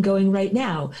is ongoing right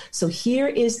now. So here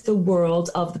is the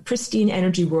world of the pristine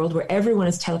energy world where everyone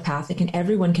is telepathic and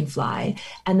everyone can fly.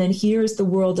 And then here is the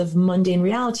world of mundane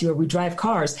reality where we drive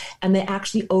cars and they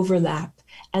actually overlap.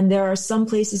 And there are some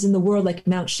places in the world like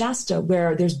Mount Shasta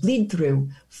where there's bleed through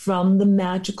from the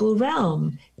magical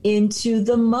realm into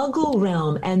the muggle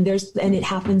realm. And it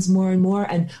happens more and more,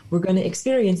 and we're going to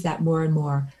experience that more and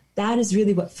more. That is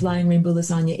really what Flying Rainbow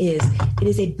Lasagna is. It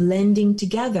is a blending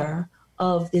together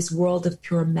of this world of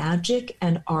pure magic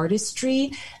and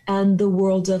artistry and the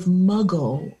world of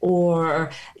muggle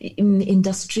or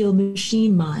industrial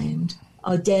machine mind.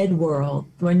 A dead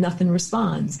world where nothing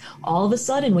responds. All of a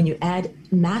sudden, when you add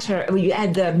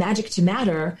the magic to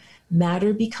matter,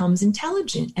 matter becomes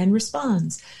intelligent and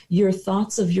responds. Your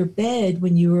thoughts of your bed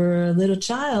when you were a little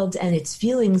child and its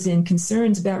feelings and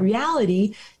concerns about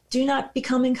reality do not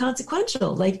become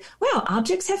inconsequential. Like, wow,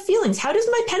 objects have feelings. How does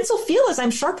my pencil feel as I'm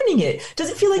sharpening it? Does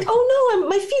it feel like, oh no,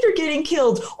 my feet are getting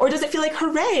killed? Or does it feel like,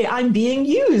 hooray, I'm being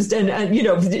used and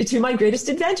to my greatest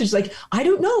advantage? Like, I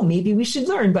don't know, maybe we should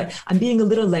learn, but I'm being a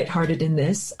little lighthearted in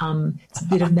this. It's a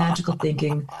bit of magical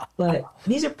thinking, but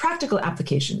these are practical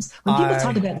applications. When people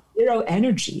talk about zero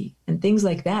energy and things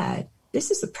like that,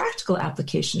 this is the practical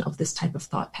application of this type of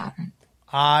thought pattern.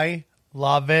 I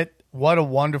love it. What a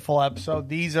wonderful episode.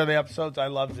 These are the episodes I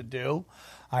love to do.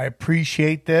 I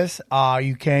appreciate this.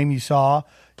 You came, you saw,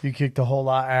 you kicked a whole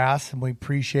lot of ass, and we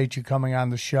appreciate you coming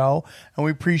on the show. And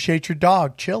we appreciate your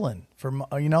dog chilling.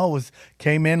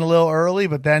 Came in a little early,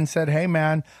 but then said, hey,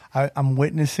 man, I'm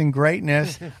witnessing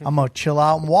greatness. I'm going to chill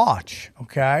out and watch,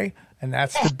 okay? And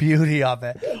that's the beauty of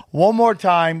it. One more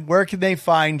time, where can they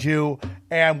find you?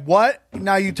 And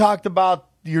now you talked about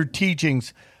your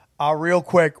teachings. Real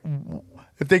quick,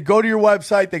 if they go to your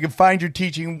website, they can find your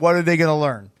teaching. What are they going to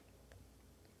learn?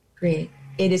 Great.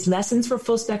 It is Lessons for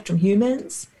Full Spectrum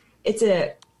Humans. It's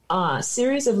a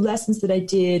series of lessons that I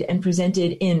did and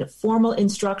presented in formal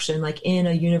instruction, like in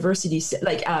a university,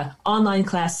 like a online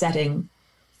class setting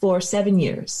for 7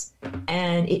 years.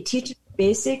 And it teaches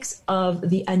basics of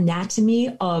the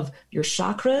anatomy of your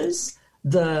chakras,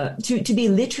 to be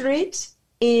literate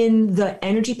in the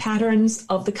energy patterns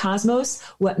of the cosmos,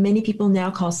 what many people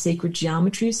now call sacred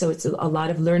geometry. So it's a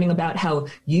lot of learning about how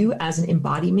you as an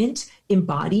embodiment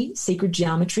embody sacred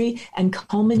geometry, and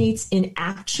culminates in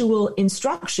actual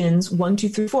instructions, 1, 2,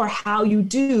 3, 4, how you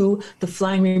do the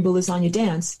Flying Rainbow Lasagna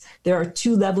dance. There are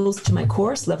 2 levels to my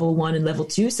course, level 1 and level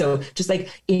 2. So just like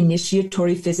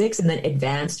initiatory physics and then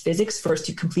advanced physics, first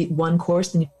you complete one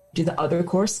course, then you do the other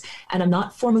course. And I'm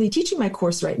not formally teaching my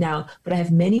course right now, but I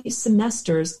have many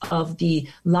semesters of the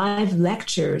live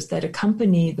lectures that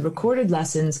accompany the recorded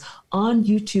lessons on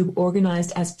YouTube,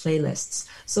 organized as playlists.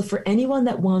 So for anyone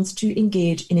that wants to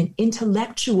engage in an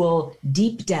intellectual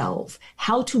deep delve,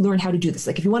 how to learn how to do this,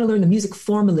 like if you want to learn the music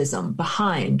formalism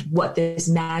behind what this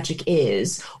magic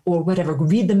is or whatever,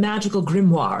 read the Magical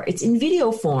Grimoire. It's in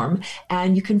video form,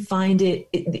 and you can find it.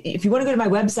 If you want to go to my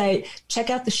website, check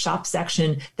out the shop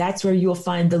section. That's where you'll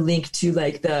find the link to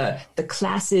like the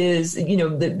classes,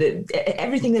 the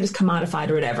everything that is commodified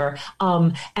or whatever.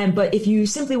 But if you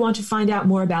simply want to find out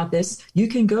more about this, you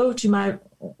can go to my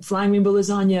Flying Rainbow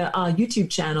Lasagna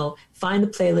YouTube channel, find the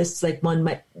playlists, like one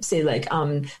might say like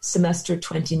semester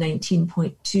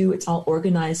 2019.2. It's all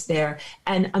organized there.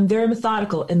 And I'm very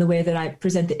methodical in the way that I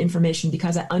present the information,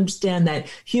 because I understand that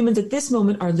humans at this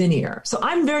moment are linear. So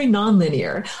I'm very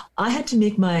nonlinear. I had to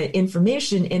make my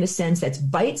information in a sense that's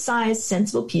bite-sized,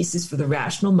 sensible pieces for the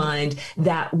rational mind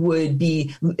that would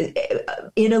be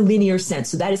in a linear sense.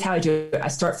 So that is how I do it. I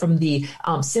start from the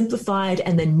simplified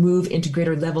and then move into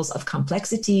greater levels of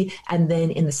complexity. And then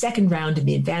in the second round, in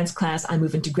the advanced class, I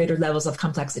move into greater levels of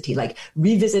complexity, like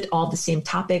revisit all the same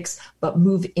topics, but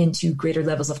move into greater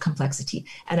levels of complexity.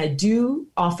 And I do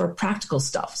offer practical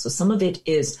stuff. So some of it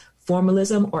is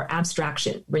formalism or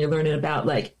abstraction, where you're learning about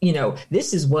like,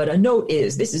 this is what a note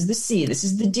is. This is the C, this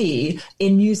is the D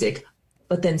in music.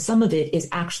 But then some of it is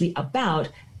actually about,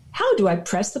 how do I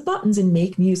press the buttons and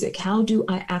make music? How do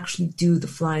I actually do the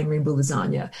Flying Rainbow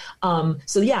Lasagna?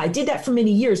 I did that for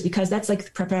many years, because that's like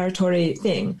the preparatory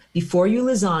thing. Before you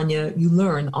lasagna, you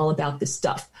learn all about this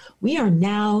stuff. We are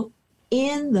now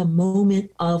in the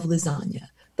moment of lasagna.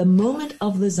 The moment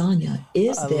of lasagna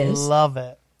is this. I love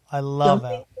it. I love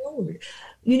it. Forward.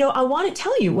 I want to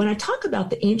tell you, when I talk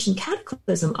about the ancient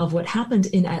cataclysm of what happened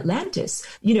in Atlantis,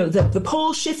 the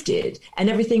pole shifted and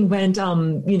everything went,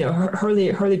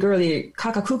 hurly-gurly,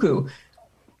 caca-cuckoo.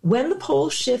 When the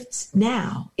pole shifts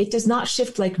now, it does not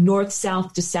shift like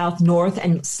north-south to south-north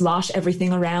and slosh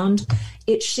everything around.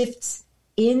 It shifts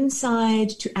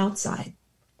inside to outside.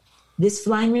 This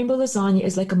Flying Rainbow Lasagna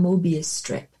is like a Mobius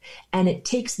strip. And it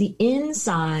takes the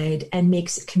inside and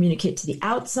makes it communicate to the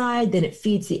outside. Then it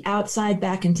feeds the outside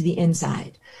back into the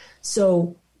inside.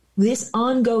 So this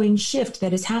ongoing shift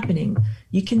that is happening,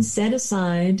 you can set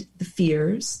aside the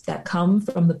fears that come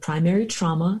from the primary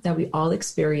trauma that we all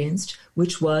experienced,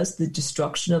 which was the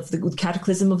destruction of the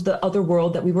cataclysm of the other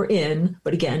world that we were in.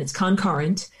 But again, it's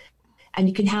concurrent. And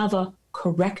you can have a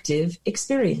corrective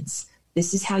experience.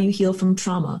 This is how you heal from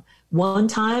trauma. One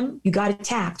time you got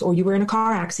attacked, or you were in a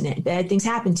car accident, bad things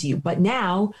happened to you. But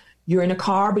now you're in a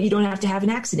car, but you don't have to have an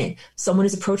accident. Someone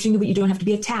is approaching you, but you don't have to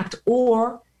be attacked.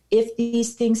 Or if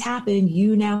these things happen,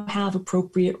 you now have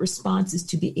appropriate responses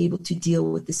to be able to deal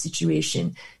with the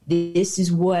situation. This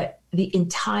is what the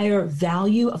entire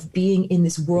value of being in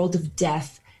this world of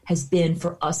death has been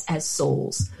for us as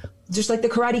souls. Just like the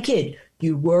Karate Kid.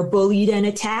 You were bullied and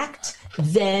attacked.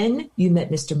 Then you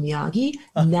met Mr. Miyagi.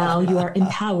 Now you are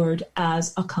empowered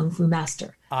as a Kung Fu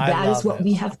master. That is what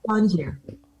we have done here.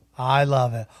 I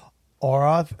love it.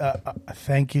 Aura,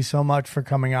 thank you so much for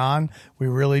coming on. We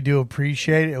really do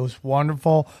appreciate it. It was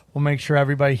wonderful. We'll make sure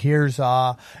everybody hears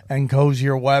and goes to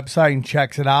your website and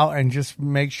checks it out, and just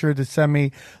make sure to send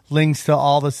me links to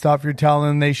all the stuff you're telling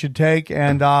them they should take.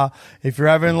 And if you're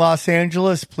ever in Los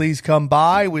Angeles, please come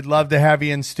by. We'd love to have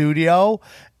you in studio.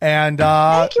 And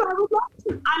Thank you. I would love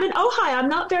to. I'm in Ojai. I'm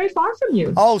not very far from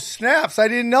you. oh, snaps. I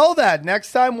didn't know that.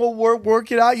 Next time we'll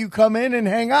work it out. You come in and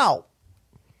hang out.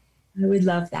 I would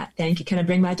love that. Thank you. Can I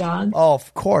bring my dog? Oh,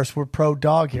 of course. We're pro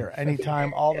dog here.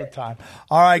 Anytime, all the time.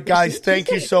 All right, guys.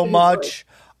 Thank you so much.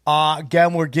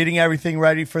 Again, we're getting everything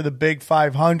ready for the Big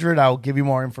 500. I will give you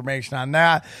more information on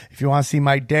that. If you want to see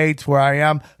my dates, where I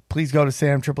am, please go to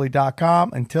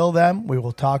samtripoli.com. Until then, we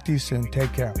will talk to you soon.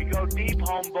 Take care. We go deep,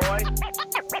 homeboy.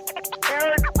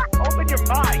 Aaron, open your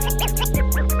mind.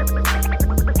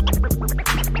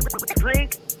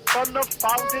 Drink from the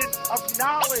fountain of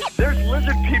knowledge. There's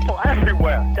lizard people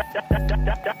everywhere.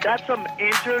 That's some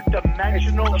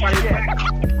interdimensional shit.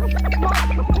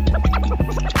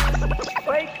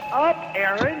 Wake up,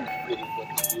 Aaron.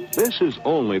 This is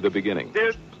only the beginning.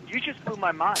 Dude, you just blew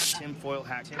my mind. Tinfoil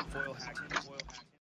hack.